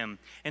to him.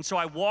 And so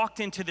I walked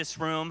into this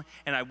room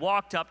and I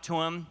walked up to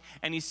him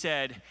and he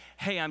said,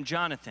 hey, I'm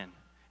Jonathan.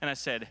 And I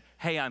said,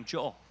 hey, I'm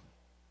Joel.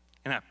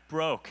 And I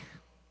broke,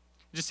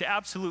 just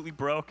absolutely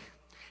broke.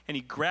 And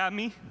he grabbed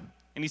me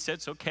and he said,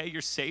 it's okay,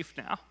 you're safe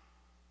now.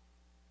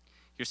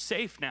 You're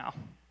safe now.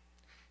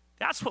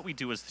 That's what we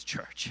do as the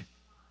church.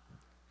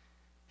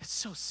 It's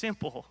so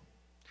simple.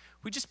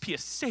 We just be a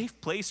safe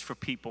place for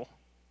people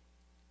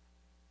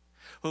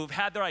who've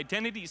had their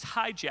identities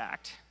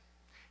hijacked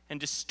and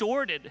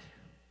distorted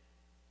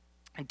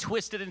and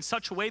twisted in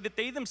such a way that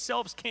they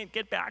themselves can't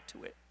get back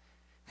to it.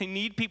 They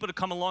need people to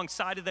come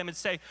alongside of them and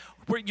say,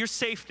 you're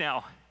safe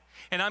now,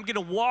 and I'm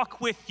gonna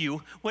walk with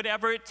you,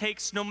 whatever it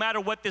takes, no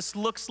matter what this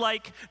looks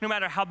like, no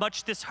matter how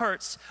much this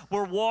hurts,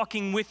 we're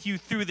walking with you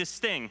through this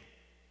thing.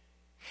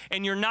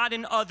 And you're not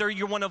an other,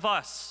 you're one of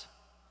us.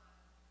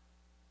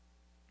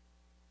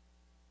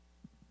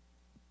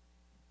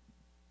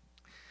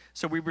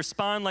 So we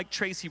respond like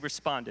Tracy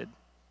responded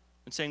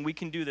and saying, we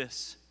can do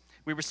this.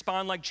 We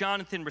respond like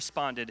Jonathan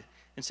responded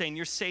and saying,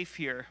 you're safe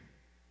here.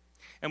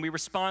 And we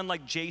respond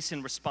like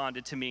Jason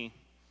responded to me.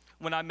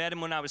 When I met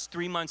him when I was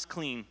 3 months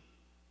clean,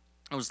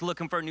 I was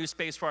looking for a new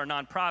space for our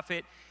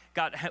nonprofit,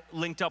 got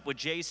linked up with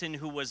Jason,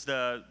 who was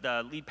the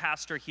lead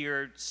pastor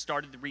here,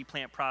 started the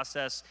replant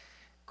process,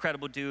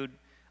 incredible dude.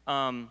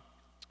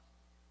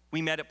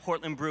 We met at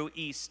Portland Brew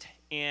East,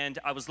 and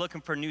I was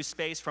looking for a new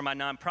space for my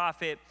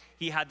nonprofit.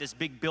 He had this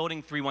big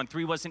building,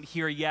 313 wasn't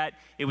here yet.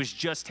 It was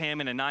just him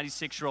and a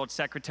 96-year-old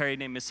secretary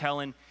named Miss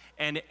Helen,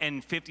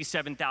 and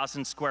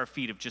 57,000 square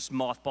feet of just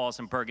mothballs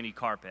and burgundy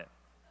carpet.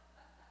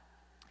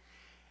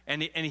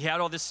 And he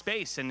had all this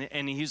space,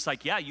 and he was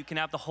like, yeah, you can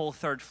have the whole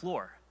 3rd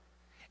floor.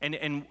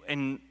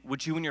 And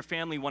would you and your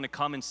family want to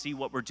come and see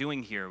what we're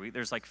doing here?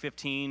 There's like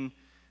 15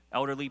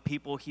 elderly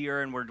people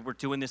here, and we're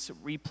doing this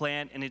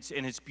replant, and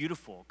it's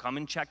beautiful. Come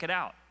and check it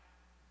out.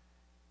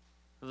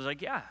 I was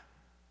like, yeah.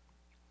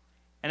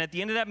 And at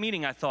the end of that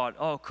meeting, I thought,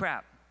 oh,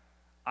 crap.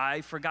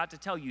 I forgot to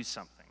tell you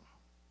something.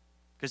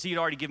 Because he had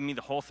already given me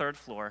the whole 3rd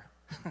floor.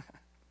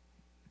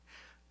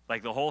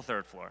 Like the whole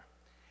 3rd floor.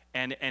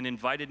 And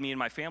invited me and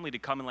my family to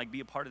come and like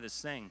be a part of this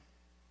thing.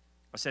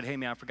 I said, hey,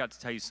 man, I forgot to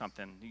tell you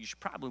something. You should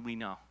probably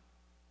know.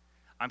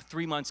 I'm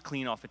 3 months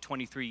clean off of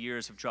 23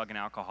 years of drug and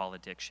alcohol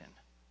addiction.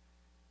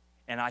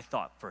 And I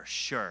thought for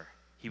sure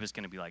he was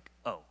going to be like,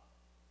 oh,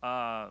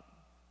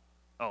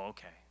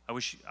 okay. I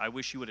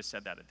wish you would have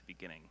said that at the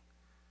beginning.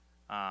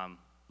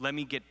 Let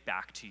me get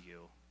back to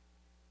you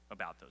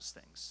about those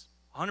things.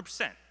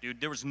 100%, dude.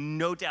 There was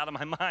no doubt in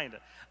my mind.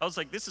 I was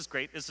like, this is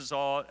great. This is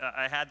all.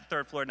 I had the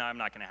 3rd floor. Now I'm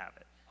not going to have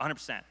it.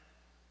 100%.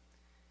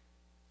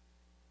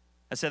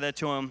 I said that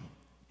to him,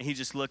 and he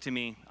just looked at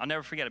me. I'll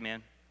never forget it,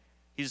 man.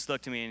 He just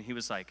looked at me, and he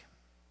was like,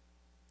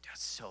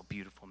 that's so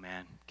beautiful,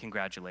 man.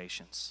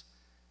 Congratulations.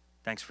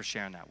 Thanks for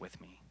sharing that with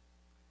me.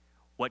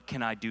 What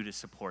can I do to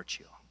support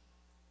you?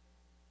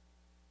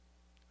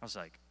 I was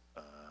like,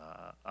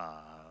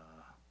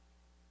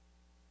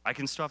 I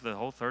can still have the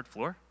whole 3rd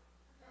floor?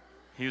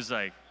 He was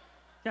like,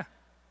 yeah.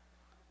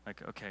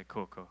 Like, okay,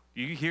 cool.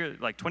 You here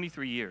like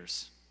 23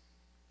 years,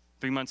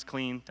 3 months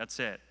clean, that's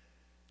it.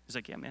 He's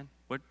like, yeah, man,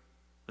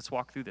 let's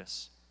walk through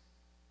this.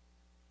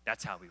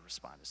 That's how we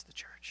respond as the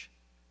church.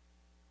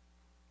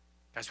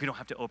 Guys, we don't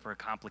have to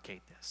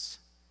overcomplicate this.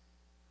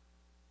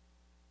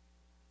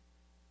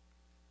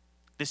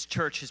 This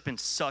church has been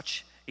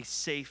such a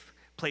safe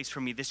place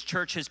for me. This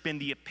church has been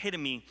the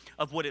epitome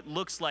of what it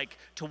looks like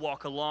to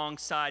walk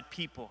alongside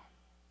people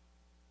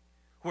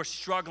who are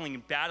struggling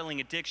and battling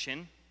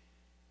addiction,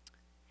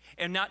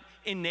 and not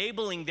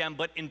enabling them,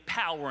 but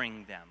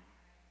empowering them.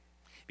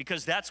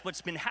 Because that's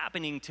what's been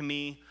happening to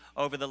me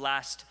over the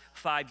last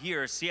 5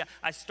 years. See,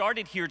 I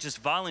started here just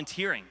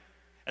volunteering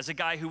as a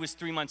guy who was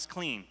 3 months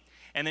clean.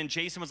 And then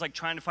Jason was like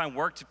trying to find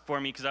work for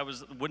me because I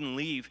wouldn't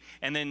leave.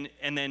 And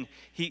then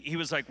he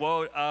was like,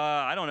 well,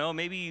 I don't know,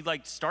 maybe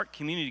like start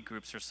community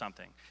groups or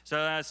something.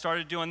 So I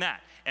started doing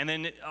that. And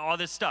then all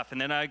this stuff.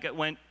 And then I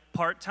went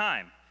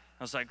part-time.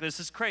 I was like, this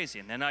is crazy.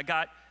 And then I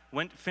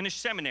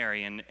finished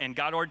seminary and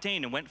got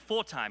ordained and went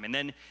full-time. And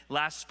then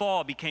last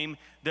fall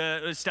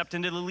stepped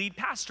into the lead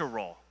pastor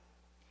role.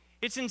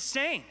 It's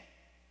insane.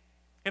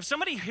 If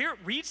somebody here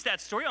reads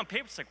that story on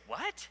paper, it's like,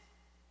 what?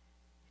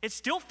 It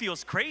still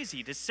feels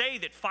crazy to say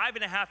that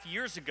 5.5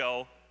 years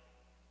ago,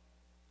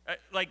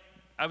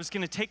 I was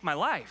gonna take my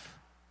life.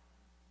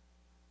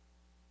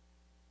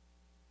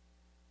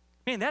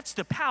 Man, that's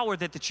the power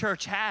that the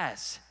church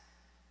has,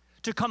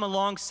 to come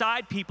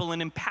alongside people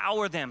and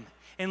empower them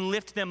and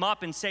lift them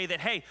up and say that,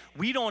 hey,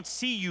 we don't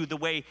see you the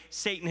way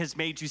Satan has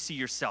made you see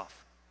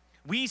yourself.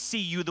 We see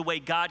you the way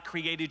God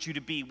created you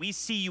to be. We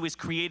see you as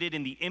created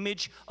in the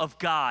image of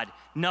God,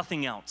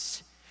 nothing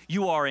else.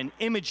 You are an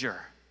imager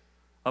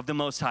of the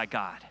Most High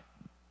God.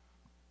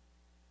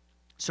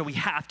 So we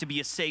have to be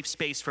a safe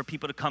space for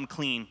people to come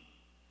clean.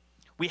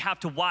 We have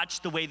to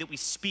watch the way that we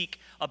speak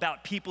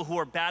about people who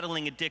are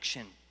battling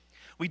addiction.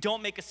 We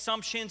don't make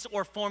assumptions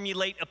or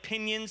formulate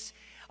opinions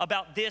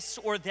about this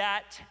or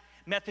that,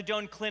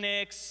 methadone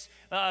clinics,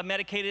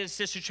 medicated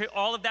assisted treatment,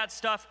 all of that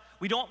stuff.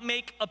 We don't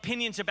make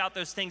opinions about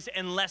those things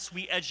unless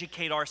we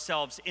educate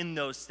ourselves in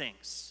those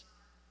things.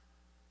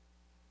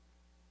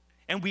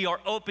 And we are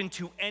open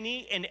to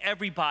any and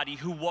everybody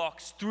who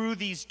walks through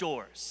these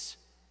doors.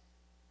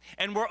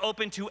 And we're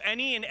open to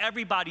any and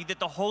everybody that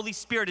the Holy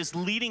Spirit is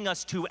leading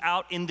us to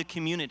out in the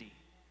community.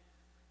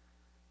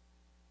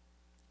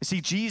 You see,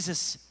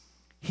 Jesus,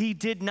 he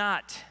did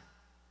not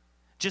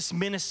just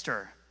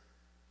minister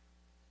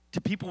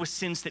to people with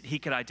sins that he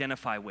could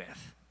identify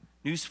with.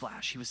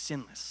 Newsflash, he was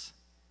sinless.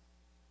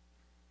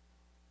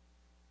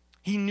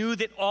 He knew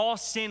that all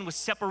sin was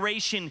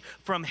separation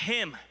from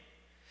him,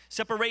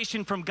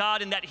 separation from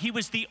God, and that he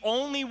was the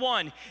only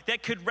one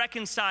that could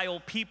reconcile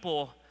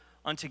people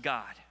unto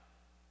God.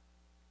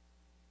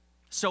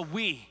 So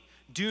we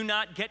do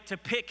not get to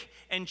pick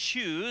and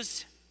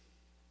choose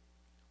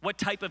what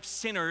type of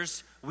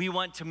sinners we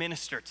want to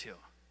minister to.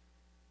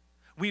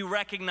 We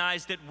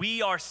recognize that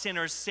we are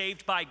sinners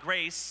saved by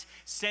grace,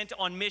 sent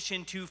on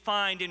mission to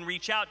find and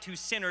reach out to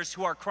sinners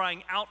who are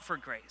crying out for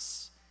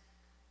grace.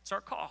 It's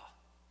our call.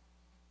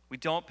 We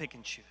don't pick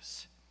and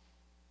choose.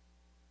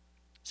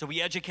 So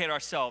we educate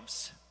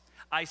ourselves.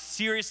 I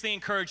seriously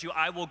encourage you,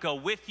 I will go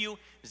with you.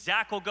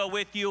 Zach will go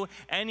with you.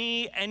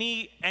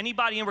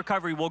 Anybody in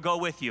recovery will go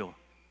with you.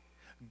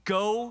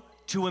 Go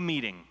to a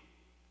meeting.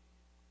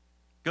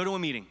 Go to a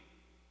meeting.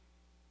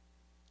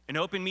 An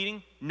open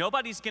meeting,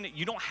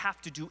 you don't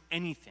have to do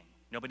anything.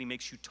 Nobody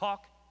makes you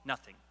talk,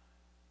 nothing.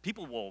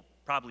 People will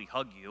probably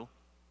hug you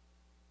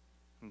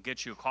and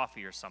get you a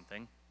coffee or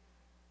something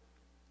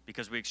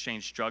because we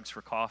exchange drugs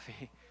for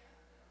coffee.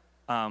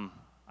 I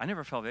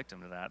never fell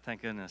victim to that,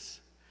 thank goodness.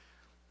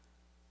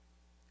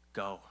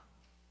 Go.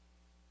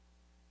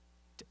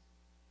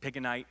 Pick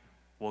a night,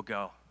 we'll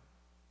go.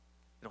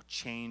 It'll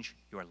change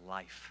your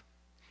life.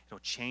 It'll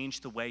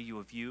change the way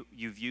you view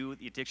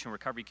the addiction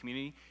recovery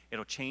community.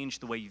 It'll change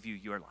the way you view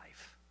your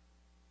life.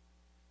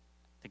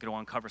 I think it'll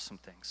uncover some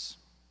things.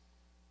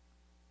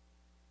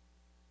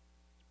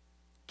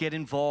 Get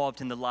involved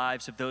in the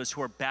lives of those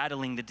who are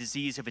battling the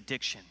disease of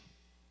addiction.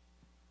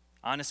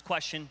 Honest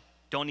question,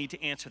 don't need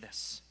to answer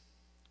this.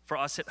 For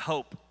us at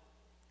Hope,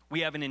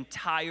 we have an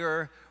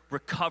entire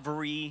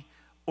recovery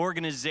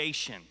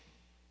organization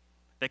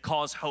that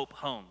calls Hope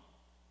home.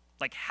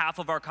 Like half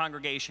of our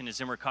congregation is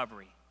in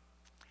recovery.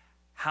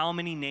 How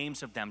many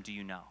names of them do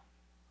you know?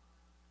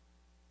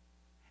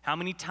 How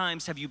many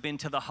times have you been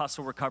to the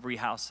Hustle Recovery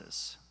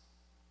houses?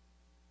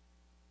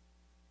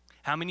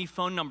 How many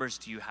phone numbers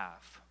do you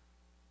have?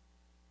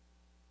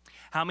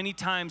 How many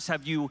times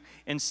have you,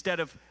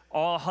 instead of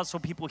all Hustle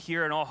people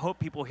here and all Hope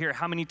people here,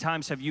 how many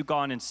times have you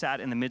gone and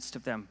sat in the midst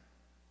of them?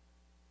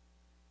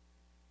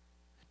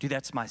 Dude,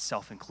 that's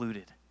myself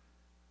included.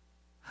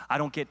 I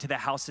don't get to the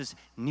houses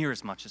near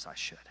as much as I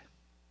should.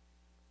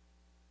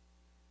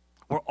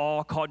 We're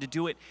all called to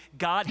do it.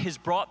 God has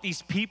brought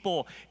these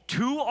people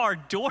to our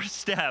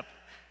doorstep.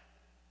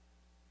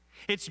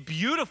 It's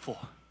beautiful.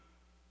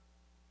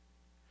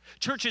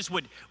 Churches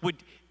would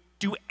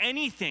do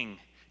anything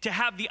to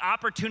have the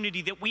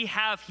opportunity that we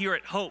have here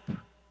at Hope.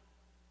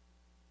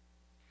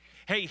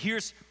 Hey,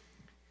 here's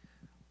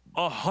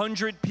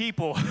 100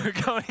 people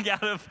going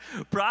out of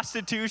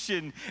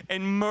prostitution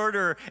and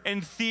murder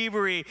and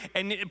thievery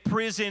and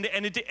prison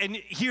and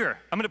here,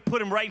 I'm gonna put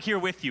them right here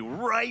with you,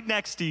 right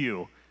next to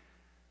you.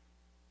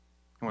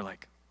 And we're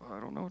like, oh, I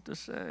don't know what to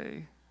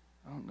say.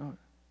 I don't know.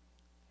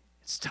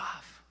 It's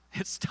tough.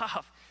 It's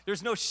tough.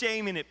 There's no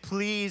shame in it.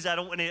 Please, I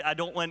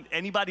don't want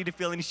anybody to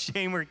feel any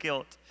shame or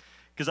guilt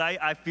because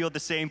I feel the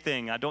same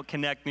thing. I don't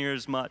connect near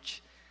as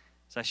much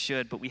as I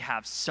should, but we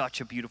have such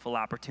a beautiful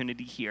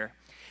opportunity here.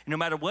 And no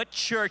matter what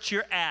church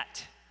you're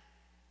at,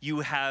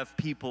 you have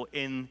people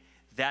in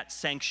that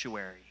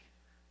sanctuary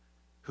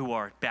who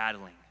are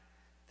battling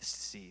this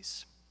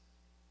disease.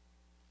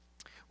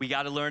 We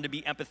got to learn to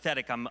be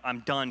empathetic. I'm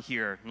done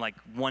here in like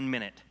 1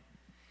 minute.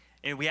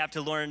 And we have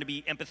to learn to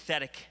be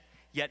empathetic,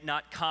 yet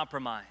not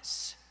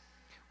compromise.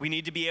 We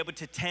need to be able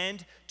to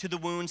tend to the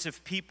wounds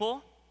of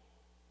people,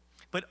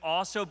 but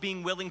also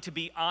being willing to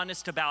be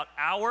honest about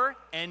our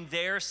and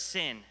their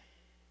sin,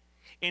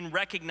 in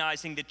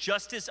recognizing that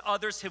just as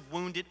others have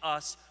wounded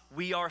us,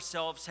 we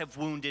ourselves have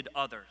wounded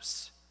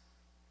others.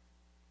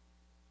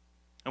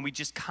 And we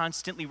just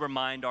constantly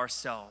remind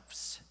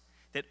ourselves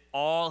that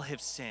all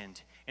have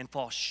sinned and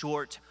fall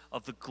short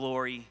of the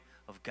glory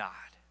of God.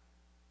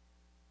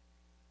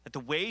 That the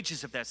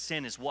wages of that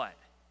sin is what?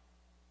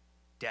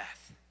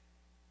 Death.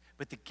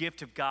 But the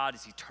gift of God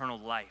is eternal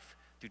life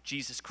through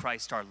Jesus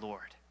Christ our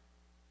Lord.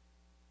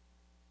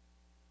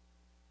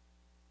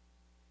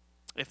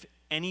 If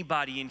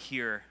anybody in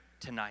here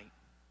tonight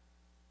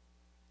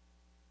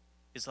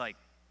is like,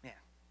 man,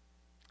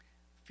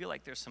 I feel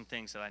like there's some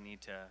things that I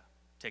need to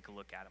take a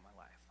look at in my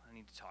life. I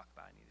need to talk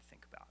about, I need to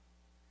think about.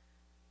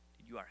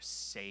 You are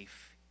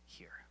safe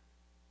here.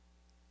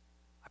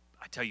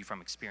 I tell you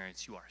from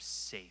experience, you are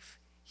safe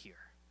here.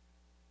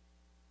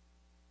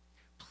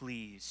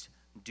 Please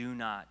do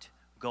not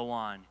go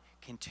on,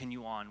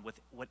 continue on with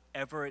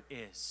whatever it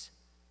is,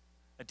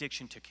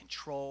 addiction to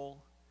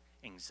control,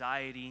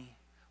 anxiety,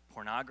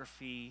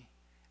 pornography,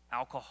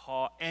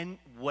 alcohol, and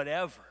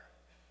whatever.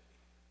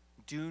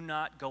 Do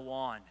not go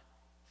on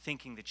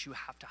thinking that you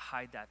have to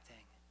hide that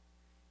thing.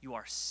 You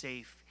are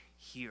safe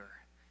here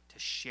to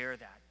share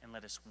that and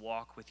let us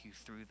walk with you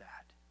through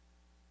that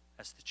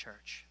as the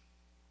church.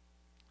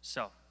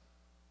 So,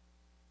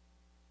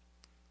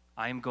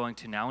 I am going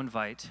to now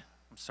invite,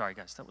 I'm sorry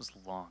guys, that was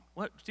long.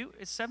 What, dude,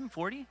 it's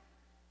 7:40?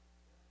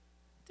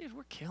 Dude,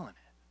 we're killing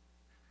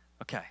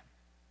it. Okay.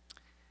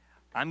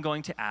 I'm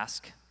going to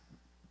ask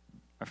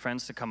our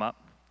friends to come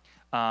up,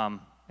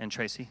 and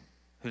Tracy,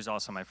 who's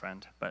also my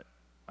friend, but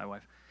my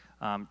wife.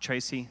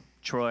 Tracy,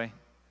 Troy,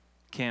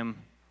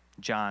 Kim,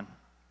 John.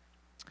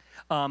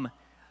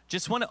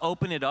 Just want to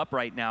open it up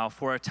right now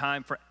for a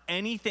time for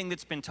anything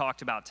that's been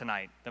talked about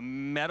tonight. The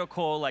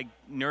medical, like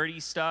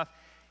nerdy stuff,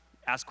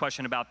 ask a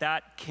question about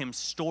that, Kim's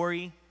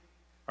story,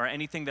 or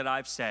anything that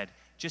I've said.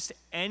 just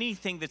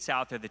anything that's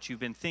out there that you've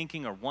been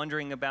thinking or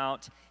wondering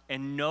about,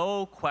 and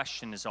no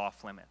question is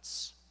off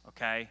limits,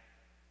 okay?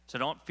 So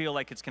don't feel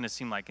like it's going to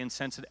seem like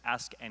insensitive.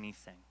 Ask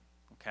anything,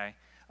 okay?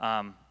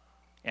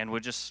 And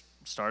we'll just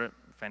start it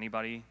if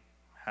anybody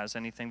has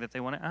anything that they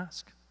want to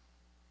ask.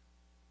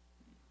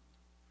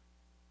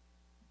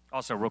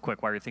 Also, real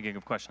quick, while you're thinking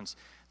of questions,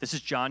 this is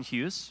John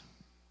Hughes.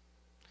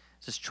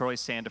 This is Troy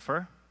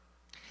Sandifer.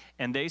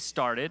 And they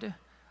started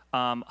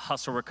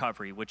Hustle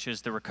Recovery, which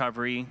is the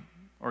recovery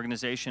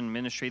organization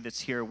ministry that's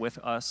here with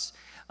us.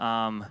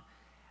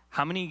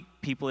 How many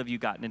people have you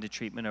gotten into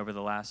treatment over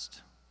the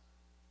last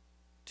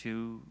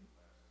 2?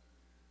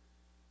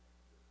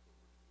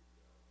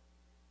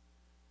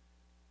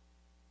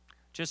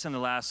 Just in the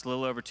last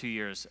little over 2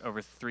 years,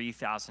 over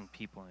 3,000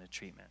 people into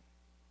treatment.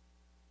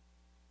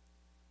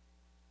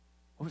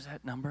 What was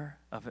that number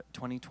of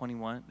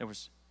 2021? There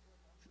was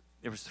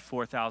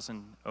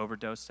 4,000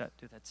 overdose.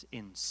 Dude, that's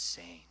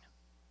insane.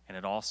 And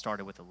it all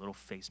started with a little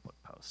Facebook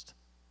post.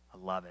 I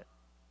love it.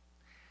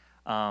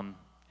 And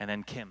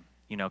then Kim,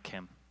 you know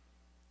Kim.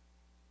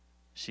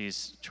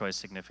 She's Troy's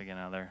significant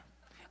other,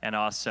 and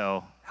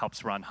also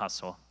helps run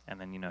Hustle.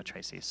 And then you know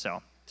Tracy.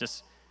 So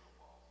just,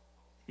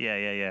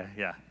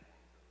 yeah.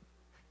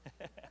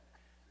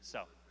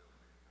 So.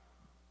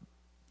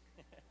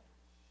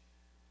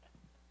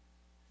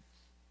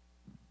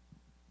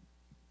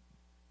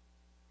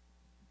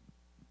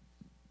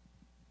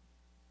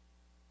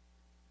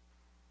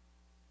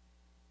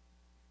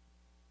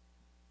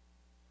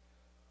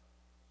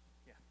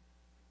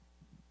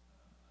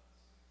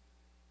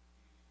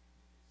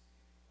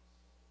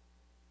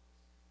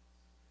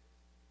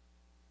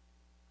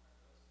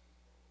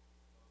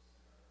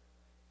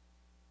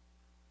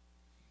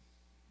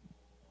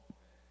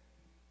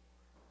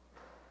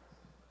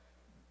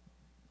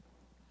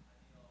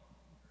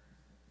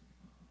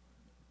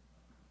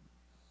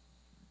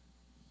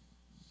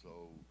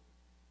 So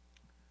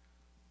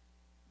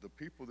the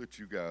people that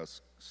you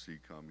guys see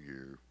come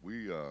here,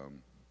 we don't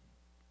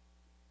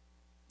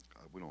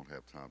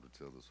have time to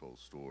tell this whole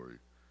story,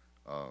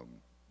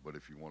 but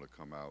if you want to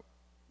come out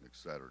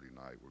next Saturday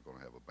night, we're going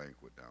to have a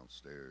banquet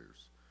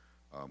downstairs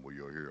where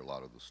you'll hear a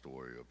lot of the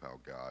story of how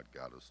God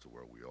got us to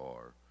where we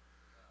are.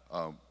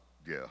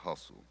 Yeah,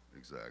 Hustle,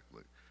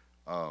 exactly.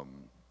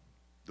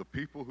 The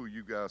people who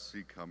you guys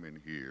see come in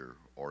here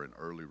are in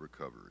early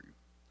recovery.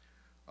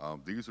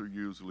 These are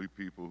usually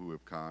people who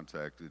have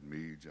contacted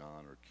me,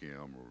 John, or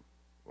Kim,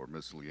 or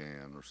Miss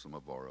Leanne, or some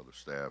of our other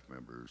staff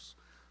members,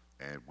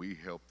 and we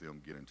help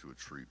them get into a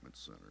treatment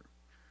center.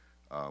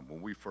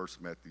 When we first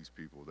met these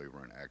people, they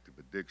were in active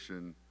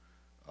addiction.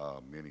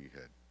 Many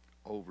had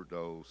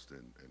overdosed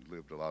and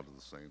lived a lot of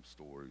the same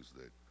stories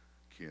that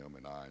Kim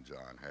and I and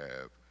John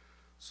have.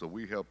 So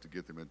we help to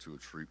get them into a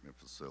treatment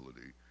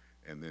facility.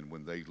 And then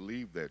when they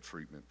leave that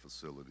treatment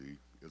facility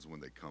is when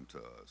they come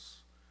to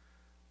us.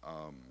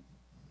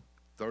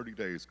 30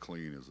 days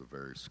clean is a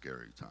very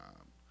scary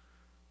time.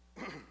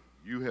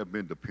 You have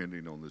been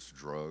depending on this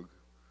drug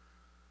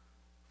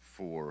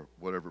for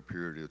whatever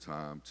period of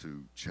time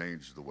to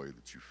change the way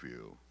that you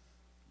feel.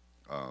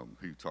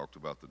 He talked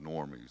about the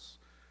normies.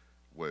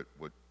 What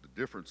the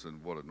difference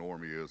in what a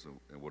normie is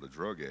and what a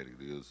drug addict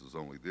is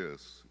only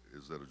this,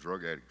 is that a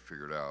drug addict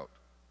figured out,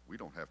 we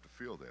don't have to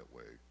feel that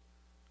way.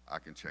 I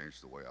can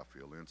change the way I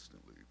feel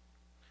instantly.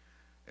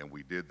 And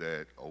we did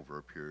that over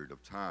a period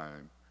of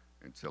time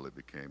until it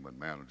became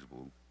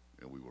unmanageable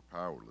and we were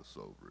powerless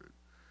over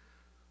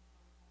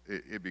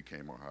it. It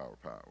became our higher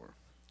power.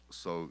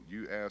 So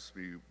you asked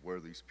me where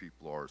these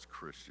people are as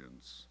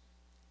Christians.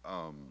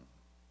 And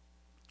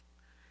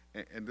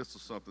this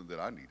is something that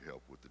I need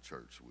help with the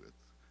church with.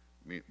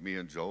 Me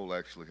and Joel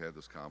actually had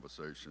this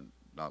conversation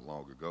not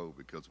long ago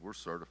because we're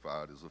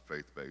certified as a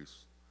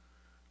faith-based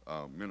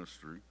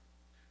ministry.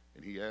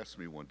 And he asked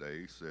me one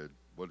day, he said,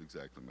 what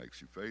exactly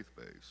makes you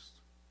faith-based?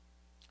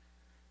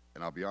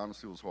 And I'll be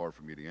honest, it was hard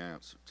for me to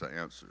answer.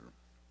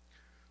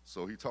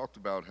 So he talked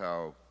about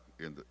how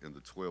in the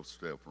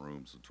 12-step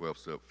rooms, the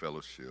 12-step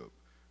fellowship,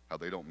 how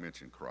they don't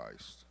mention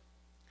Christ.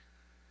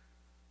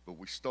 But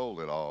we stole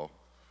it all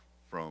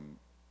from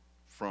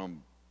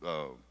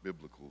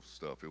biblical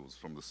stuff. It was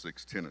from the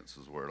 6 tenets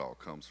is where it all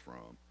comes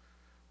from.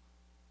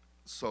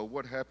 So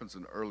what happens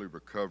in early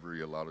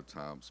recovery, a lot of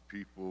times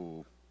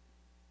people,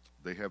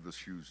 they have this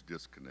huge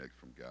disconnect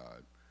from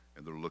God,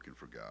 and they're looking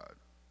for God.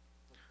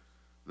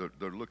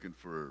 They're looking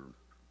for,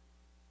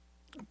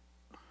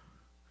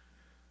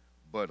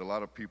 but a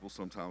lot of people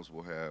sometimes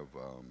will have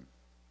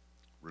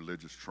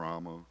religious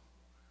trauma.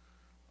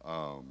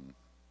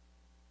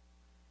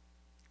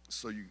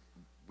 So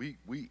we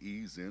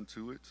ease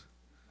into it.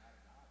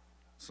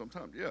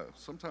 Sometimes, yeah,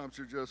 sometimes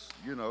you're just,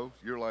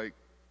 you're like,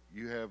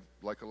 you have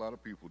like a lot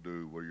of people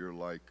do where you're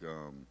like,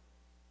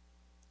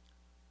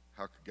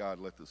 how could God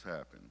let this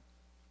happen?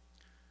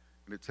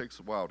 And it takes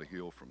a while to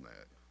heal from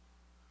that.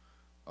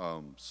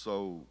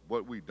 So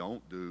what we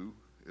don't do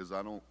is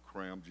I don't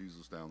cram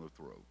Jesus down their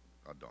throat.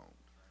 I don't.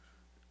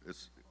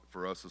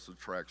 For us, it's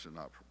attraction,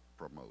 not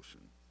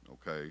promotion,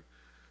 okay?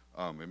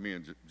 And me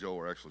and Joe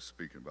were actually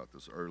speaking about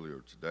this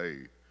earlier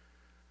today.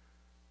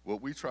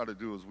 What we try to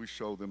do is we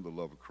show them the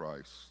love of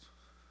Christ.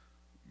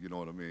 You know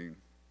what I mean?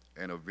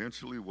 And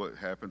eventually what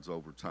happens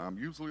over time,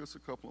 usually it's a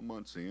couple of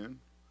months in,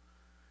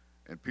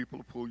 and people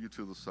will pull you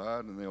to the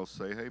side and they'll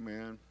say, hey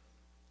man,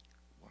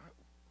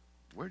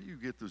 where do you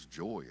get this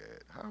joy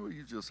at? How are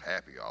you just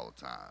happy all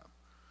the time?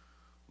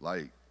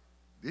 Like,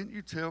 didn't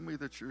you tell me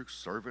that you're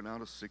serving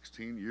out a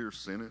 16-year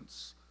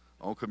sentence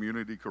on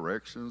community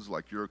corrections,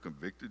 like you're a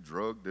convicted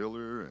drug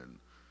dealer and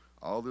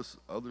all this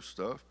other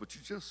stuff, but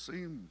you just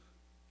seem,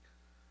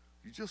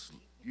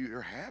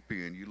 you're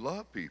happy and you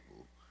love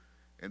people.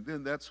 And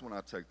then that's when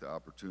I take the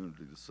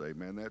opportunity to say,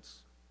 man,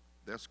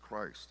 that's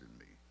Christ in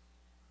me.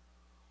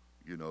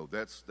 You know,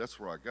 that's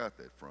where I got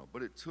that from.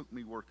 But it took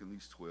me working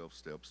these 12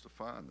 steps to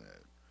find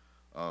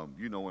that.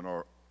 You know, in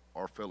our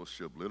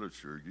fellowship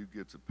literature, you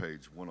get to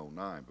page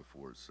 109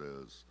 before it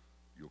says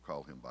you'll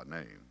call him by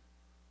name.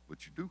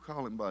 But you do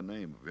call him by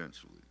name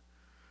eventually.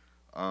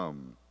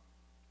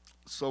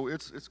 So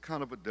it's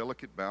kind of a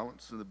delicate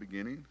balance in the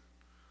beginning.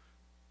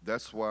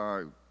 That's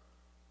why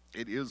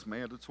it is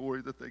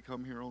mandatory that they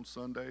come here on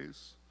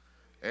Sundays.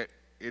 It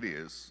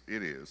is.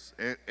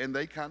 And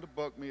they kind of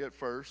bucked me at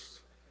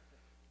first.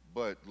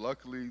 But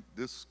luckily,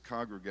 this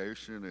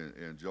congregation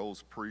and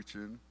Joel's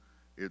preaching,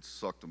 it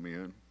sucked them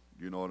in.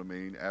 You know what I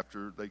mean?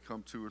 After they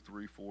come 2 or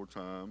 3, 4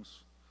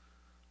 times,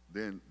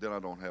 then I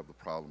don't have the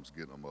problems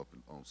getting them up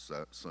on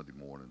Sunday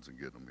mornings and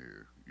getting them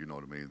here. You know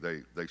what I mean?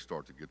 They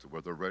start to get to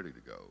where they're ready to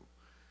go.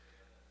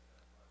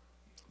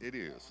 It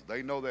is.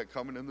 They know that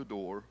coming in the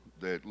door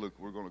that, look,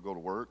 we're going to go to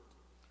work.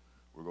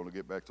 We're going to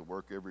get back to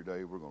work every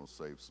day. We're going to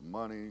save some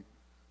money.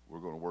 We're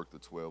going to work the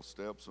 12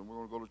 steps, and we're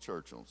going to go to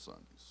church on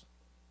Sundays.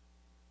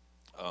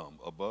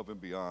 Above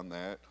and beyond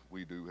that,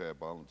 we do have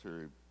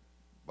voluntary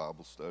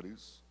Bible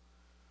studies.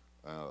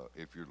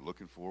 If you're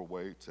looking for a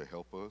way to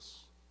help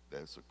us,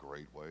 that's a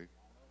great way,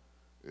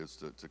 is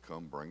to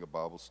come bring a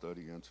Bible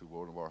study into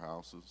one of our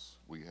houses.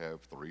 We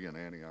have 3 in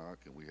Antioch,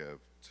 and we have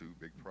 2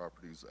 big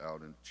properties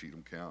out in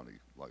Cheatham County,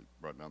 like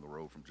right down the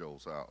road from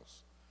Joel's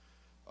house.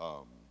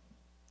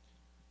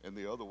 And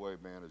the other way,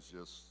 man, is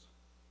just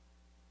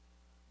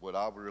what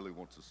I really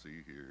want to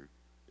see here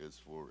is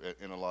for,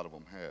 and a lot of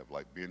them have,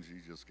 like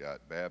Benji just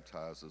got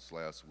baptized this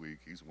last week.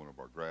 He's one of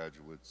our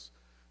graduates.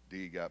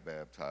 Dee got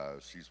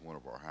baptized. She's one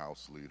of our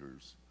house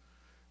leaders.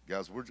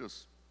 Guys,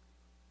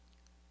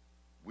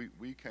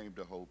 we came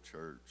to Hope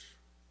Church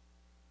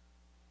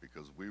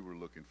because we were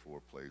looking for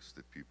a place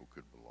that people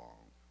could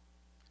belong.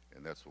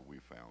 And that's what we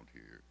found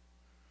here.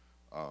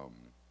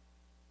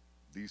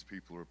 These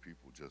people are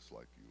people just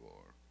like you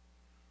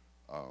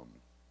are.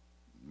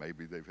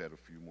 Maybe they've had a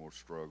few more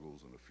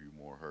struggles and a few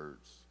more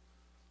hurts,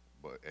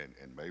 but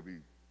and maybe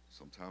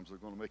sometimes they're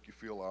going to make you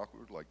feel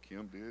awkward, like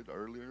Kim did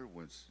earlier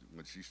when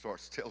she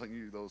starts telling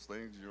you those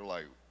things. You're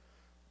like,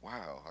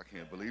 wow, I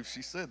can't believe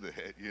she said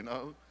that, you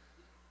know.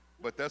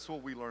 But that's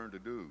what we learn to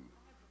do.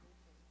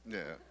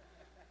 Yeah.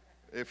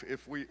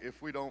 If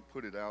we don't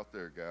put it out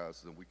there,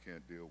 guys, then we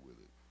can't deal with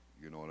it.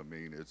 You know what I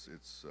mean? It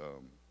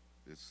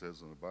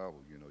says in the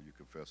Bible, you know, you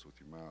confess with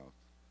your mouth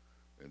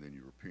and then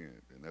you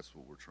repent, and that's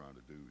what we're trying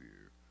to do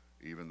here.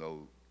 Even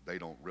though they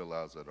don't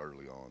realize that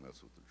early on,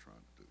 that's what they're trying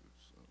to do.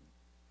 So,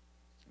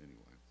 anyway.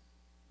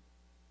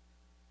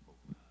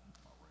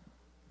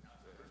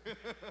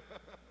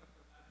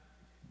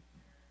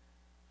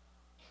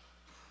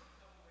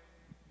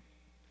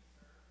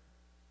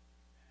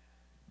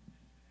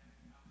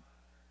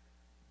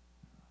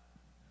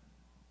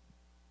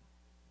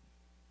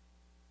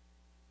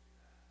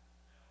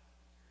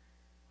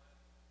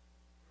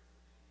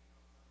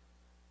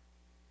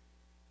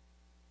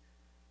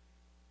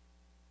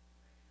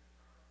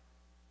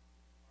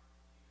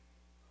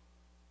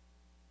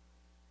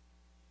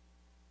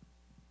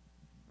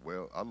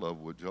 Well, I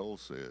love what Joel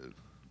said.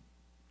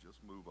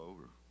 Just move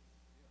over.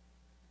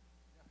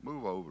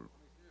 Move over.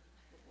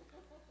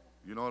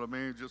 You know what I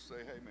mean? Just say,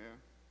 hey, man,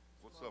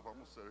 what's up? I'm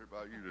going to sit here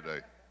by you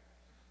today.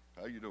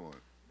 How you doing?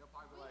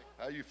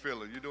 How you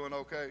feeling? You doing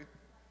okay?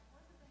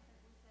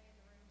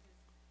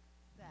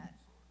 That,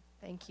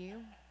 thank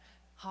you,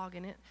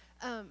 hogging it.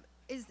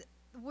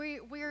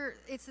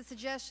 It's a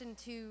suggestion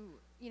to,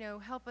 you know,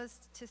 help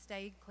us to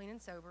stay clean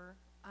and sober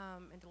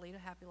and to lead a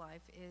happy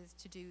life is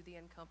to do the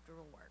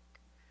uncomfortable work.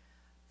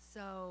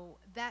 So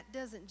that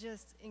doesn't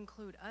just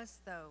include us,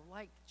 though.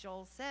 Like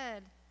Joel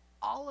said,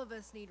 all of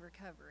us need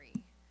recovery.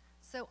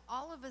 So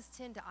all of us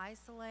tend to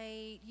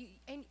isolate,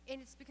 and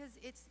it's because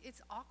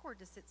it's awkward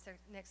to sit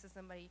next to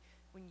somebody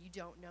when you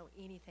don't know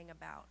anything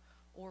about,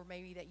 or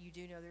maybe that you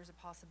do know there's a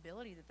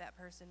possibility that that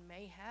person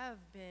may have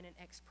been an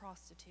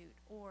ex-prostitute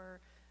or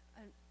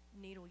a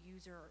needle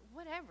user or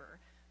whatever.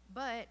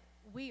 But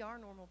we are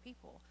normal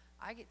people.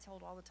 I get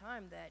told all the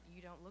time that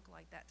you don't look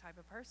like that type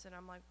of person.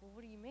 I'm like, well,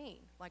 what do you mean?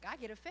 Like, I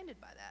get offended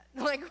by that.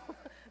 Like,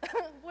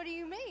 what do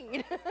you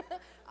mean?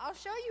 I'll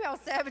show you how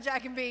savage I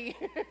can be.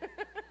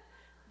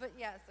 But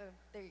yeah, so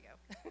there you go.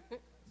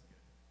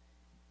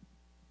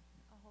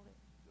 I'll hold it.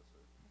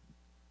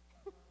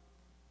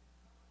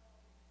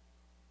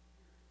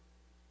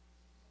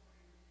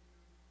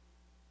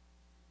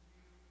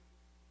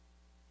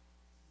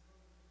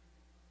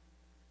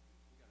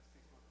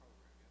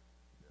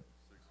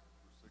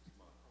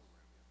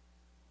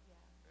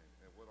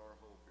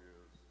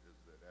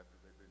 after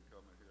they've been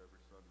coming here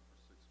every Sunday for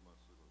 6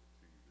 months, they're going to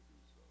continue to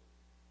do so.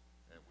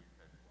 And we've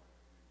had quite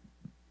a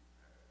few.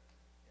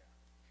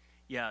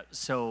 Yeah,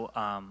 so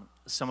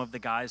some of the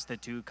guys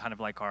that do kind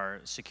of like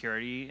our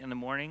security in the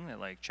morning, that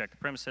like check the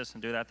premises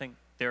and do that thing,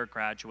 they're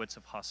graduates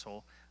of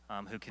Hustle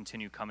who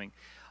continue coming.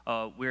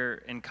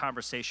 We're in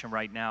conversation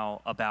right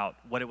now about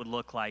what it would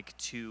look like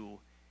to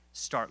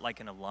start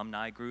like an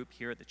alumni group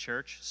here at the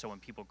church. So when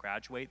people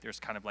graduate, there's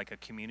kind of like a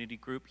community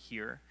group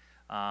here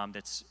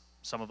that's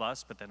some of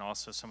us, but then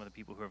also some of the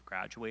people who have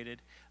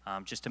graduated,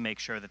 just to make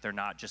sure that they're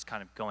not just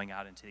kind of going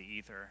out into the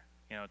ether.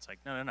 You know, it's like,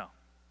 no,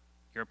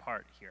 you're a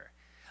part here.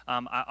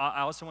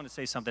 I also want to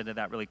say something to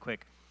that really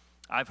quick.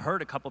 I've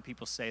heard a couple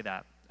people say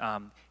that.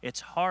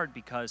 It's hard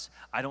because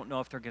I don't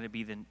know if they're going to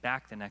be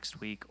back the next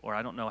week, or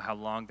I don't know how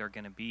long they're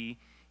going to be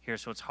here,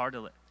 so it's hard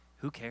to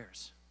who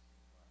cares?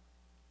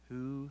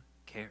 Who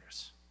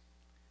cares?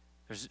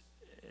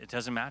 It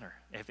doesn't matter.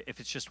 If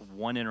it's just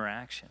one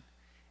interaction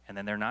and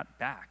then they're not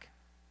back,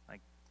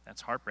 like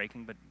that's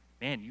heartbreaking, but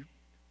man, you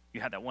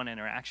had that one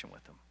interaction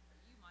with them.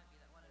 You might be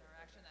that one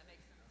interaction that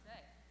makes them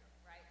stay,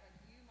 right? Like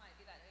you might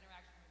be that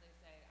interaction where they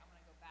say, I'm going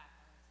to go back,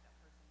 I'm going to see that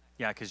person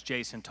next. Yeah, because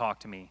Jason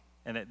talked to me,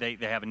 and they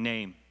have a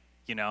name,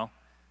 you know?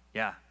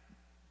 Yeah,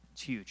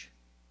 it's huge.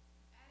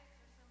 Addicts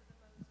are some of the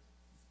most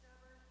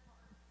stubborn,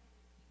 hard-headed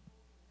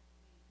people in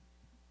the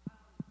week.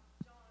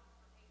 John,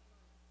 for 8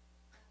 months,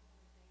 that's the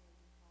only thing that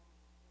he called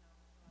me when I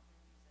was still out there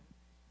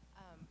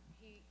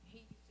using.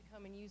 He used to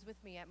come and use with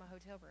me at my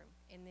hotel room,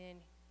 and then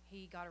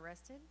he got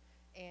arrested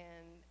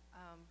and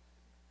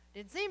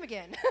didn't see him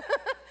again.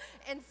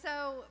 And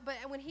so, but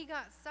when he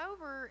got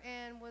sober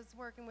and was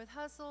working with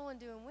Hustle and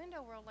doing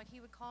Window World, like he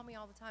would call me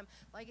all the time.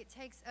 Like it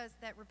takes us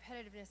that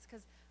repetitiveness,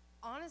 because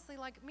honestly,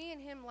 like me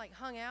and him like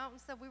hung out and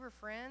stuff, we were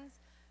friends,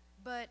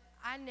 but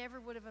I never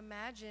would have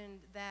imagined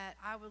that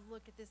I would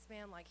look at this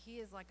man like he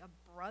is like a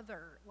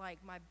brother, like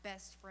my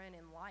best friend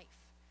in life.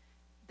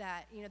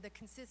 That, you know, the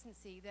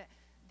consistency, that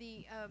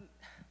the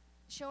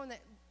showing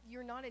that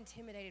you're not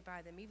intimidated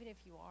by them, even if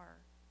you are.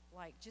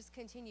 Like, just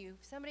continue.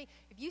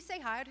 If you say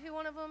hi to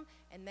one of them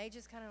and they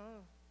just kind of,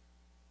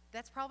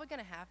 that's probably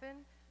going to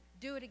happen.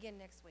 Do it again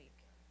next week.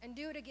 And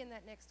do it again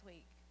that next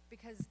week.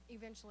 Because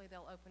eventually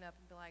they'll open up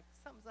and be like,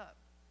 something's up.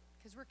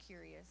 Because we're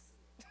curious.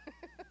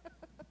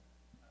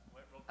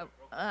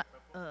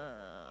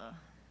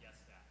 Yes,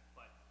 that.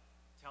 But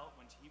tell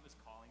when he was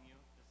calling you,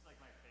 this is like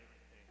my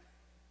favorite thing.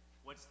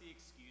 What's the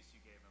excuse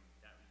you gave him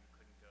that you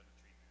couldn't go to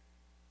treatment?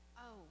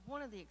 Oh,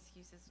 one of the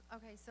excuses.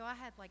 Okay, so I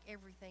had like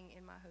everything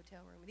in my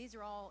hotel room. These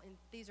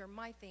are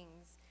my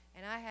things,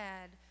 and I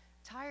had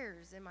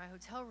tires in my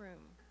hotel room,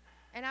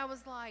 and I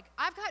was like,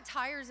 I've got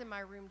tires in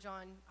my room,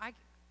 John. I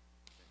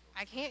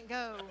can't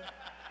go.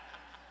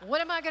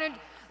 What am I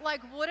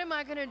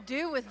gonna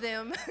do with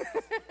them? Not a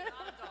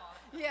dog.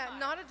 Yeah,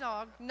 not a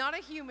dog, not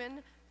a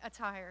human, a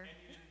tire. And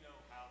you didn't know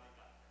how they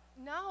got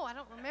there. No, I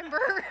don't remember.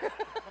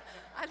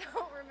 I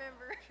don't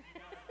remember.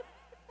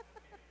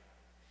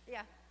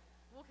 Yeah,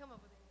 we'll come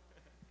up with it.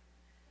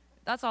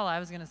 That's all I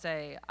was going to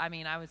say. I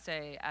mean, I would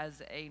say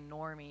as a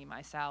normie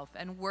myself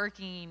and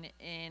working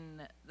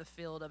in the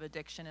field of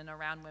addiction and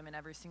around women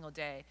every single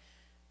day,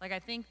 like I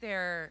think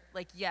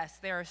yes,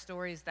 there are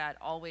stories that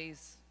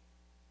always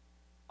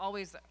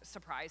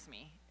surprise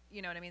me.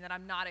 You know what I mean? That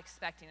I'm not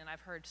expecting, and I've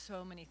heard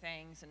so many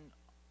things and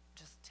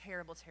just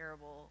terrible,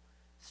 terrible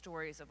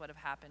stories of what have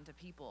happened to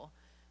people.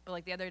 But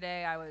like the other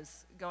day, I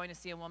was going to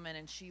see a woman,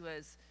 and she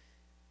was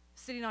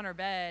sitting on her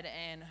bed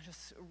and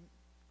just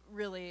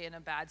really in a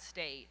bad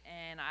state.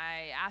 And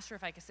I asked her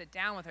if I could sit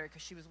down with her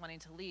because she was wanting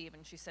to leave,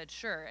 and she said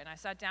sure. And I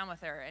sat down with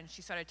her, and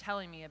she started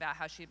telling me about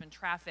how she had been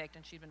trafficked,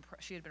 and she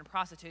had been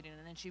prostituting,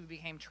 and then she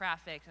became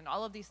trafficked, and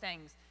all of these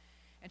things.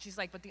 And she's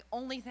like, but the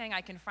only thing I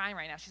can find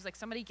right now, she's like,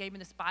 somebody gave me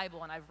this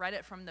Bible, and I've read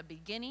it from the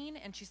beginning,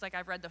 and she's like,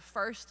 I've read the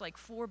first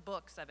 4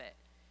 books of it.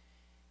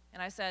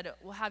 And I said,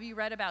 well, have you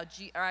read about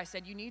I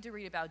said, you need to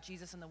read about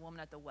Jesus and the woman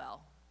at the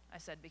well. I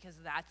said, because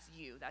that's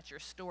you, that's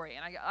your story.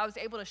 And I was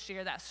able to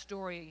share that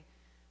story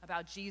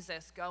about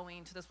Jesus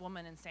going to this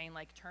woman and saying,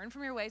 like, turn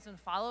from your ways and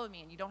follow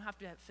me, and you don't have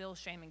to feel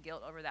shame and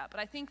guilt over that. But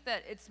I think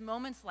that it's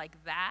moments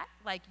like that,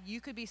 like you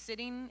could be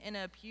sitting in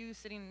a pew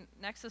sitting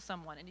next to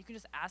someone, and you can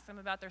just ask them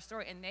about their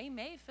story, and they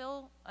may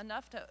feel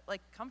enough to,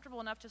 like,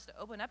 comfortable enough just to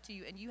open up to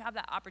you, and you have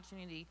that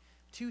opportunity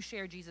to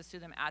share Jesus to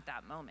them at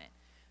that moment.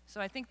 So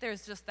I think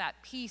there's just that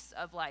piece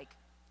of, like,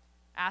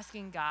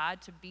 asking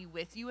God to be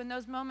with you in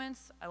those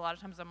moments. A lot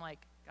of times I'm like,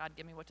 God,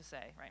 give me what to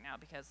say right now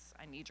because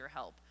I need your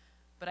help.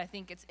 But I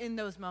think it's in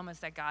those moments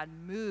that God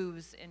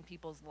moves in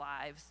people's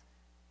lives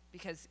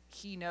because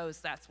he knows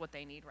that's what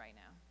they need right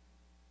now.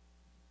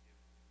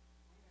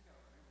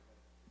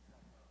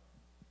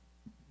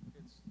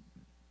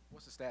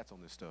 What's the stats on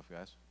this stuff,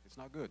 guys? It's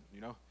not good,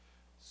 you know?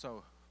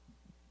 So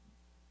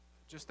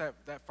just that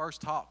first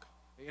talk,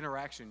 the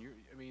interaction,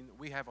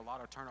 we have a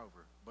lot of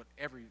turnover, but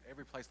every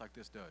place like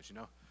this does, you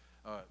know?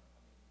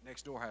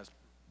 Next door has,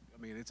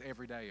 it's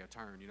every day a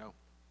turn, you know?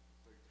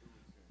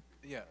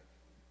 Yeah.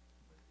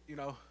 You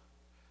know,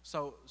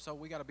 so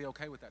we got to be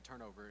okay with that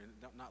turnover and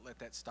not let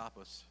that stop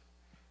us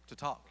to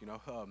talk.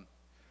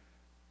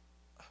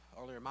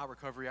 Earlier in my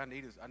recovery, I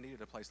needed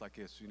a place like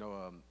this.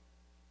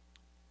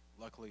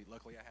 Luckily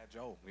I had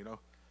Joel.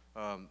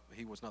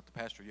 He was not the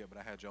pastor yet, but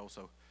I had Joel,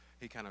 so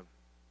he kind of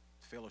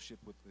fellowship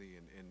with me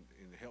and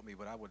helped me.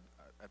 But I would,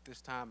 at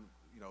this time,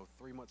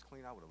 3 months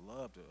clean, I would have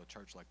loved a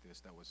church like this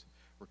that was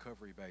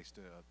recovery based.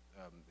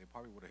 It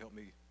probably would have helped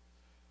me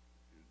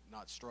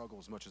not struggle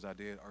as much as I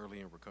did early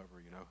in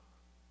recovery.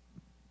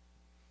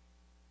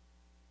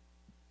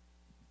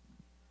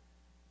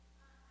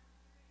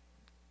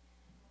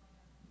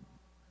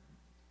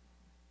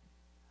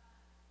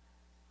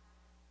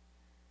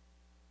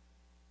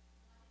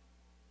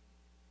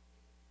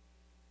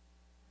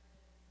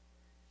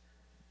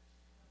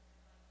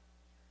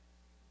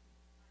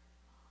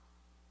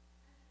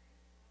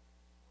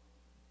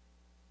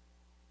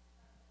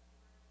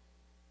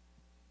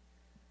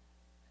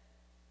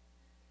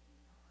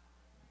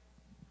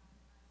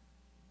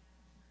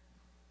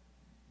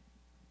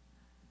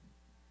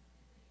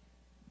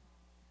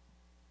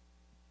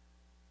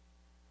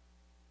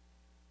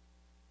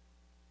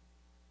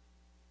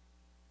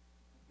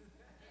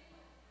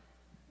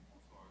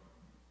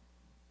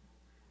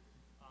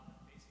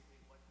 Basically,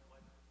 what can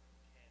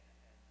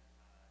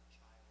a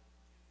child do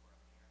for a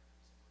parent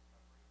who's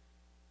in recovery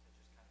to just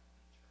kind of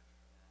be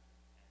church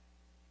for them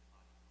and be the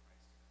body of Christ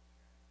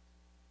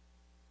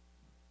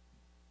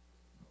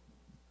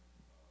to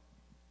their parent?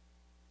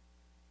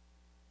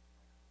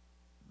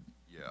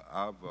 Yeah,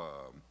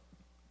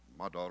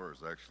 my daughter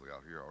is actually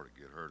out here. I ought to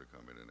get her to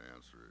come in and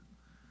answer it.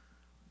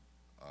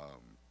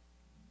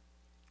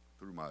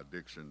 Through my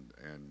addiction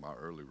and my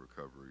early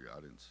recovery, I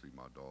didn't see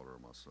my daughter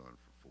or my son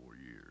for 4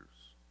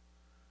 years.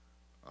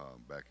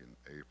 Back in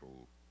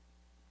April,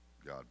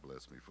 God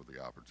blessed me for the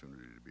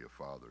opportunity to be a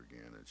father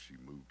again, and she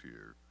moved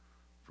here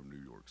from New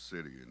York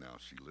City, and now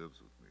she lives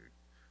with me.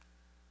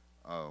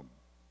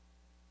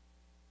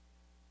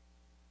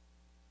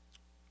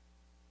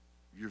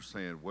 You're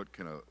saying what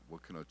can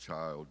a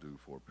child do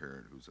for a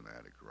parent who's an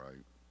addict,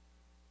 right?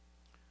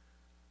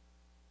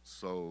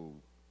 So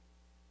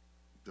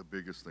the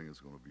biggest thing is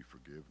going to be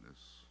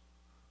forgiveness.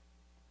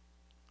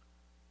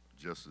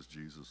 Just as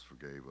Jesus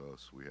forgave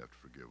us, we have to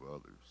forgive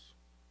others.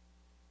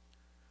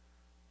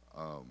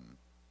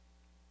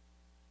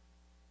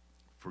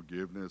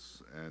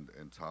 Forgiveness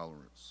and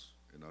tolerance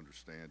and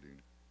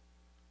understanding.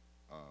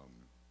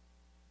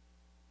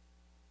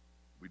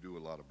 We do a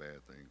lot of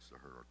bad things to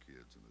hurt our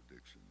kids in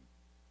addiction.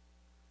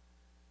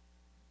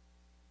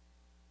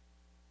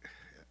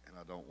 And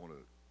I don't want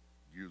to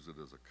use it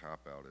as a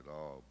cop-out at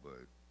all,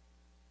 but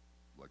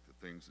like the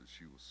things that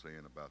she was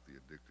saying about the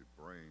addicted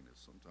brain is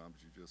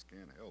sometimes you just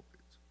can't help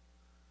it.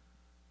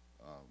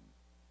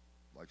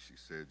 Like she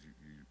said,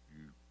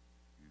 you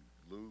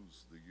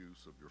lose the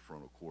use of your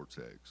frontal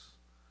cortex.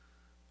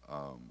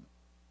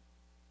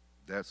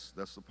 That's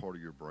the part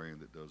of your brain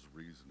that does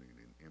reasoning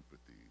and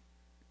empathy,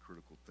 and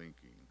critical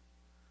thinking,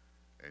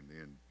 and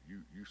then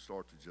you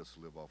start to just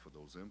live off of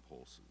those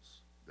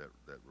impulses, that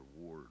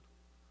reward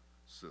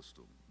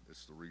system.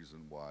 It's the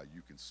reason why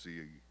you can see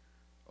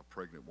a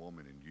pregnant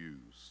woman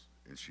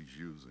and she's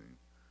using,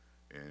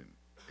 and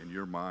in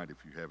your mind,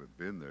 if you haven't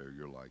been there,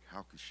 you're like,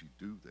 how could she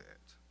do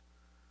that?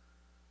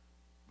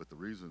 But the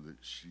reason that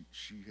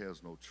she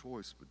has no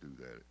choice but do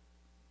that,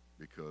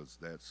 because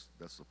that's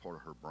the part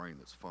of her brain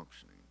that's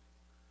functioning.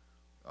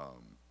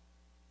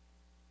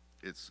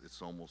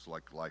 It's almost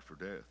like life or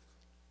death,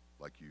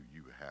 like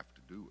you have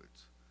to do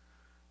it.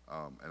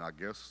 And I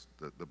guess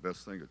the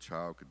best thing a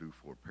child could do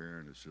for a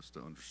parent is just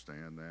to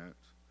understand that,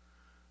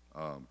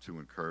 to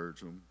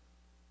encourage them,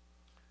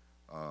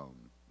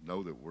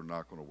 know that we're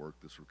not going to work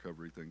this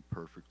recovery thing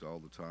perfect all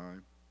the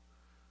time.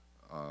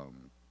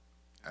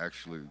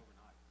 Actually,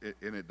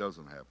 it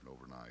doesn't happen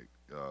overnight.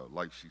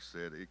 Like she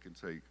said, it can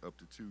take up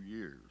to 2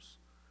 years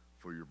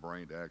for your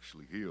brain to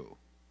actually heal,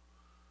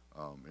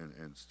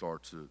 and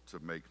start to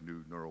make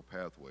new neural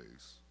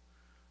pathways.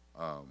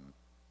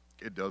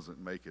 It doesn't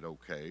make it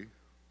okay,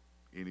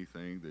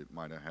 anything that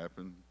might have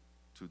happened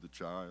to the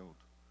child.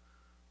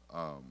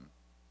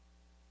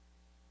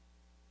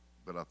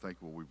 But I think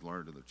what we've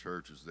learned in the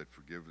church is that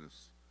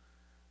forgiveness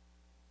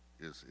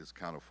is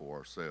kind of for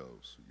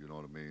ourselves, you know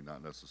what I mean?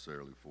 Not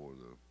necessarily for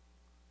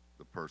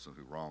the person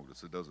who wronged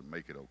us. It doesn't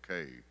make it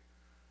okay,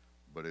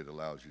 but it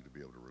allows you to be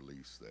able to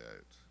release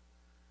that.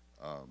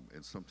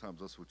 And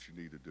sometimes that's what you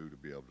need to do to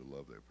be able to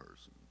love that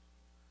person.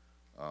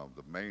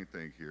 The main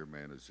thing here,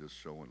 man, is just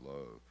showing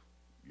love,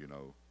 you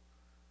know.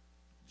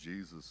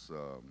 Jesus,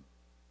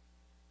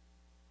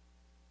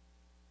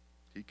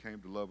 he came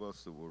to love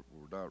us that we're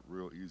not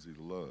real easy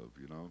to love,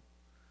 you know.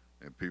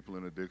 And people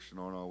in addiction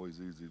aren't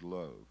always easy to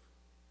love.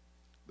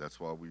 That's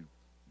why we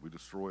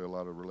destroy a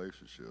lot of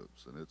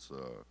relationships, and it's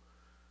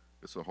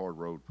a hard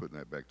road putting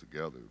that back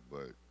together.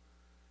 But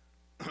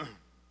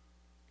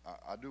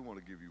I do want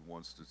to give you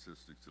one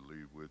statistic to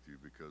leave with you,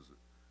 because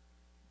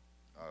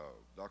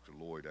Dr.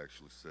 Lloyd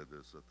actually said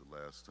this at the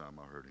last time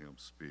I heard him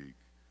speak.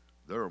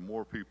 There are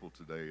more people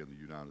today in the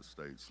United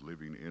States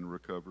living in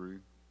recovery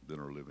than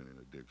are living in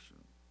addiction.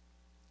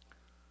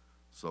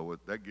 So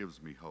that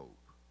gives me hope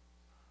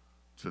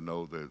to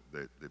know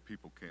that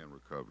people can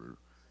recover,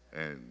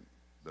 and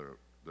there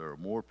are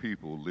more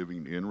people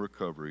living in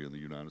recovery in the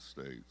United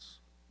States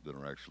than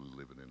are actually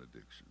living in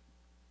addiction.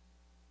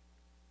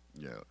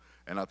 Yeah,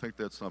 and I think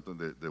that's something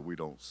that we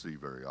don't see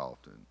very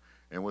often.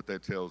 And what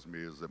that tells me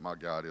is that my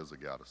God is a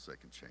God of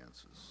second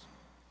chances.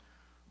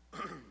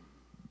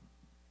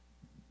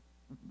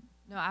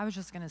 No, I was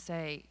just going to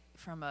say,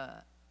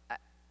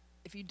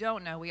 if you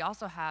don't know, we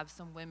also have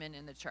some women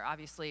in the church,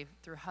 obviously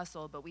through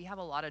Hustle, but we have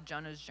a lot of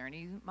Jonah's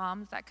Journey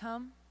moms that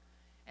come,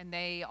 and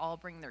they all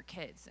bring their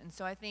kids. And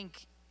so I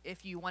think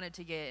if you wanted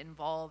to get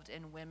involved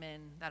in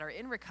women that are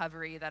in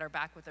recovery, that are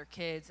back with their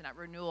kids and at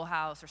Renewal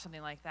House or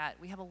something like that,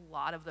 we have a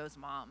lot of those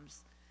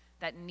moms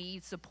that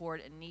need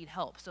support and need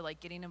help. So like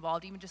getting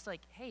involved, even just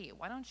like, hey,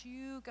 why don't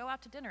you go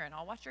out to dinner and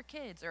I'll watch your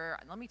kids, or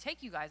let me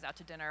take you guys out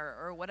to dinner,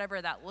 or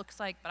whatever that looks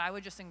like. But I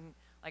was just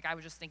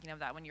thinking of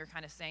that when you're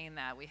kind of saying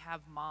that we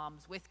have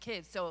moms with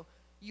kids. So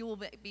you will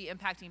be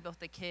impacting both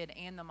the kid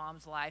and the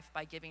mom's life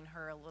by giving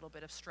her a little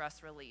bit of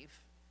stress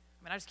relief.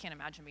 I mean, I just can't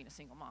imagine being a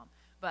single mom,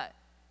 but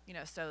you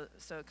know, so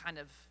kind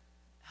of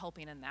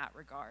helping in that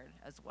regard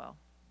as well.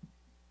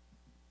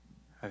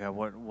 I got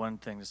one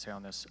thing to say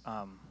on this.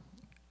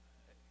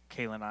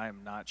 Kaylin, I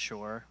am not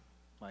sure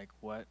like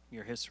what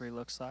your history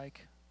looks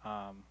like,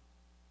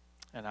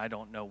 and I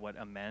don't know what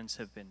amends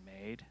have been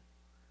made,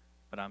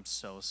 but I'm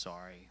so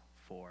sorry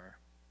for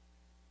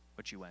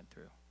what you went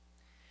through.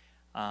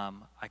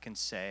 I can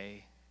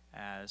say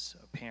as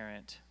a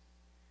parent,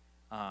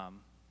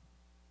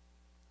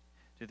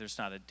 dude, there's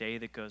not a day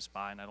that goes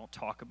by, and I don't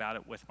talk about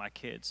it with my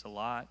kids a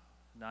lot,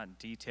 not in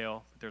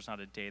detail, but there's not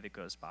a day that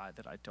goes by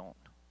that I don't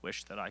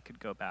wish that I could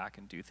go back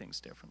and do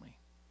things differently.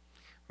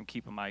 From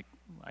keeping my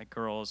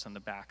girls in the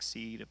back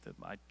seat of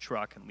my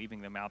truck and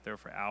leaving them out there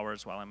for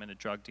hours while I'm in a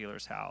drug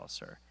dealer's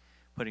house, or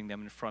putting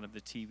them in front of the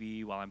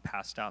TV while I'm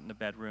passed out in the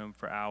bedroom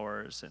for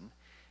hours, and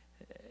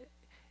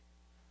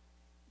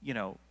you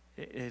know,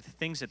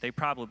 things that they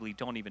probably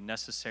don't even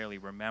necessarily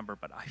remember,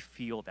 but I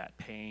feel that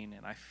pain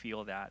and I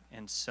feel that.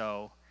 And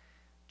so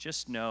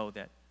just know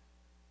that,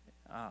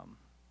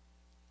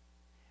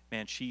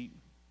 man, she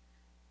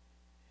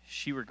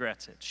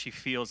regrets it. She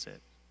feels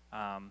it.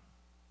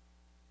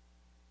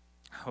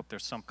 I hope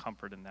there's some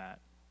comfort in that,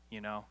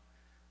 you know.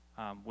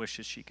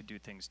 Wishes she could do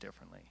things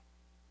differently.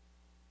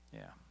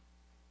 Yeah.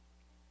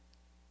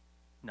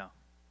 No,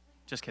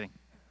 just kidding.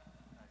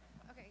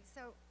 Okay,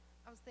 so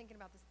I was thinking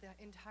about this the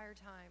entire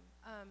time.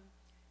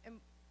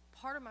 And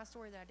part of my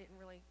story that I didn't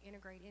really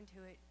integrate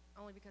into it,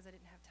 only because I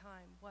didn't have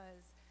time,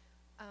 was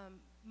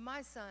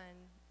my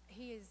son,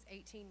 he is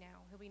 18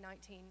 now. He'll be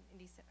 19 in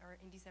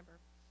December.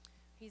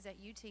 He's at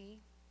UT,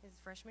 his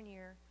freshman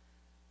year.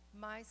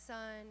 My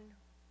son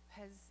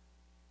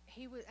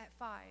he was at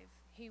 5,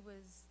 he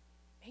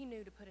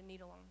knew to put a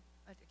needle on,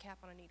 a cap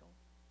on a needle.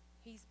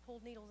 He's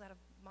pulled needles out of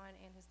mine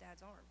and his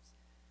dad's arms.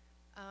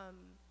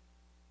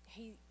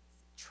 He's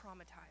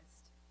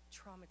traumatized.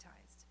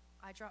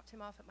 I dropped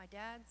him off at my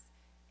dad's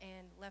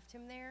and left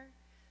him there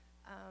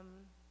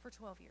for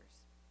 12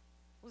 years.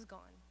 Was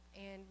gone.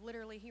 And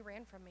literally he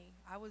ran from me.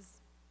 I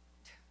was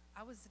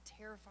a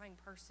terrifying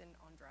person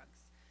on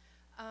drugs.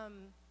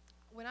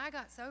 When I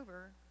got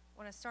sober,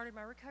 when I started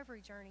my recovery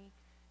journey,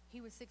 he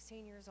was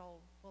 16 years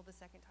old, well, the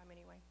second time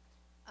anyway.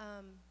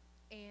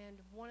 And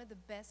one of the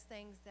best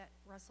things that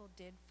Russell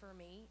did for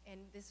me,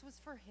 and this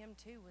was for him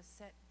too, was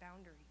set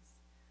boundaries.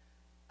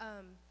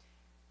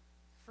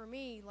 For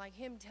me, like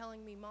him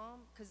telling me, Mom,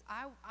 because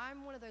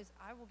I'm one of those,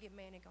 I will get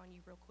manic on you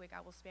real quick.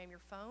 I will spam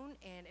your phone,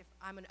 and if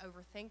I'm an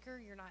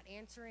overthinker, you're not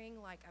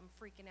answering, like I'm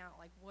freaking out,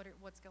 like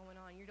what's going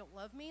on? You don't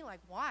love me?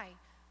 Like, why?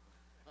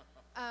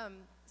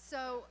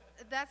 So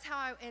that's how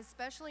I,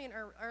 especially in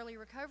early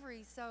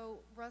recovery, so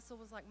Russell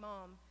was like,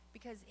 Mom,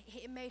 because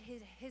it made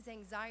his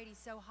anxiety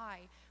so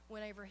high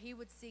whenever he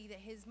would see that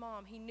his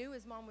mom, he knew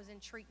his mom was in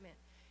treatment,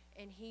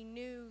 and he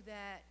knew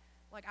that,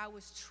 like, I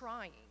was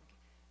trying,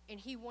 and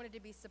he wanted to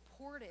be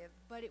supportive,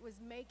 but it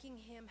was making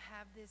him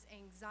have this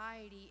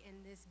anxiety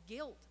and this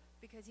guilt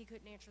because he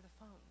couldn't answer the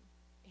phone.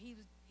 He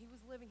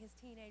was living his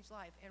teenage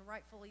life, and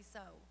rightfully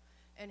so.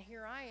 And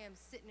here I am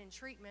sitting in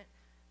treatment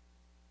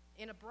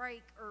in a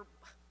break, or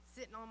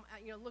sitting on,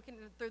 looking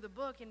through the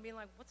book and being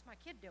like, what's my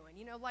kid doing?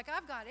 Like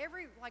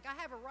I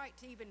have a right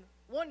to even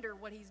wonder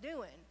what he's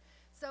doing.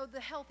 So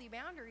the healthy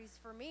boundaries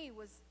for me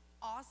was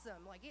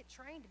awesome. Like, it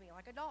trained me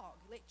like a dog.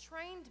 It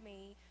trained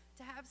me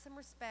to have some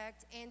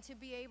respect and to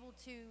be able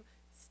to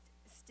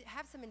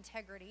have some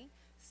integrity,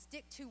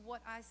 stick to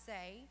what I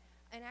say,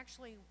 and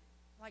actually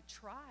like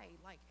try,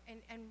 like,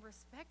 and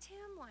respect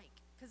him, like,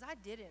 because I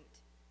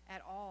didn't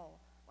at all.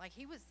 Like,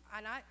 he was,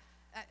 and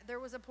there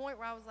was a point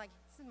where I was like,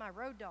 this is my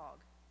road dog,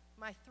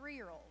 my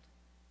 3-year-old.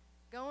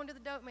 Going to the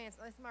dope man,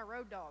 this is my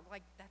road dog.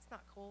 Like, that's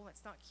not cool,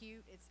 that's not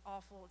cute, it's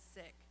awful, it's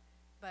sick.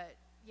 But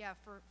yeah,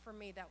 for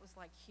me, that was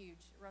like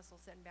huge. Russell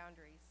setting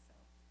boundaries.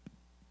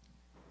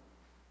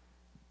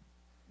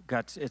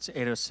 So. It's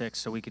 8:06,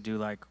 so we could do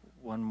like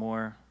one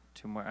more,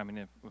 2 more. I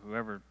mean,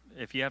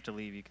 if you have to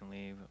leave, you can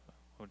leave.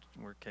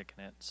 We're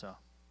kicking it, so.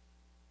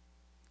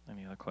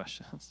 Any other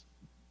questions?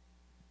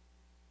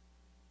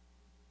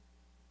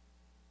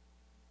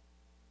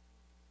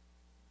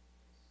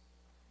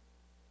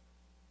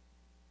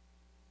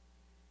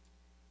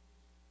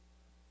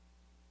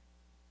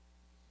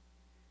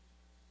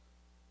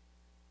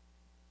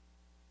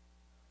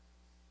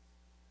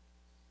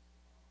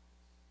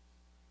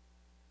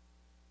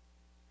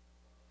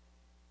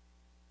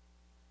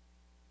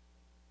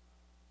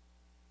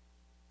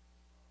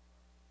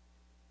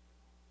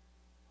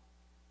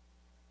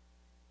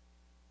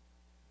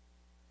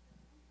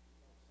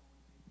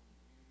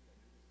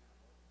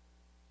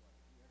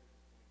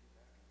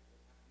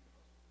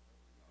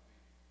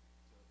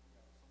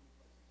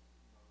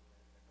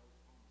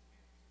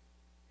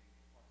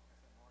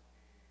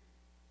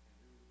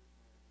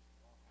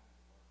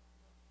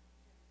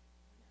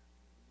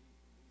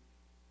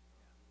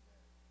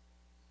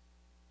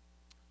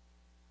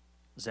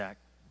 Zach.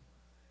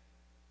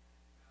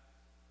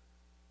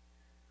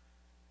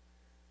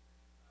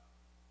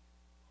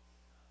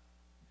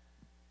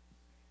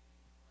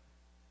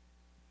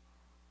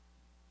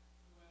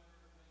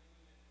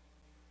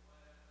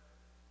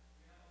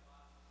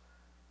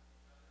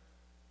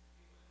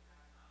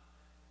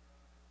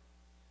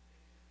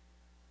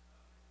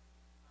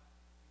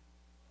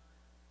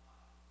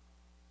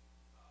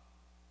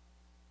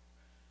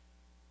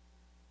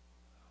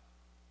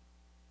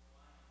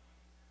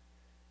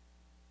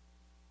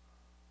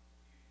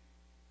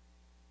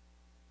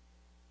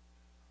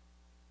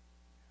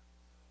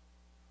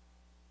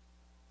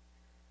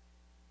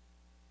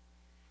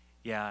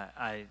 Yeah,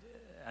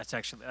 that's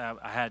actually,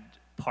 I had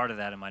part of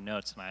that in my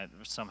notes and I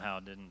somehow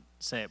didn't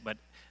say it, but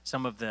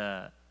some of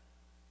the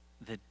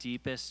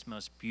deepest,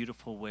 most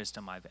beautiful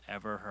wisdom I've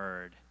ever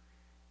heard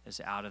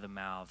is out of the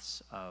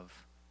mouths of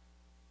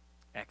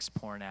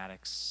ex-porn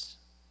addicts,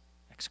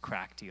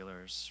 ex-crack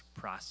dealers,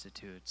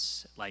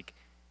 prostitutes, like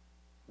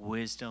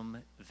wisdom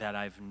that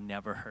I've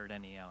never heard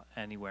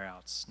anywhere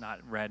else, not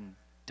read in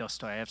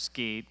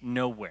Dostoevsky,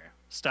 nowhere.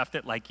 Stuff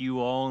that like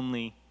you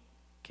only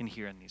can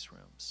hear in these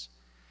rooms.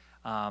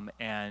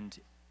 And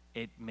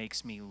it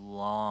makes me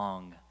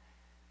long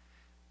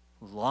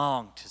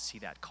to see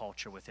that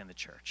culture within the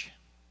church.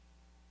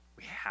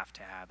 We have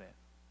to have it.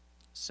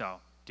 So,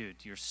 dude,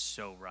 you're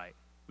so right.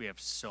 We have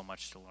so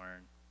much to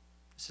learn.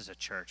 This is a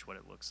church, what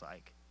it looks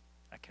like,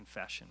 a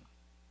confession.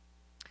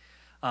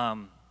 Let's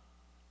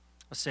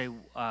say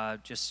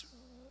just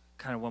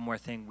kind of one more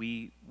thing.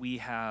 We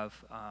have,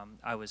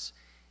 I was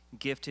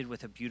gifted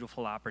with a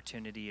beautiful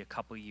opportunity a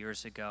couple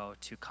years ago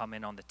to come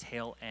in on the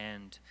tail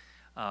end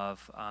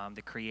of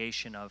the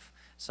creation of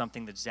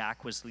something that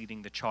Zach was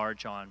leading the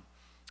charge on.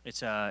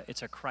 It's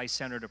a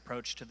Christ-centered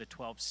approach to the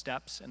 12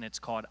 steps, and it's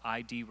called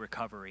ID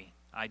Recovery,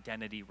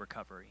 Identity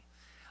Recovery.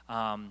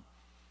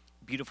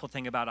 Beautiful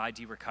thing about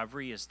ID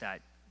Recovery is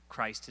that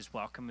Christ is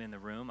welcome in the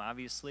room,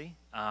 obviously.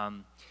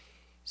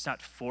 It's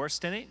not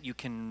forced in it. You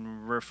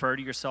can refer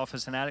to yourself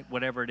as an addict,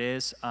 whatever it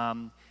is,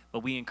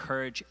 but we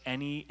encourage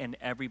any and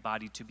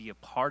everybody to be a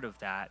part of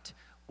that,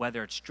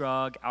 whether it's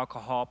drug,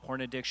 alcohol, porn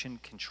addiction,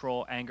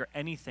 control, anger,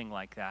 anything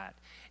like that.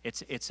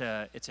 It's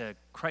a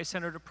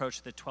Christ-centered approach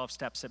to the 12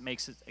 steps that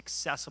makes it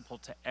accessible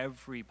to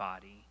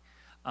everybody.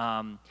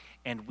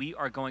 And we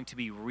are going to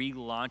be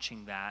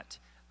relaunching that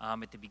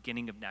at the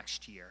beginning of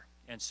next year.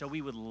 And so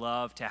we would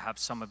love to have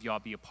some of y'all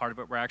be a part of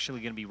it. We're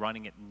actually going to be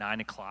running at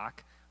 9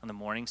 o'clock in the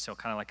morning, so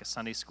kind of like a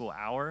Sunday school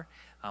hour.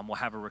 We'll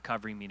have a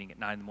recovery meeting at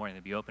 9 in the morning.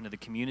 It'll be open to the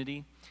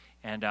community.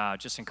 And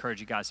just encourage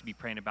you guys to be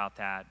praying about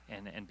that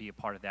and be a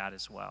part of that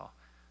as well.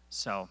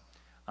 So,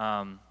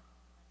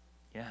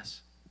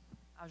 yes.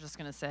 I was just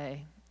going to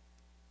say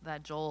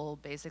that Joel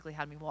basically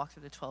had me walk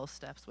through the 12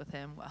 steps with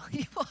him while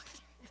he walked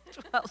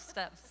through the 12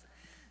 steps.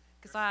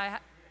 Because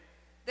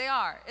they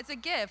are. It's a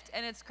gift,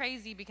 and it's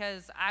crazy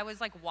because I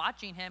was like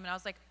watching him, and I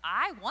was like,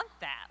 I want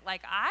that.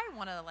 Like, I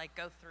want to like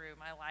go through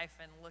my life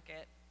and look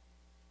at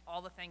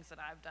all the things that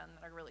I've done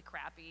that are really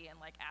crappy and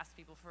like ask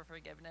people for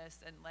forgiveness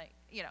and like,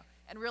 you know,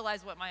 and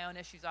realize what my own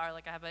issues are.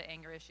 Like I have an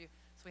anger issue,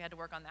 so we had to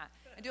work on that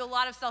and do a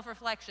lot of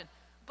self-reflection.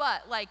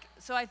 But like,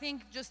 so I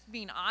think just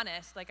being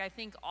honest, like I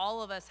think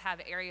all of us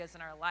have areas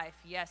in our life.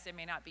 Yes, it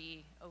may not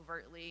be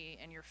overtly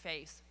in your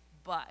face,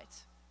 but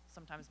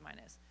sometimes mine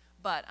is.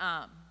 But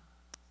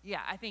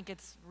yeah, I think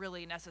it's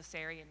really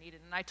necessary and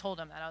needed. And I told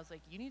him that. I was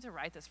like, you need to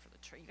write this for the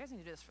church. You guys need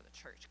to do this for the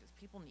church because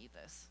people need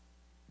this.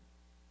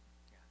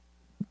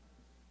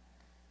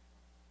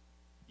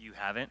 You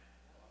haven't?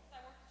 I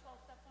worked 12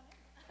 steps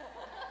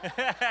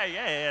on it.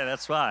 yeah,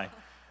 that's why.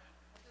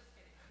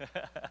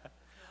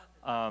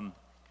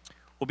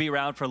 We'll be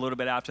around for a little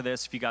bit after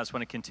this. If you guys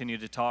want to continue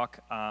to talk,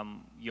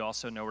 you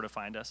also know where to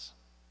find us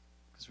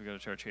because we go to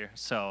church here.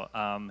 So,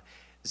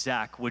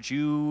 Zach, would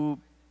you,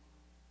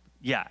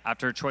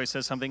 after Troy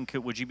says something,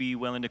 would you be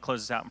willing to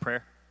close us out in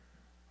prayer?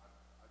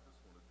 I just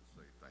wanted to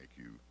say thank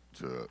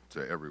you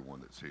to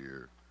everyone that's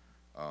here.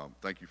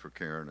 Thank you for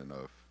caring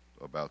enough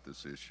about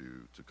this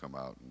issue to come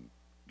out and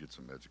get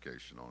some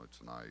education on it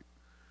tonight.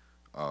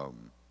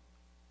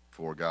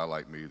 For a guy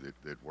like me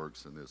that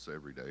works in this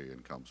every day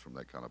and comes from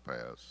that kind of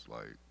past,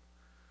 like,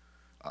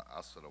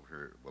 I sat over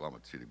here, well, I'm a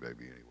titty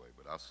baby anyway,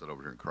 but I sat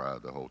over here and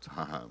cried the whole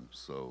time.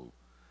 So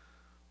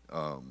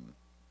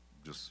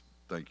just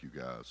thank you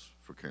guys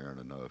for caring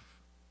enough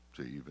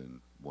to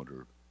even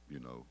wonder, you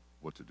know,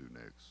 what to do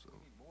next. So,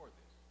 We need more of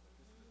this.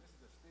 This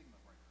is a stigma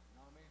right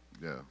now.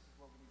 You know what I mean? yeah,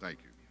 thank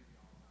you.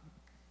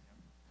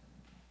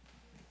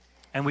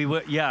 And we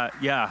would,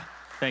 yeah,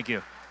 thank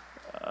you.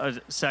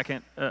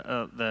 Second,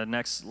 the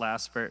next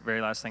last,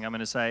 very last thing I'm going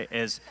to say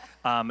is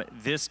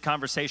this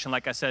conversation,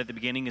 like I said at the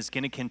beginning, is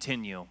going to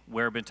continue.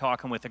 We've been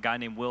talking with a guy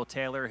named Will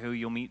Taylor, who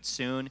you'll meet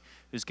soon,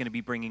 who's going to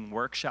be bringing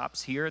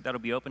workshops here that'll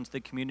be open to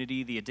the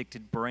community, the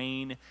addicted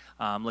brain,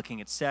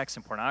 looking at sex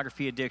and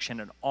pornography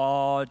addiction and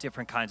all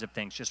different kinds of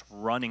things, just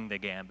running the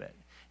gambit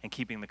and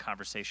keeping the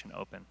conversation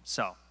open.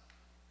 So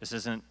this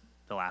isn't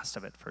the last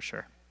of it for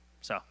sure.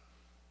 So.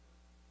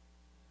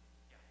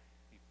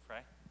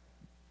 Pray.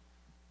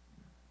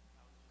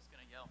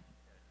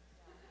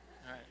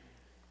 All right,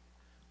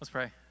 let's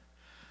pray.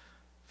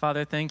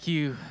 Father, thank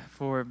you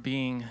for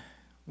being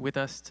with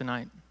us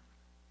tonight.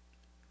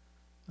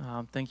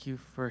 Thank you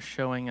for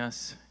showing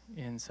us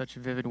in such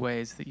vivid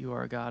ways that you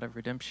are a God of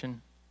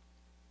redemption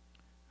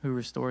who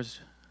restores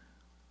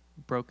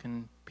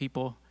broken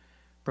people,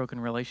 broken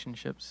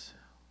relationships.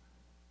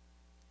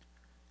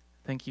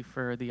 Thank you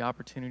for the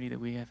opportunity that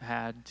we have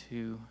had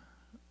to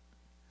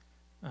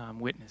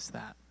witness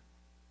that.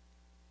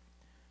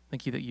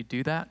 Thank you that you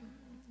do that.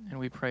 And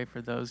we pray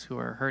for those who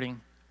are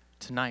hurting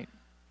tonight,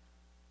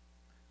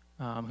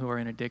 who are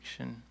in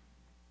addiction.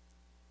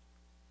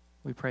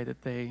 We pray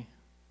that they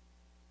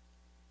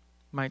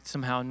might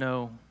somehow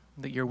know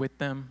that you're with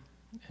them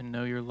and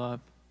know your love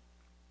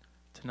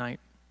tonight.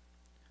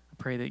 I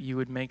pray that you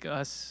would make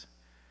us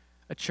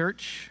a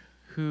church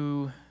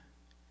who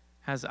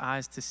has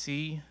eyes to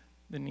see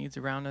the needs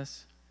around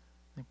us.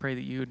 I pray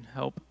that you would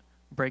help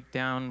break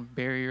down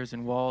barriers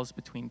and walls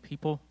between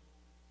people.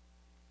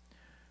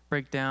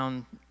 Break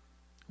down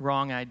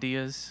wrong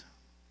ideas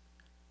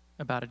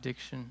about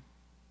addiction.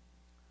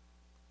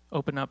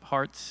 Open up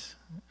hearts.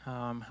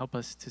 Help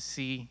us to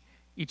see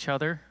each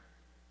other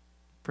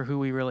for who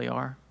we really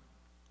are.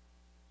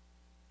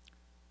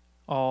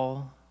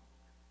 All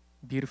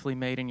beautifully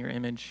made in your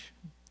image.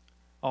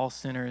 All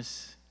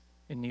sinners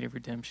in need of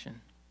redemption.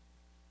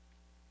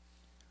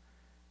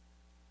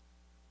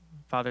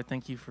 Father,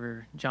 thank you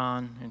for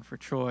John and for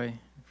Troy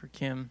and for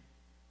Kim,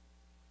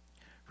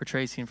 for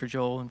Tracy and for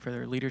Joel and for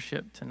their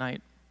leadership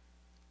tonight.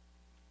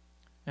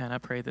 And I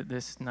pray that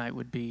this night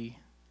would be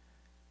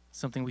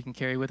something we can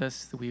carry with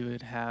us, that we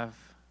would have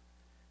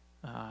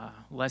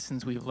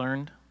lessons we've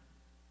learned,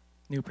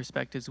 new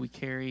perspectives we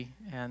carry,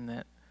 and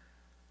that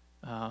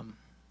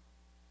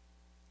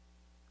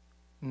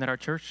our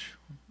church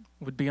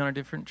would be on a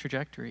different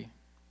trajectory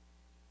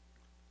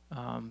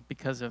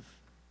because of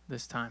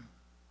this time.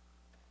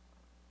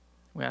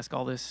 We ask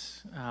all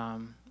this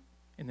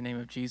in the name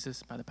of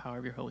Jesus, by the power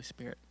of your Holy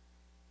Spirit.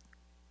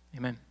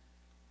 Amen.